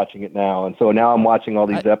is watching it now, and so now I'm watching all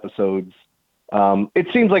these episodes. It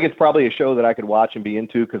seems like it's probably a show that I could watch and be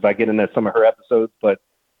into because I get into some of her episodes, but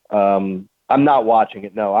I'm not watching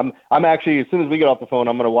it. No, I'm actually, as soon as we get off the phone,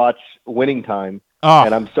 I'm going to watch Winning Time. Oh.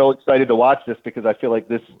 And I'm so excited to watch this because I feel like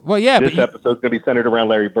this episode's going to be centered around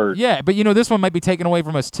Larry Bird. Yeah, but this one might be taken away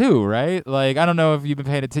from us too, right? Like, I don't know if you've been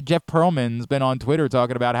paying attention. Jeff Pearlman's been on Twitter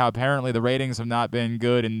talking about how apparently the ratings have not been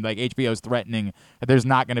good, and like HBO's threatening that there's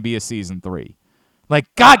not going to be a season 3.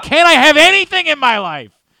 Like, God, can't I have anything in my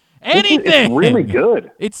life? Anything. It's really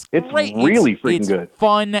good. It's great. Really freaking good. It's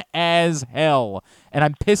fun as hell. And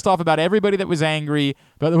I'm pissed off about everybody that was angry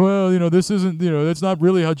about, well, this isn't, that's not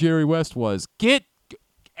really how Jerry West was.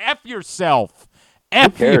 F yourself.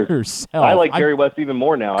 F yourself. I like Jerry West even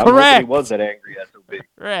more now. Correct. I don't think he was that angry SOB.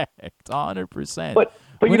 Correct. 100%. But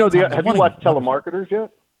have you watched Telemarketers yet?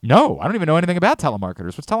 No, I don't even know anything about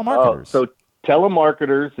Telemarketers. What's Telemarketers? So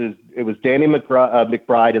Telemarketers it was Danny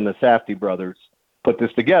McBride and the Safdie brothers put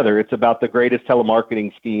this together. It's about the greatest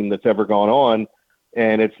telemarketing scheme that's ever gone on.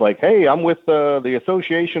 And it's like, hey, I'm with the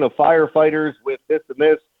Association of Firefighters with this and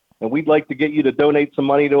this, and we'd like to get you to donate some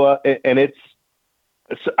money to us. And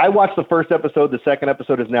I watched the first episode. The second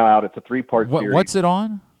episode is now out. It's a 3-part series. What's it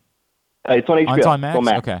on? It's on HBO. It's on Max?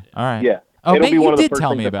 Okay. All right. Yeah. Oh, maybe you did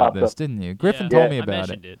tell me about this, didn't you? Griffin told me about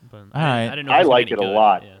it. But all right. I didn't know I like it a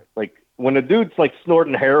lot. Yeah. Like, when a dude's like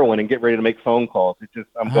snorting heroin and get ready to make phone calls, it's just,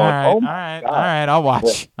 I'm going, oh my God. All right, I'll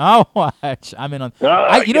watch. I'll watch. I'm in on.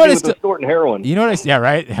 You know what? It's snorting heroin. You know what? Yeah,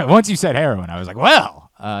 right. Once you said heroin, I was like, well.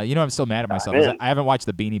 I'm still mad at myself. I haven't watched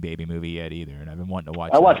the Beanie Baby movie yet either, and I've been wanting to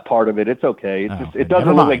watch. I watched part of it. It's okay. It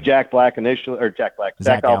doesn't look like Jack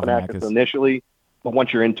Galifianakis initially, but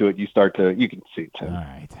once you're into it, you can see it too. All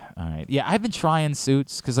right. Yeah, I've been trying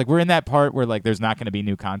Suits because like we're in that part where like there's not going to be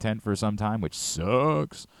new content for some time, which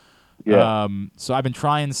sucks. Yeah. So I've been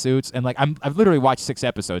trying Suits, and like I've literally watched 6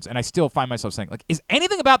 episodes, and I still find myself saying like, is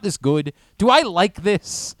anything about this good? Do I like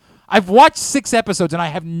this? I've watched 6 episodes and I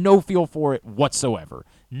have no feel for it whatsoever.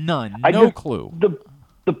 None. No clue.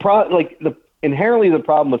 inherently the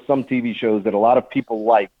problem with some TV shows that a lot of people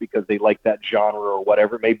like because they like that genre or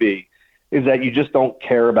whatever it may be is that you just don't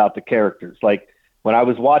care about the characters. Like when I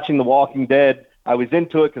was watching The Walking Dead, I was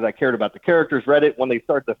into it because I cared about the characters, read it. When they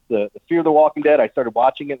started the Fear the Walking Dead, I started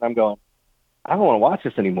watching it and I'm going, I don't want to watch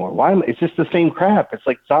this anymore. It's just the same crap. It's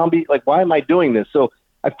like zombie. Like, why am I doing this? So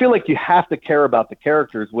I feel like you have to care about the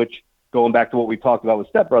characters, which going back to what we talked about with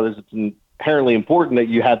Step Brothers, it's inherently important that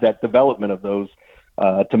you have that development of those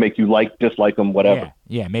to make you dislike them, whatever.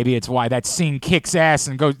 Yeah, maybe it's why that scene kicks ass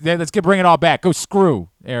and goes, let's bring it all back. Go screw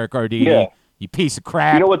Eric Arditi, Yeah. you piece of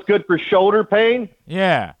crap. You know what's good for shoulder pain?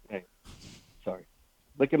 Yeah. Hey, sorry.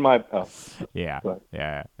 Look at my... Oh. Yeah.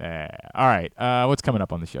 All right. What's coming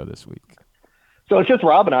up on the show this week? So it's just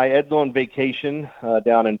Rob and I. Ed's on vacation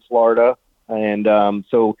down in Florida. And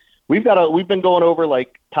so we've been going over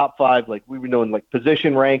like top 5, like we've been doing like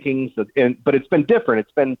position rankings, but it's been different.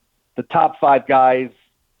 It's been the top 5 guys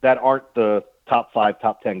that aren't the top 5,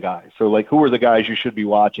 top 10 guys. So like, who are the guys you should be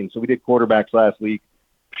watching? So we did quarterbacks last week.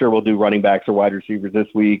 Sure, we'll do running backs or wide receivers this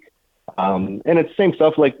week. And it's the same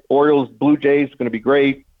stuff like Orioles, Blue Jays, going to be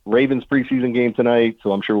great. Ravens preseason game tonight,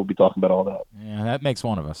 so I'm sure we'll be talking about all that. Yeah, that makes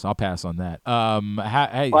one of us. I'll pass on that.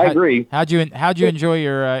 I agree. How'd you enjoy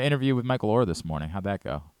your interview with Michael Orr this morning? How'd that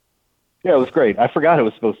go? Yeah, it was great. I forgot it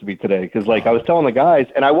was supposed to be today because, like, I was telling the guys,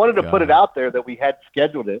 and I wanted to put it out there that we had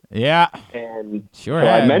scheduled it. Yeah, and sure. So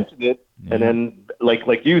I mentioned it, and then,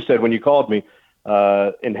 like you said when you called me,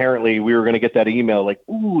 inherently we were going to get that email, like,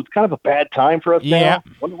 ooh, it's kind of a bad time for us now.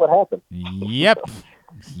 Wonder what happened. Yep.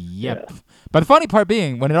 Yeah. But the funny part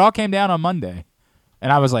being, when it all came down on Monday,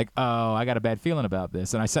 and I was like, oh, I got a bad feeling about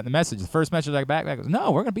this, and I sent the message. The first message I got back was,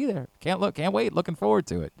 no, we're going to be there. Can't wait, looking forward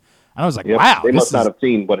to it. And I was like, wow. They must not have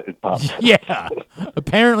seen what it popped. Yeah.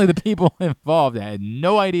 Apparently the people involved had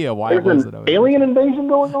no idea why There's it was an that I was alien invasion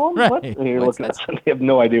going on? Right. What? And you're looking at something, they have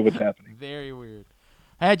no idea what's happening. Very weird.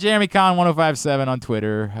 I had Jeremy Conn 1057 on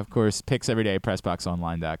Twitter. Of course, picks every day,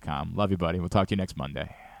 PressBoxOnline.com. Love you, buddy. We'll talk to you next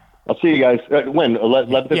Monday. I'll see you guys. When?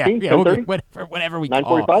 11:15? Yeah, whenever we call.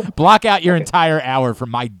 9:45? Block out your entire hour for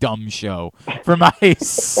my dumb show, for my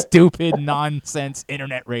stupid nonsense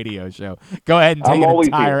internet radio show. Go ahead and take an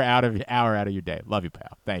entire hour out of your day. Love you,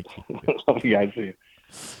 pal. Thank you. Love you guys. See you.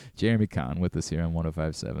 Jeremy Conn with us here on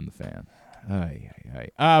 105.7 The Fan.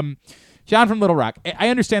 John from Little Rock, I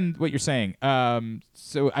understand what you're saying.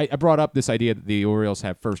 So I brought up this idea that the Orioles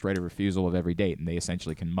have first right of refusal of every date, and they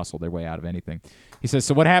essentially can muscle their way out of anything. He says,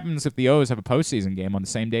 so what happens if the O's have a postseason game on the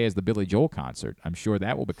same day as the Billy Joel concert? I'm sure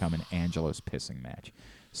that will become an Angelos pissing match.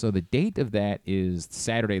 So the date of that is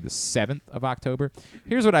Saturday the 7th of October.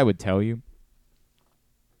 Here's what I would tell you.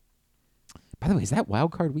 By the way, is that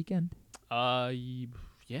wild card weekend?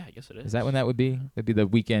 Yeah, I guess it is. Is that when that would be? That'd be the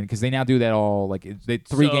weekend, because they now do that all, like,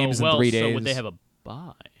 three games in 3 days. So would they have a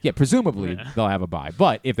bye? Yeah, presumably they'll have a bye.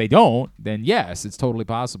 But if they don't, then yes, it's totally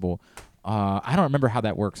possible. I don't remember how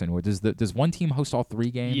that works anymore. Does one team host all 3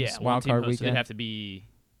 games? Yeah, wild card weekend. They'd have to be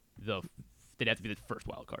the first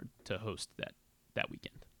wild card to host that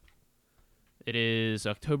weekend. It is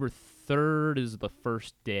October 3rd is the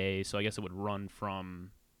first day, so I guess it would run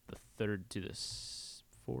from the 3rd to the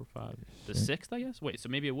 4, 5, the 6th, I guess. Wait, so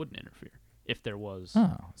maybe it wouldn't interfere if there was.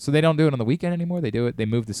 Oh, so they don't do it on the weekend anymore? They do it. They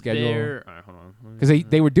move the schedule. All right, hold on. Because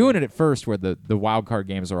they were doing it at first, where the wild card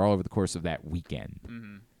games are all over the course of that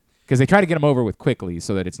weekend. Because they try to get them over with quickly,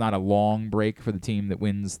 so that it's not a long break for the team that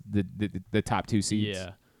wins the top 2 seeds.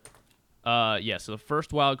 Yeah. So the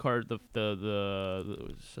first wild card, the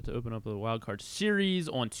set to open up the wild card series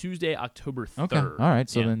on Tuesday, October 3rd. Okay, all right.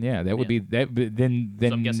 So then, that would be that. Then so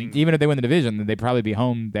I'm guessing, even if they win the division, then they'd probably be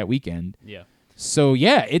home that weekend. Yeah. So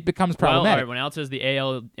it becomes problematic. Well, now it says the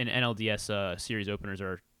AL and NLDS series openers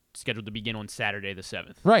are scheduled to begin on Saturday the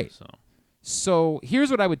 7th. Right. So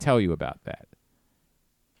here's what I would tell you about that.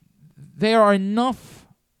 There's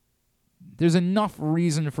enough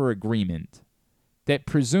reason for agreement that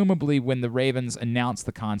presumably when the Ravens announced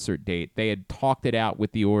the concert date, they had talked it out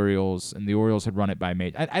with the Orioles, and the Orioles had run it by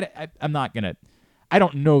major. I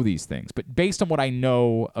don't know these things, but based on what I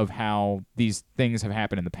know of how these things have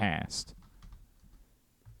happened in the past,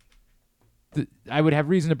 I would have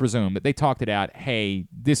reason to presume that they talked it out, hey,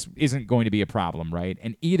 this isn't going to be a problem, right?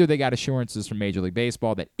 And either they got assurances from Major League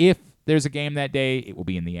Baseball that if there's a game that day, it will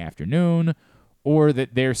be in the afternoon, or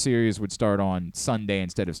that their series would start on Sunday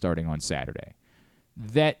instead of starting on Saturday.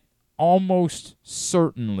 That almost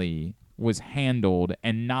certainly was handled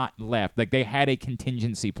and not left. Like, they had a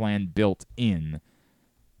contingency plan built in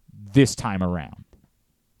this time around.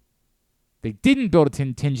 They didn't build a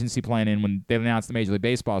contingency plan in when they announced the Major League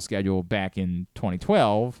Baseball schedule back in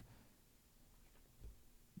 2012.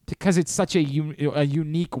 because it's such a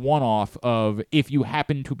unique one-off of if you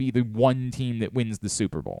happen to be the one team that wins the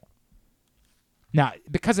Super Bowl. Now,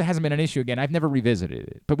 because it hasn't been an issue again, I've never revisited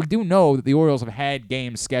it. But we do know that the Orioles have had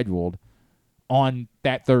games scheduled on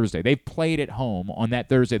that Thursday. They've played at home on that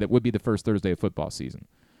Thursday that would be the first Thursday of football season.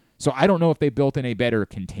 So I don't know if they built in a better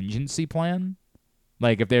contingency plan.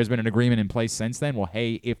 Like if there's been an agreement in place since then, well,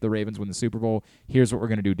 hey, if the Ravens win the Super Bowl, here's what we're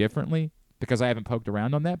going to do differently. Because I haven't poked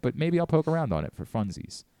around on that, but maybe I'll poke around on it for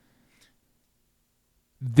funsies.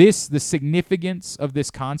 The significance of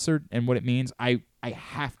this concert and what it means, I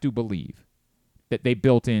have to believe that they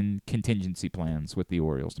built in contingency plans with the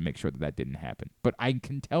Orioles to make sure that didn't happen. But I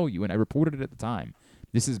can tell you, and I reported it at the time,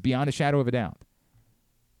 this is beyond a shadow of a doubt.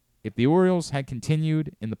 If the Orioles had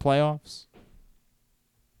continued in the playoffs,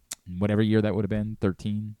 whatever year that would have been,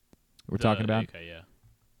 13, we're talking about, okay, yeah.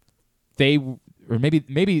 They, or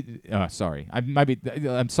maybe, sorry,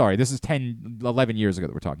 I'm sorry, this is 10, 11 years ago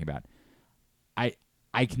that we're talking about.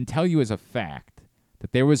 I can tell you as a fact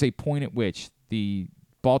that there was a point at which the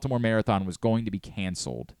Baltimore Marathon was going to be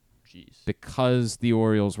canceled because the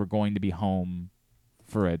Orioles were going to be home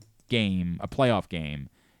for a playoff game,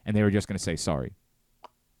 and they were just going to say sorry.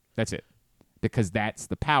 That's it. Because that's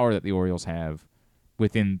the power that the Orioles have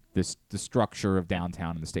within the structure of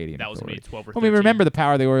downtown and the stadium. That was maybe 12 or 13. Well, we remember the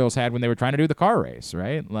power the Orioles had when they were trying to do the car race,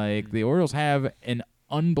 right? Like, the Orioles have an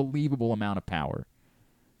unbelievable amount of power.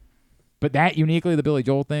 But that uniquely, the Billy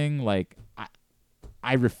Joel thing, like,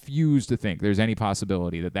 I refuse to think there's any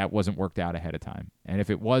possibility that wasn't worked out ahead of time. And if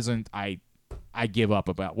it wasn't, I give up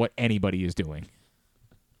about what anybody is doing.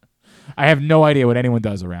 I have no idea what anyone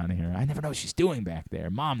does around here. I never know what she's doing back there.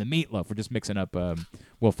 Mom, the Meatloaf. We're just mixing up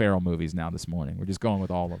Will Ferrell movies now this morning. We're just going with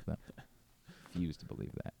all of them. Refuse to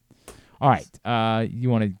believe that. All right. You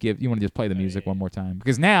want to just play the music one more time?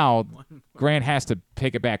 Because now Grant has to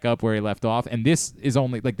pick it back up where he left off, and this is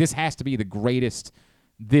this has to be the greatest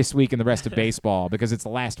this week in the rest of baseball because it's the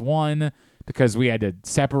last one, because we had to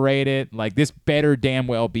separate it. Like, this better damn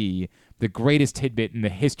well be the greatest tidbit in the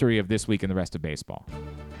history of this week in the rest of baseball.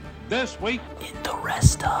 This week in the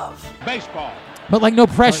rest of baseball. But, like, no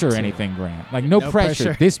pressure or anything, Grant. Like, no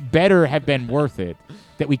pressure. This better have been worth it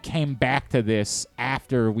that we came back to this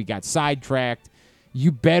after we got sidetracked.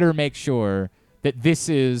 You better make sure that this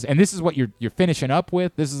is what you're finishing up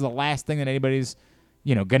with. This is the last thing that anybody's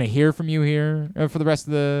going to hear from you here for the rest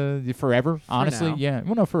of the forever, honestly. Yeah.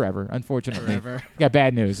 Well, no, forever, unfortunately. Forever. Got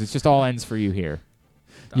bad news. It's just all ends for you here.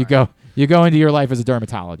 You go into your life as a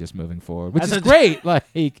dermatologist moving forward, which is great.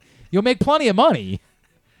 Like, you'll make plenty of money.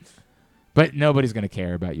 But nobody's going to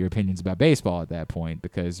care about your opinions about baseball at that point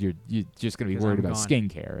because you're just going to be worried about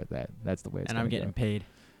skincare. That's the way it's going to go. And I'm getting paid.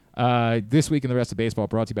 This week in the rest of baseball,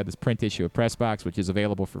 brought to you by this print issue of Press Box, which is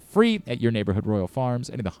available for free at your neighborhood Royal Farms,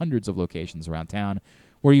 any of the hundreds of locations around town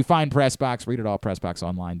where you find Press Box. Read it all,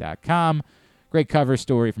 PressBoxOnline.com. Great cover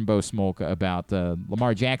story from Bo Smolka about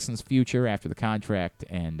Lamar Jackson's future after the contract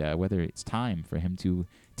and whether it's time for him to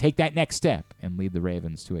take that next step and lead the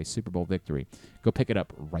Ravens to a Super Bowl victory. Go pick it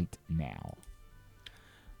up right now.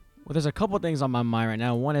 Well, there's a couple things on my mind right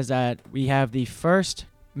now. One is that we have the first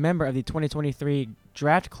member of the 2023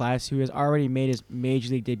 draft class who has already made his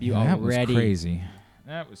Major League debut already.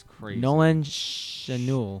 That was crazy. Nolan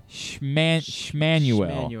Schmanuel.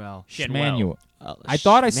 Schmanuel. I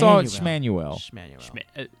thought I saw it Schmanuel.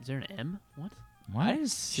 Is there an M? What? I didn't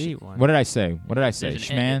see one. What did I say?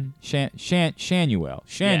 Shanuel.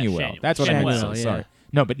 That's what I meant to say. Sorry.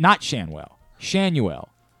 No, but not Shanwell. Shanuel.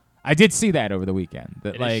 I did see that over the weekend.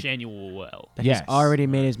 That, is Shanuel. He's already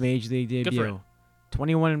made his Major League debut.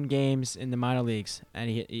 21 games in the minor leagues, and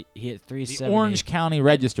he hit 370. The Orange County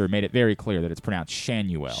Register made it very clear that it's pronounced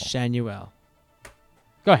Shanuel.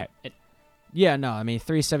 Go ahead.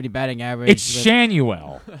 370 batting average. It's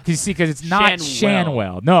Shanuel. Because it's not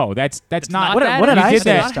Shanwell. No, that's not. What did I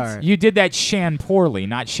say? You did that Shan poorly,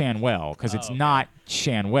 not Shanwell, because it's not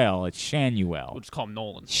Shanwell. It's Shanuel. We'll just call him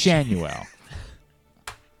Nolan. Shanuel.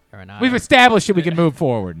 We've established that we can move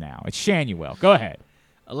forward now. It's Shanuel. Go ahead.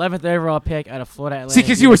 11th overall pick out of Florida Atlantic. See,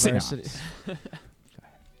 because you were saying.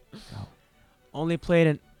 Only played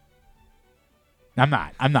in. I'm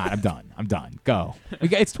not. I'm done. Go.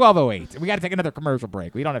 It's 12:08. We got to take another commercial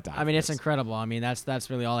break. We don't have time. I mean, it's incredible. I mean, that's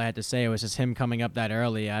really all I had to say. It was just him coming up that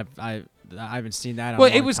early. I haven't seen that.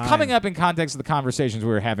 Well, it was coming up in context of the conversations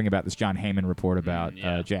we were having about this John Heyman report about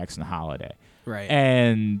Jackson Holiday. Right.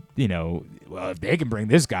 And if they can bring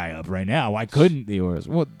this guy up right now, why couldn't the Orioles?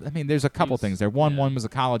 Well, I mean, there's a couple things there. One was a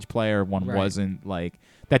college player. One wasn't. Like,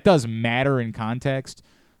 that does matter in context.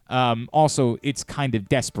 Also, it's kind of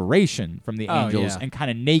desperation from the Angels and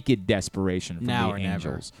kind of naked desperation from the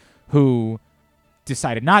Angels, who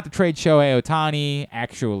decided not to trade Shohei Ohtani,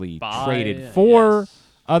 actually traded for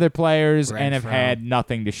other players, and have had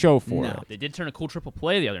nothing to show for it. They did turn a cool triple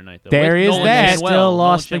play the other night, though. There is that. Still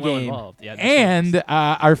lost the game. Yeah, and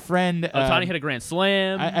our friend Ohtani hit a grand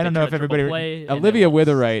slam. I don't know if everybody. Olivia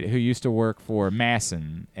Witherite, who used to work for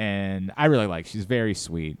Masson, and I really like. She's very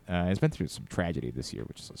sweet. Has been through some tragedy this year,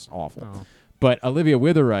 which is just awful. Oh. But Olivia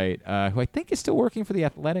Witherite, who I think is still working for The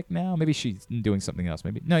Athletic now. Maybe she's doing something else.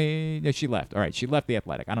 Maybe no, she left. All right, she left The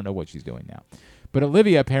Athletic. I don't know what she's doing now. But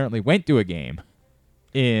Olivia apparently went to a game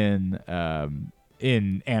in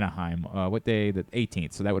Anaheim. What day? The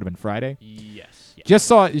 18th. So that would have been Friday. Yes.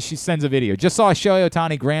 She sends a video. Just saw a Shohei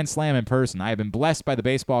Ohtani grand slam in person. I have been blessed by the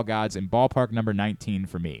baseball gods in ballpark number 19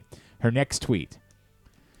 for me. Her next tweet: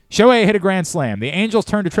 Shohei hit a grand slam. The Angels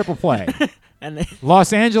turned to triple play. And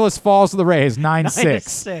Los Angeles falls to the Rays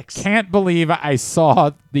 9-6. 9-6. Can't believe I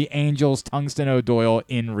saw the Angels Tungsten O'Doyle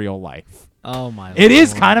in real life. Oh my! It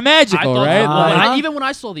is kind of magical, right? Even when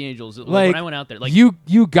I saw the Angels, when I went out there,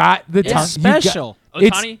 you got the special.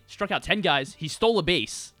 Ohtani struck out 10 guys. He stole a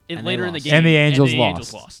base later in the game, and the Angels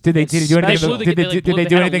lost. Did they do anything? Did they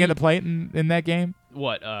do anything at the plate in that game?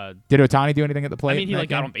 What? Did Ohtani do anything at the plate? I mean, he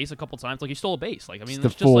got on base a couple times. He stole a base. It's the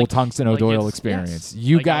full Tungsten O'Doyle experience.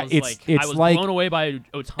 Yes. I was like blown away by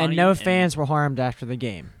Ohtani, and no fans were harmed after the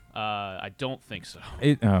game. I don't think so.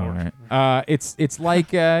 Right. It's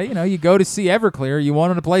like you go to see Everclear. You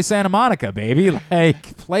want them to play Santa Monica, baby.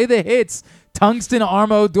 Like play the hits. Tungsten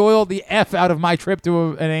Armo Doyle the F out of my trip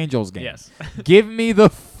to an Angels game. Yes. Give me the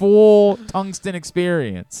full Tungsten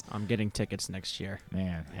experience. I'm getting tickets next year.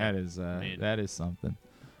 Man, that is something.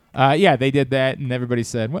 They did that, and everybody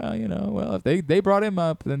said, if they brought him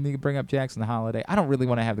up, then they could bring up Jackson Holiday. I don't really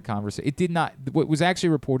want to have the conversation. It did not. What was actually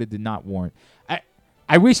reported did not warrant.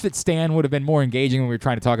 I wish that Stan would have been more engaging when we were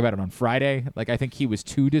trying to talk about it on Friday. Like, I think he was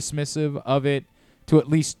too dismissive of it to at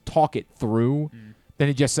least talk it through. Then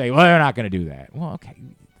he'd just say, well, they're not going to do that. Well, okay.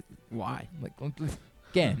 Why? Like,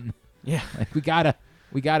 again. Yeah. Like, we gotta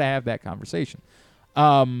have that conversation.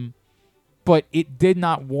 But it did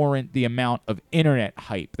not warrant the amount of internet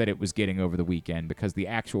hype that it was getting over the weekend, because the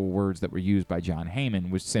actual words that were used by John Heyman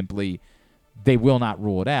was simply, they will not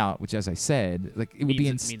rule it out, which, as I said, like it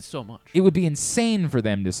means so much. It would be insane for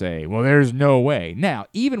them to say, well, there's no way. Now,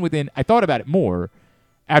 even within, I thought about it more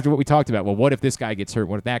after what we talked about. Well, what if this guy gets hurt?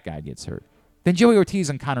 What if that guy gets hurt? Then Joey Ortiz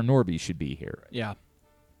and Connor Norby should be here. Yeah.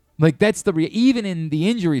 Like, that's even in the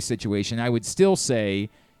injury situation, I would still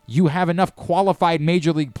say you have enough qualified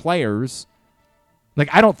major league players.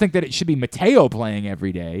 Like, I don't think that it should be Mateo playing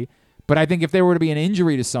every day, but I think if there were to be an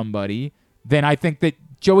injury to somebody, then I think that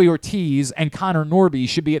Joey Ortiz and Connor Norby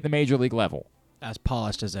should be at the major league level. As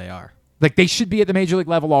polished as they are. Like, they should be at the major league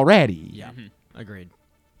level already. Yeah, agreed.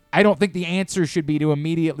 I don't think the answer should be to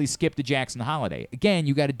immediately skip to Jackson Holiday. Again,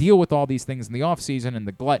 you got to deal with all these things in the offseason and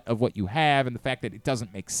the glut of what you have and the fact that it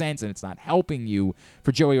doesn't make sense and it's not helping you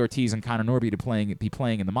for Joey Ortiz and Connor Norby to be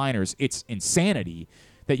playing in the minors. It's insanity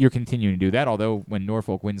that you're continuing to do that, although when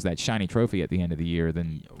Norfolk wins that shiny trophy at the end of the year,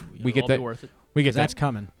 then we get that. That's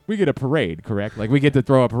coming. We get a parade, correct? Like, we get to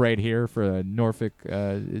throw a parade here for a Norfolk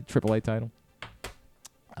AAA title.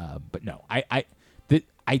 But no,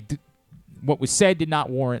 what was said did not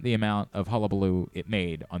warrant the amount of hullabaloo it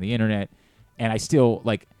made on the internet, and I still,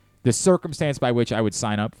 like, the circumstance by which I would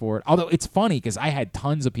sign up for it. Although it's funny because I had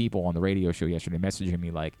tons of people on the radio show yesterday messaging me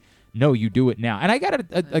like, no, you do it now. And I got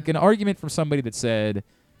an argument from somebody that said,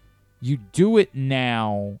 you do it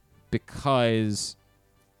now because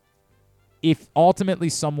if ultimately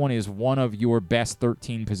someone is one of your best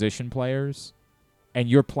 13 position players and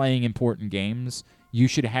you're playing important games, you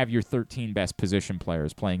should have your 13 best position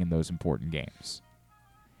players playing in those important games.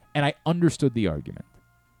 And I understood the argument.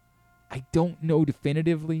 I don't know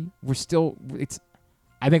definitively.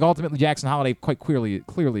 I think ultimately Jackson Holiday quite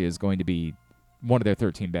clearly is going to be one of their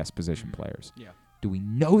 13 best position players. Yeah. Do we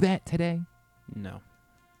know that today? No.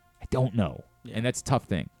 I don't know. Yeah. And that's a tough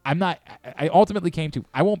thing. I ultimately came to,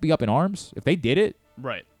 I won't be up in arms if they did it.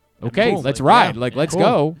 Right. Okay, cool. let's ride. Let's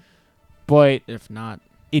go. But if not,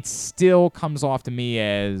 it still comes off to me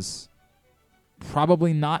as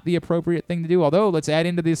probably not the appropriate thing to do. Although, let's add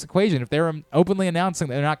into this equation, if they're openly announcing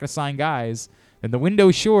that they're not going to sign guys, then the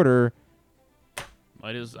window's shorter.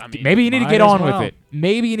 Maybe you need to get on with it.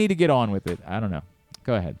 Maybe you need to get on with it. I don't know.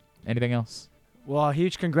 Go ahead. Anything else? Well,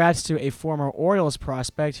 huge congrats to a former Orioles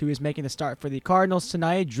prospect who is making the start for the Cardinals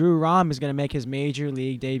tonight. Drew Rom is going to make his major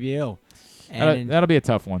league debut. And that'll be a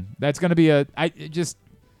tough one. That's going to be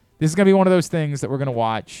this is going to be one of those things that we're going to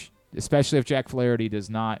watch, especially if Jack Flaherty does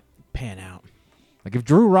not pan out. Like if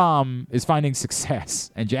Drew Rahm is finding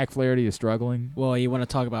success and Jack Flaherty is struggling. Well, you want to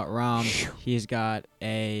talk about Rahm. He's got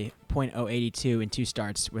a .082 in 2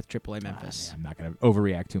 starts with AAA Memphis. I'm not going to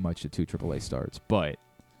overreact too much to 2 AAA starts, but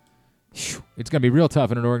it's going to be real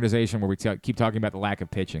tough in an organization where we keep talking about the lack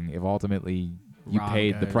of pitching if ultimately you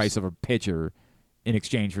paid the price of a pitcher in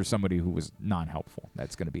exchange for somebody who was non-helpful.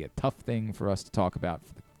 That's going to be a tough thing for us to talk about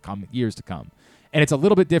for the years to come. And it's a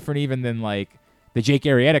little bit different even than like the Jake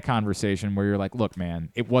Arrieta conversation where you're like, look, man,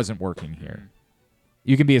 it wasn't working here.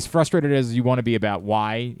 You can be as frustrated as you want to be about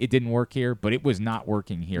why it didn't work here, but it was not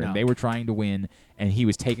working here. No. And they were trying to win, and he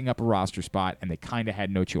was taking up a roster spot, and they kind of had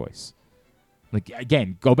no choice. Like,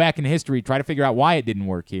 again, go back in history, try to figure out why it didn't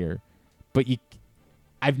work here. But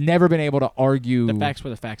I've never been able to argue. The facts were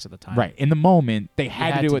the facts at the time. Right. In the moment, they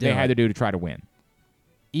had to do what they had to do to try to win.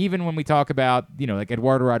 Even when we talk about, like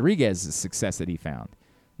Eduardo Rodriguez's success that he found.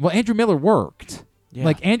 Well, Andrew Miller worked. Yeah.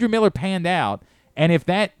 Like, Andrew Miller panned out, and if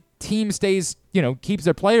that team stays, keeps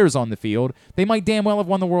their players on the field, they might damn well have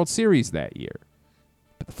won the World Series that year.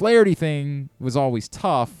 But the Flaherty thing was always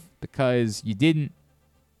tough because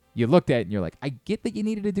you looked at it and you're like, I get that you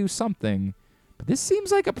needed to do something, but this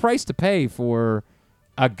seems like a price to pay for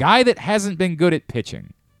a guy that hasn't been good at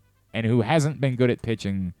pitching and who hasn't been good at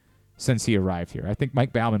pitching since he arrived here. I think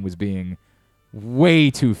Mike Baumann was being way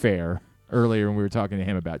too fair earlier when we were talking to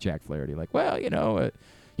him about Jack Flaherty. Like, well,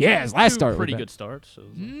 his last start pretty good start. So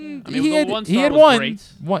he had one.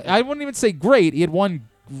 I wouldn't even say great. He had one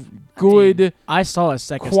good. I saw his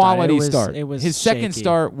second quality start. It was his second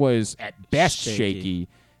start was at best shaky.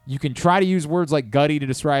 You can try to use words like gutty to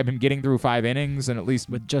describe him getting through 5 innings and at least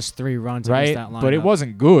with just 3 runs, right? But it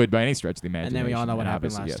wasn't good by any stretch of the imagination. And then we all know what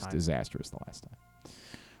happened last time. Disastrous the last time.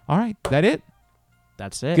 All right, that it.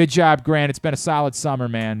 That's it. Good job, Grant. It's been a solid summer,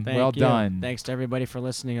 man. Thank well you. done. Thanks to everybody for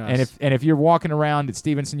listening to us. And if you're walking around at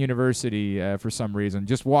Stevenson University for some reason,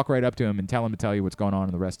 just walk right up to him and tell him to tell you what's going on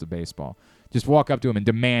in the rest of baseball. Just walk up to him and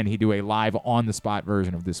demand he do a live on-the-spot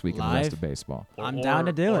version of This Week in the Rest of Baseball. I'm down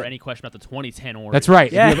to do it. Or any question about the 2010 Orioles. That's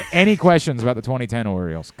right. Yeah. If you have any questions about the 2010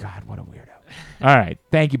 Orioles, God, what a weirdo. All right.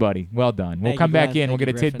 Thank you, buddy. Well done. We'll come back in. We'll get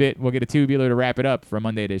a tidbit. We'll get a tubular to wrap it up for a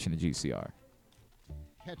Monday edition of GCR.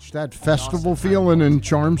 Catch that festival feeling in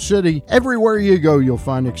Charm City. Everywhere you go, you'll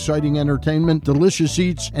find exciting entertainment, delicious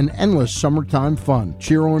eats, and endless summertime fun.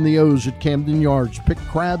 Cheer on the O's at Camden Yards, pick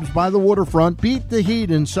crabs by the waterfront, beat the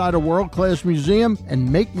heat inside a world-class museum,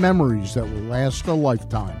 and make memories that will last a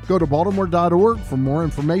lifetime. Go to baltimore.org for more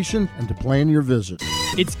information and to plan your visit.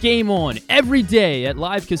 It's game on every day at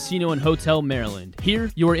Live Casino and Hotel Maryland.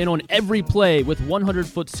 Here, you are in on every play with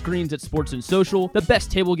 100-foot screens at Sports and Social, the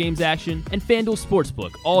best table games action, and FanDuel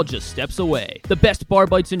Sportsbook, all just steps away. The best bar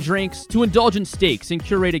bites and drinks to indulgent steaks and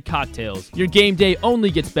curated cocktails. Your game day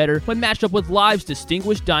only gets better when matched up with Live's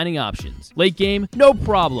distinguished dining options. Late game? No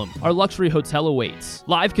problem. Our luxury hotel awaits.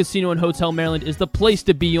 Live Casino and Hotel Maryland is the place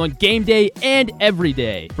to be on game day and every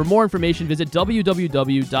day. For more information, visit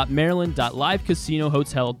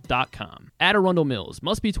www.maryland.livecasinohotel.com. At Arundel Mills.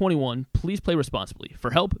 Must be 21. Please play responsibly. For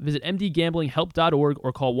help, visit mdgamblinghelp.org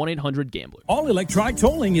or call 1-800-GAMBLER. All electronic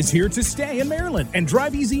tolling is here to stay in Maryland, and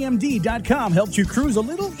DriveEasyMD.com helps you cruise a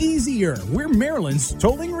little easier. We're Maryland's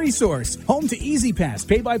tolling resource. Home to Easy Pass,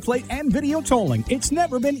 pay-by-plate, and video tolling. It's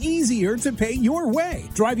never been easier to pay your way.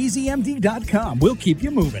 DriveEasyMD.com. We'll keep you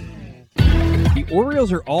moving. The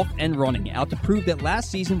Orioles are off and running, out to prove that last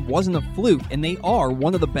season wasn't a fluke, and they are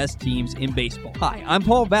one of the best teams in baseball. Hi, I'm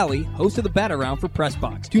Paul Valley, host of the Bat Around for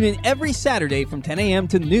PressBox. Tune in every Saturday from 10 a.m.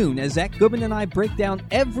 to noon as Zach Goodman and I break down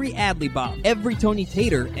every Adley bomb, every Tony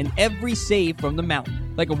Tater, and every save from the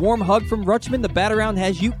mountain. Like a warm hug from Rutschman, the Bat Around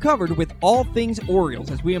has you covered with all things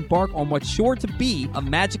Orioles as we embark on what's sure to be a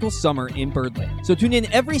magical summer in Birdland. So tune in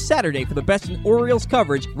every Saturday for the best in Orioles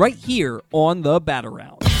coverage right here on the Bat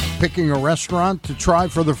Around. Picking a restaurant to try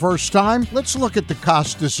for the first time? Let's look at the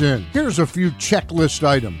Costas Inn. Here's a few checklist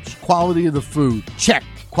items. Quality of the food? Check.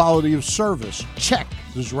 Quality of service? Check.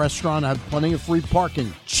 Does restaurant have plenty of free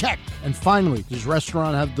parking? Check. And finally, does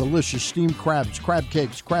restaurant have delicious steamed crabs, crab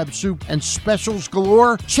cakes, crab soup, and specials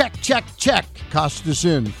galore? Check, check, check. Costas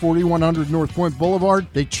Inn, 4100 North Point Boulevard.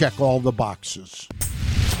 They check all the boxes.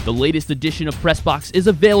 The latest edition of PressBox is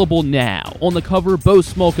available now. On the cover, Bo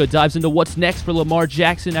Smolka dives into what's next for Lamar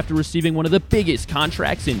Jackson after receiving one of the biggest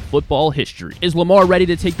contracts in football history. Is Lamar ready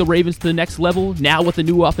to take the Ravens to the next level, now with a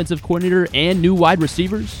new offensive coordinator and new wide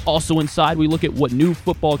receivers? Also inside, we look at what new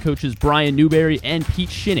football coaches Brian Newberry and Pete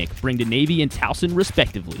Shinnick bring to Navy and Towson,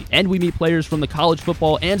 respectively. And we meet players from the college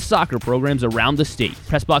football and soccer programs around the state.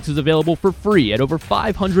 PressBox is available for free at over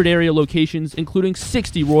 500 area locations, including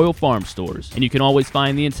 60 Royal Farm stores. And you can always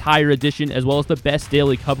find the entire edition, as well as the best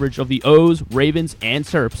daily coverage of the O's, Ravens, and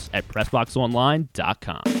Terps at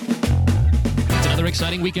PressBoxOnline.com. Another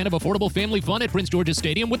exciting weekend of affordable family fun at Prince George's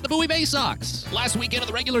Stadium with the Bowie Bay Sox. Last weekend of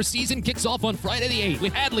the regular season kicks off on Friday the 8th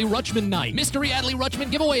with Adley Rutschman Night. Mystery Adley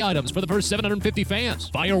Rutschman giveaway items for the first 750 fans.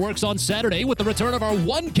 Fireworks on Saturday with the return of our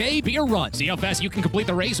 1K beer run. See how fast you can complete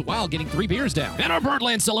the race while getting 3 beers down. And our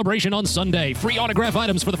Birdland celebration on Sunday. Free autograph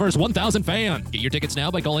items for the first 1,000 fans. Get your tickets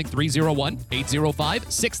now by calling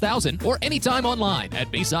 301-805-6000 or anytime online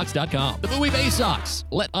at baysox.com. The Bowie Bay Sox.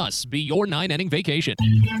 Let us be your 9-inning vacation.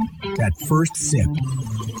 That first sip.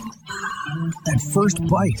 That first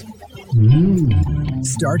bite.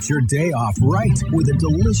 Start your day off right with a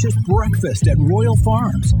delicious breakfast at Royal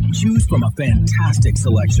Farms. Choose from a fantastic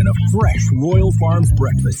selection of fresh Royal Farms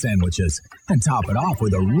breakfast sandwiches and top it off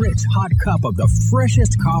with a rich hot cup of the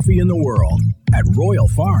freshest coffee in the world. At Royal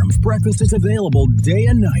Farms, breakfast is available day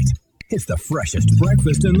and night. It's the freshest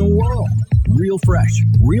breakfast in the world. Real fresh,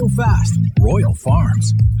 real fast. Royal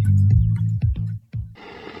Farms.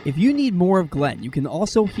 If you need more of Glenn, you can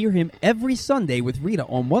also hear him every Sunday with Rita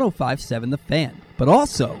on 105.7 The Fan. But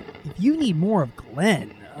also, if you need more of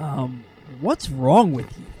Glenn, what's wrong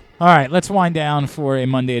with you? All right, let's wind down for a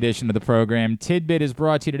Monday edition of the program. Tidbit is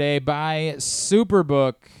brought to you today by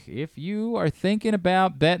Superbook. If you are thinking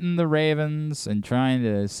about betting the Ravens and trying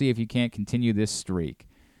to see if you can't continue this streak,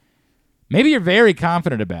 maybe you're very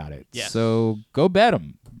confident about it. Yes. So go bet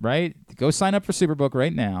them, right? Go sign up for Superbook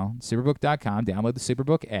right now. Superbook.com. Download the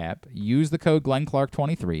Superbook app. Use the code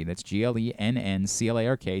GlennClark23. That's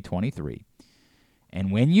GLENNCLARK23.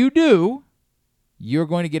 And when you do, you're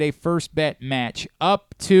going to get a first bet match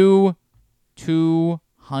up to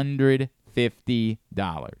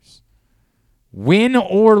 $250. Win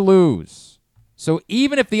or lose. So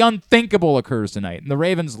even if the unthinkable occurs tonight and the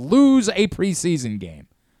Ravens lose a preseason game,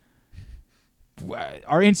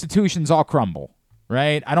 our institutions all crumble,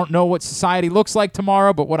 right? I don't know what society looks like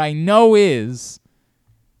tomorrow, but what I know is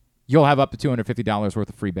you'll have up to $250 worth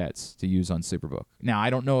of free bets to use on Superbook. Now, I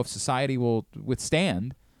don't know if society will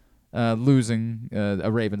withstand losing a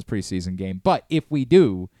Ravens preseason game, but if we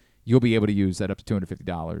do, you'll be able to use that up to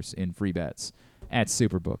 $250 in free bets at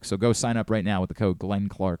Superbook. So go sign up right now with the code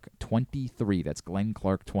GlennClark23. That's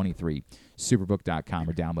GlennClark23, Superbook.com,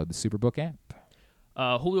 or download the Superbook app.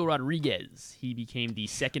 Julio Rodriguez, he became the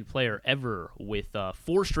second player ever with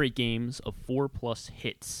 4 straight games of 4+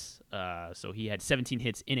 hits. So he had 17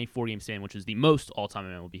 hits in a 4-game span, which is the most all-time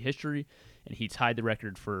in MLB history, and he tied the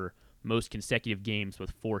record for most consecutive games with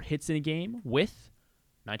 4 hits in a game with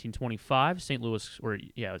 1925 St. Louis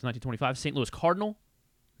Cardinal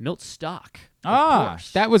Milt Stock.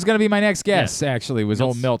 That was going to be my next guess, actually, was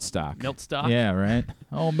old Milt Stock. Milt Stock? Yeah, right.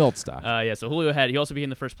 Oh, Milt Stock. So Julio he also became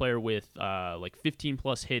the first player with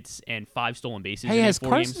 15+ hits and 5 stolen bases. Hey, in has a 4-game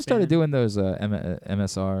Carson started doing those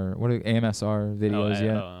AMSR videos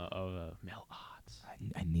yet? Milt odds.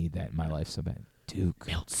 I need that in my life so bad. Duke.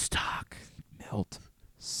 Milt Stock. Milt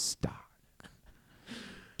Stock.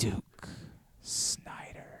 Duke.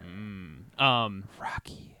 Snyder.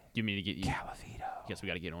 Rocky. You mean to get you? Calavito. Guess we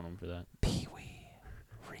got to get on him for that. Pee-wee.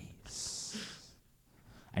 Reese.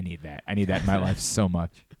 I need that. I need that in my life so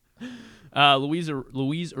much. Luis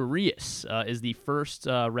Urias is the first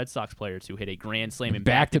Red Sox player to hit a grand slam in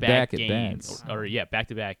back-to-back games.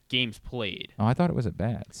 Back-to-back games played. Oh, I thought it was at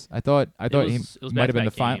bats. I thought he might have been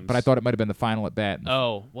the final, but I thought it might have been the final at bat.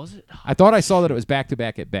 Oh, was it? I thought I saw that it was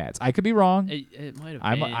back-to-back at bats. I could be wrong. It might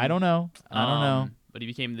have been. I don't know. I don't know. But he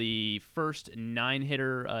became the first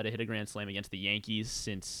 9-hitter to hit a grand slam against the Yankees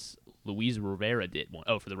since Luis Rivera did one.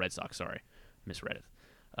 Oh, for the Red Sox. Sorry, misread it.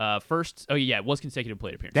 It was consecutive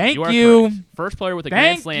plate appearances. Thank you. Correct. First player with a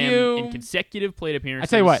grand slam in consecutive plate appearances. I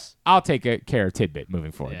tell you what, I'll take care of Tidbit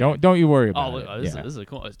moving forward. Yeah. Don't you worry about it. This is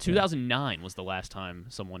cool. 2009 was the last time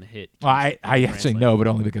someone hit. Well, I actually know, but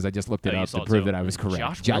only because I just looked it up to prove that I was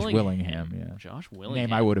correct. Josh Willingham. Yeah. Josh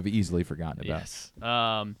Willingham. Name I would have easily forgotten about. Yes.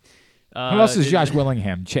 Who else does Josh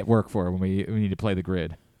Willingham work for when we need to play the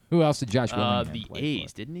grid? Who else did Josh Willingham the play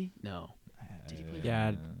A's, for? didn't he? No. Did he play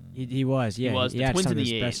Yeah, he was. Yeah, he was. He The had Twins some and of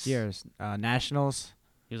the his A's. best years. Nationals.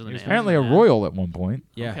 He was apparently a Royal at one point.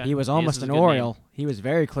 Yeah, Okay. he was almost an Oriole. He was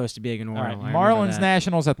very close to being an Oriole. Right. Marlins,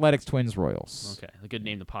 Nationals, Athletics, Twins, Royals. Okay, a good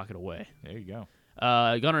name to pocket away. There you go.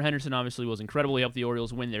 Gunnar Henderson obviously was incredible. He helped the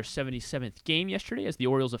Orioles win their 77th game yesterday as the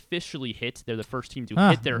Orioles officially hit. They're the first team to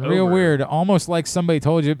hit their real over. Weird. Almost like somebody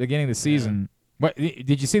told you at the beginning of the season. What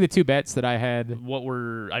did you see the 2 bets that I had? I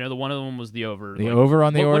know the one of them was the over. The over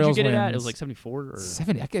on the Orioles. What did you get it wins. at? It was like 74 or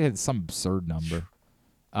 70. I get some absurd number.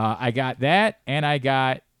 I got that, and I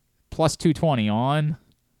got plus 220 on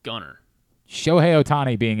Gunnar. Shohei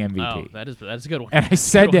Ohtani being MVP. Oh, that's a good one. And I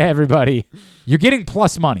said to everybody, you're getting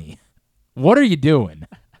plus money. What are you doing?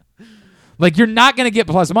 Like, you're not going to get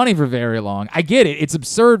plus money for very long. I get it. It's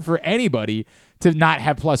absurd for anybody to not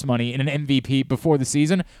have plus money in an MVP before the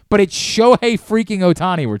season, but it's Shohei freaking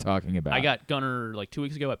Ohtani we're talking about. I got Gunnar like 2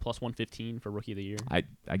 weeks ago at plus 115 for Rookie of the Year.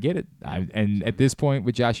 I get it. And at this point,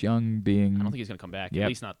 with Josh Young being... I don't think he's going to come back, at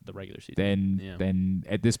least not the regular season. Then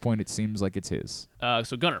at this point, it seems like it's his.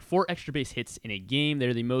 So Gunnar, 4 extra base hits in a game.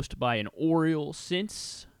 They're the most by an Oriole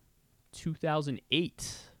since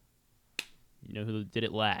 2008. You know who did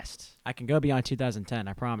it last? I can go beyond 2010.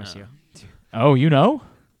 I promise you. Oh, you know?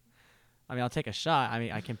 I mean, I'll take a shot. I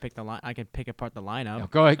mean, I can pick the line. I can pick apart the lineup. No,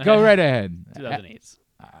 go right ahead. 2008.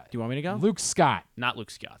 Do you want me to go? Luke Scott. Not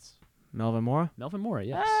Luke Scott. Melvin Mora? Melvin Mora,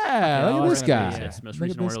 yes. Look at this guy. Yes, most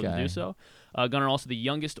recent Oriole to do so. Gunnar also the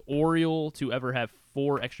youngest Oriole to ever have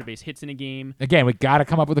 4 extra base hits in a game. Again, we got to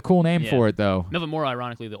come up with a cool name for it, though. Melvin Mora,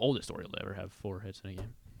 ironically, the oldest Oriole to ever have 4 hits in a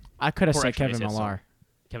game. I could have said Kevin Millar.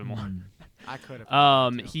 Kevin Millar. I could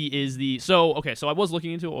have. He is the so I was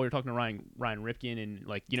looking into it while we were talking to Ryan Ripken,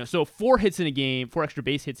 and so 4 hits in a game, 4 extra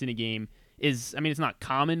base hits in a game is, I mean, it's not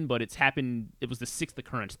common, but it's happened. It was the 6th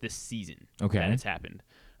occurrence this season. Okay, that it's happened.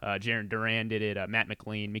 Jaron Duran did it. Matt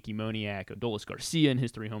McLean, Mickey Moniak, Adolis Garcia in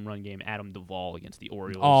his 3 home run game. Adam Duvall against the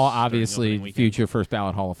Orioles. All obviously future first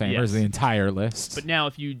ballot Hall of Famers. The entire list. But now,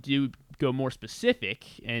 if you do go more specific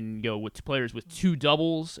and go with players with 2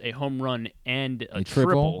 doubles, a home run, and a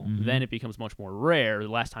triple, then it becomes much more rare. The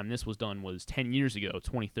last time this was done was 10 years ago,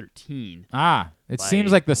 2013. It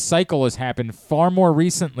seems like the cycle has happened far more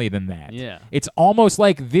recently than that. Yeah. It's almost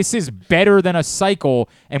like this is better than a cycle,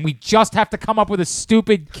 and we just have to come up with a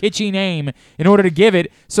stupid, kitschy name in order to give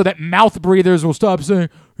it so that mouth breathers will stop saying,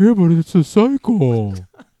 yeah, but it's a cycle.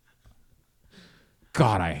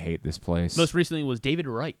 God, I hate this place. Most recently was David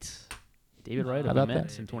Wright. David Wright of the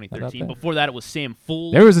Mets in 2013. Before that, it was Sam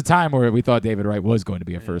Fuld. There was a time where we thought David Wright was going to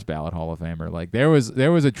be a first ballot Hall of Famer. Like there was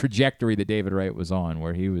a trajectory that David Wright was on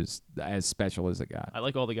where he was as special as it got. I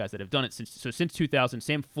like all the guys that have done it since 2000.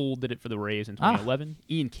 Sam Fuld did it for the Rays in 2011.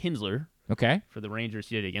 Ian Kinsler. Okay. For the Rangers,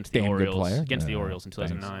 he did it against the Orioles. Against the Orioles in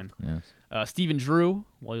 2009. Yes. Stephen Drew,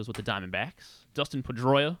 while he was with the Diamondbacks. Dustin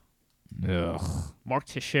Pedroia. Ugh. Mark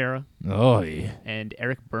Teixeira. Oh, yeah. And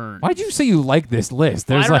Eric Burns. Why'd you say you like this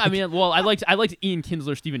list? I liked Ian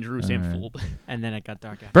Kinsler, Stephen Drew, Sam Fuld. And then it got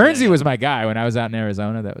dark. Burnsy was my guy when I was out in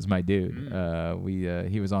Arizona. That was my dude.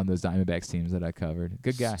 He was on those Diamondbacks teams that I covered.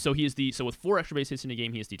 Good guy. So with 4 extra base hits in a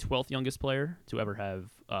game, he is the 12th youngest player to ever have.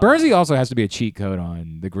 Burnsy also has to be a cheat code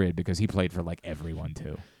on the grid because he played for like everyone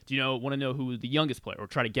too. Do you want to know who the youngest player, or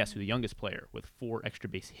try to guess who the youngest player with 4 extra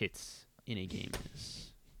base hits in a game is?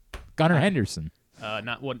 Gunnar Henderson.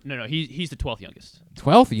 No. He's the 12th youngest.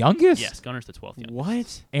 12th youngest? Yes, Gunner's the 12th youngest.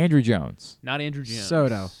 What? Andrew Jones. Not Andrew Jones.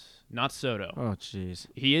 Soto. Not Soto. Oh, jeez.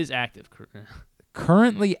 He is active.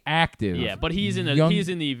 Currently active. Yeah, but he's in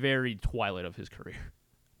the very twilight of his career.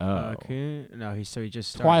 Oh. No, he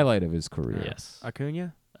just started. Twilight of his career. Yes.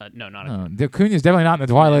 Acuna? No, not Acuna. Acuna's definitely not in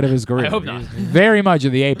the twilight of his career. I hope not. He's very much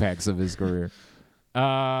at the apex of his career.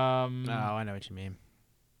 I know what you mean.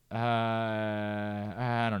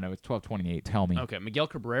 I don't know. It's 12:28. Tell me. Okay, Miguel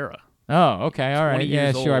Cabrera. Oh, okay. All right.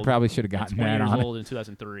 Yeah, sure. I Old. probably should have gotten 20 that years on. old in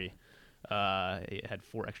 2003. He had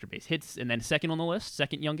 4 extra base hits, and then second on the list,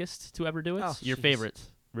 second youngest to ever do it. Your favorite,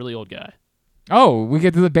 really old guy. Oh, we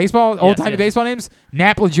get to the baseball, old-timey baseball names?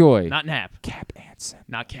 Nap LaJoy. Not Nap. Cap Anson.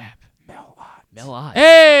 Not Cap. Mel Ott.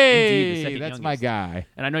 Hey, Indeed, that's my guy.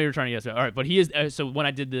 And I know you're trying to guess. All right, but he is. So when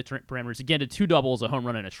I did the parameters again, to 2 doubles, a home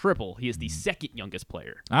run, and a triple, he is the second youngest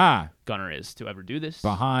player. Gunnar is to ever do this.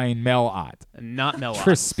 Behind Mel Ott. Not Mel Ott.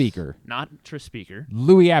 Tris Speaker. Not Tris Speaker.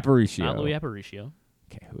 Louis Aparicio. Not Louis Aparicio.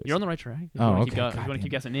 Okay, who is You're on the right track. Oh, okay. You want to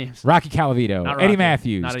keep guessing names. Rocky Calavito. Not Eddie Rocky.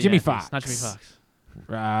 Matthews. Not Eddie Jimmy Matthews. Fox. Not Jimmy Fox.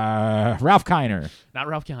 Ralph Kiner. Not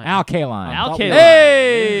Ralph Kiner. Al Kaline. Al Kaline.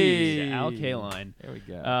 Hey! Al Kaline. There we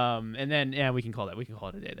go. And then we can call that. We can call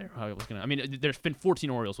it a day there. There's been 14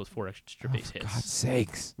 Orioles with 4 extra base hits. God's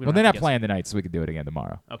sakes. We Well, don't they're have not to playing tonight, so we can do it again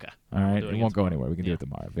tomorrow. Okay. All right. do it It won't again go anywhere. We can do it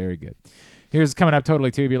tomorrow. Very good. Here's coming up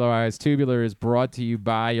totally tubularized. Tubular is brought to you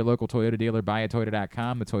by your local Toyota dealer,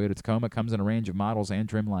 buyatoyota.com. The Toyota Tacoma comes in a range of models and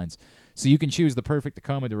trim lines, so you can choose the perfect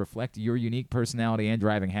Tacoma to reflect your unique personality and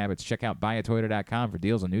driving habits. Check out buyatoyota.com for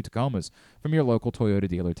deals on new Tacomas from your local Toyota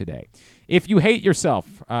dealer today. If you hate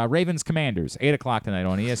yourself, Ravens Commanders, 8 o'clock tonight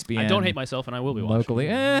on ESPN. I don't hate myself, and I will be watching.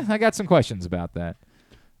 Locally. I got some questions about that.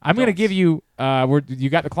 I'm going to give you you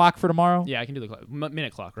got the clock for tomorrow? Yeah, I can do the clock.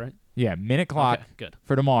 Minute clock, right? Yeah, minute clock good.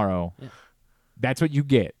 for tomorrow. Yeah. That's what you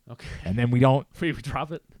get. Okay. And then we don't... We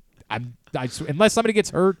drop it? Unless somebody gets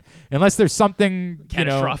hurt, unless there's something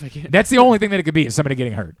catastrophic. That's the only thing that it could be is somebody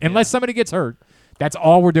getting hurt. Unless somebody gets hurt, that's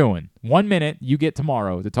all we're doing. 1 minute you get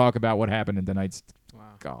tomorrow to talk about what happened in tonight's. Wow.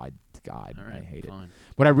 God, all right, I hate fine. it.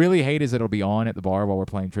 What I really hate is it'll be on at the bar while we're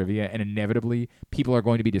playing trivia, and inevitably people are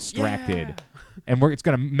going to be distracted, and it's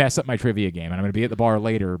going to mess up my trivia game, and I'm going to be at the bar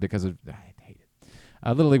later because of. I hate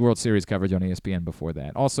it. Little League World Series coverage on ESPN before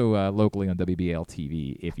that. Also locally on WBL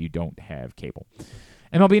TV if you don't have cable.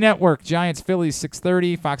 MLB Network, Giants, Phillies,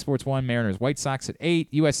 6:30. Fox Sports 1, Mariners, White Sox at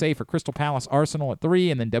 8. USA for Crystal Palace, Arsenal at 3.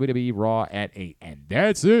 And then WWE Raw at 8. And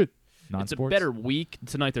that's it. It's a better week.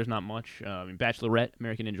 Tonight there's not much. Bachelorette,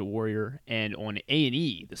 American Ninja Warrior, and on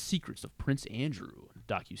A&E, The Secrets of Prince Andrew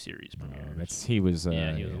docuseries premieres. He was a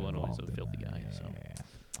filthy guy. So.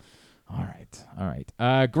 All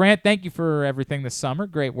right. Grant, thank you for everything this summer.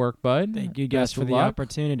 Great work, bud. Thank you guys for the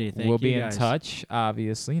opportunity. We'll be in touch,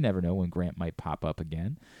 obviously. You never know when Grant might pop up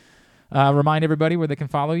again. Remind everybody where they can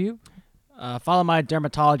follow you. Follow my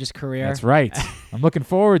dermatologist career. That's right. I'm looking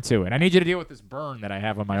forward to it. I need you to deal with this burn that I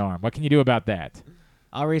have on my arm. What can you do about that?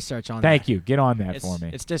 I'll research on that. Thank you. Get on that for me.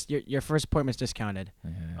 It's just your first appointment's discounted.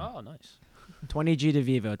 Yeah. Oh, nice. 20G de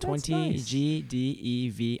Vivo. 20G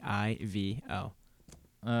DEVIVO.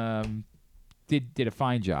 Did a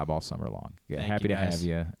fine job all summer long. Yeah, happy to guys. have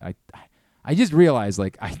you. I just realized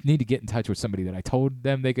I need to get in touch with somebody that I told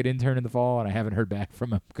them they could intern in the fall, and I haven't heard back from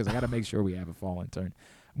them because I got to make sure we have a fall intern.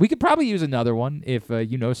 We could probably use another one if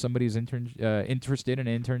somebody's interested in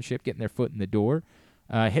an internship, getting their foot in the door.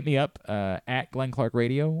 Hit me up at Glenn Clark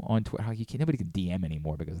Radio on Twitter. Nobody can DM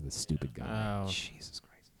anymore because of this stupid guy. Oh. Jesus Christ.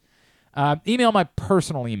 Email my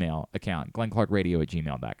personal email account,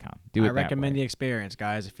 glennclarkradio@gmail.com. I recommend the experience,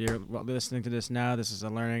 guys. If you're listening to this now, this is a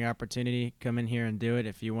learning opportunity. Come in here and do it.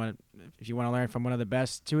 If you want to learn from one of the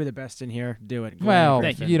best, two of the best in here, do it. Well,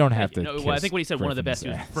 you don't have to. I think when he said one of the best, he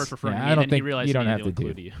was first referring to me, I don't and think he realized you don't he have didn't to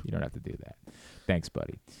include do. you. You don't have to do that. Thanks,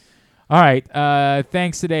 buddy. All right.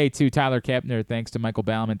 Thanks today to Tyler Kepner. Thanks to Michael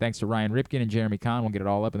Baumann. Thanks to Ryan Ripken and Jeremy Conn. We'll get it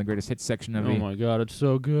all up in the greatest hits section of Oh my God, it's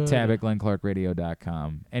so good. tab at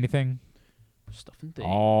glennclarkradio.com. Anything? Stuff and things.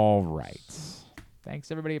 All right.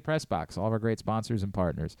 Thanks, everybody at PressBox, all of our great sponsors and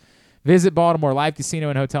partners. Visit Baltimore, Live Casino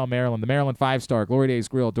and Hotel Maryland, the Maryland 5-Star, Glory Days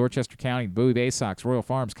Grill, Dorchester County, Bowie Bay Sox, Royal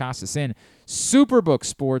Farms, Costas Inn, Superbook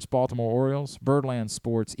Sports, Baltimore Orioles, Birdland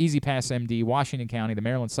Sports, Easy Pass MD, Washington County, the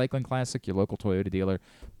Maryland Cycling Classic, your local Toyota dealer,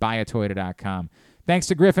 buyatoyota.com. Thanks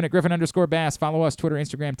to Griffin at Griffin_Bass. Follow us, Twitter,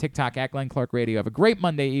 Instagram, TikTok, at Glenn Clark Radio. Have a great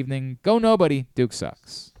Monday evening. Go nobody. Duke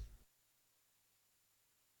sucks.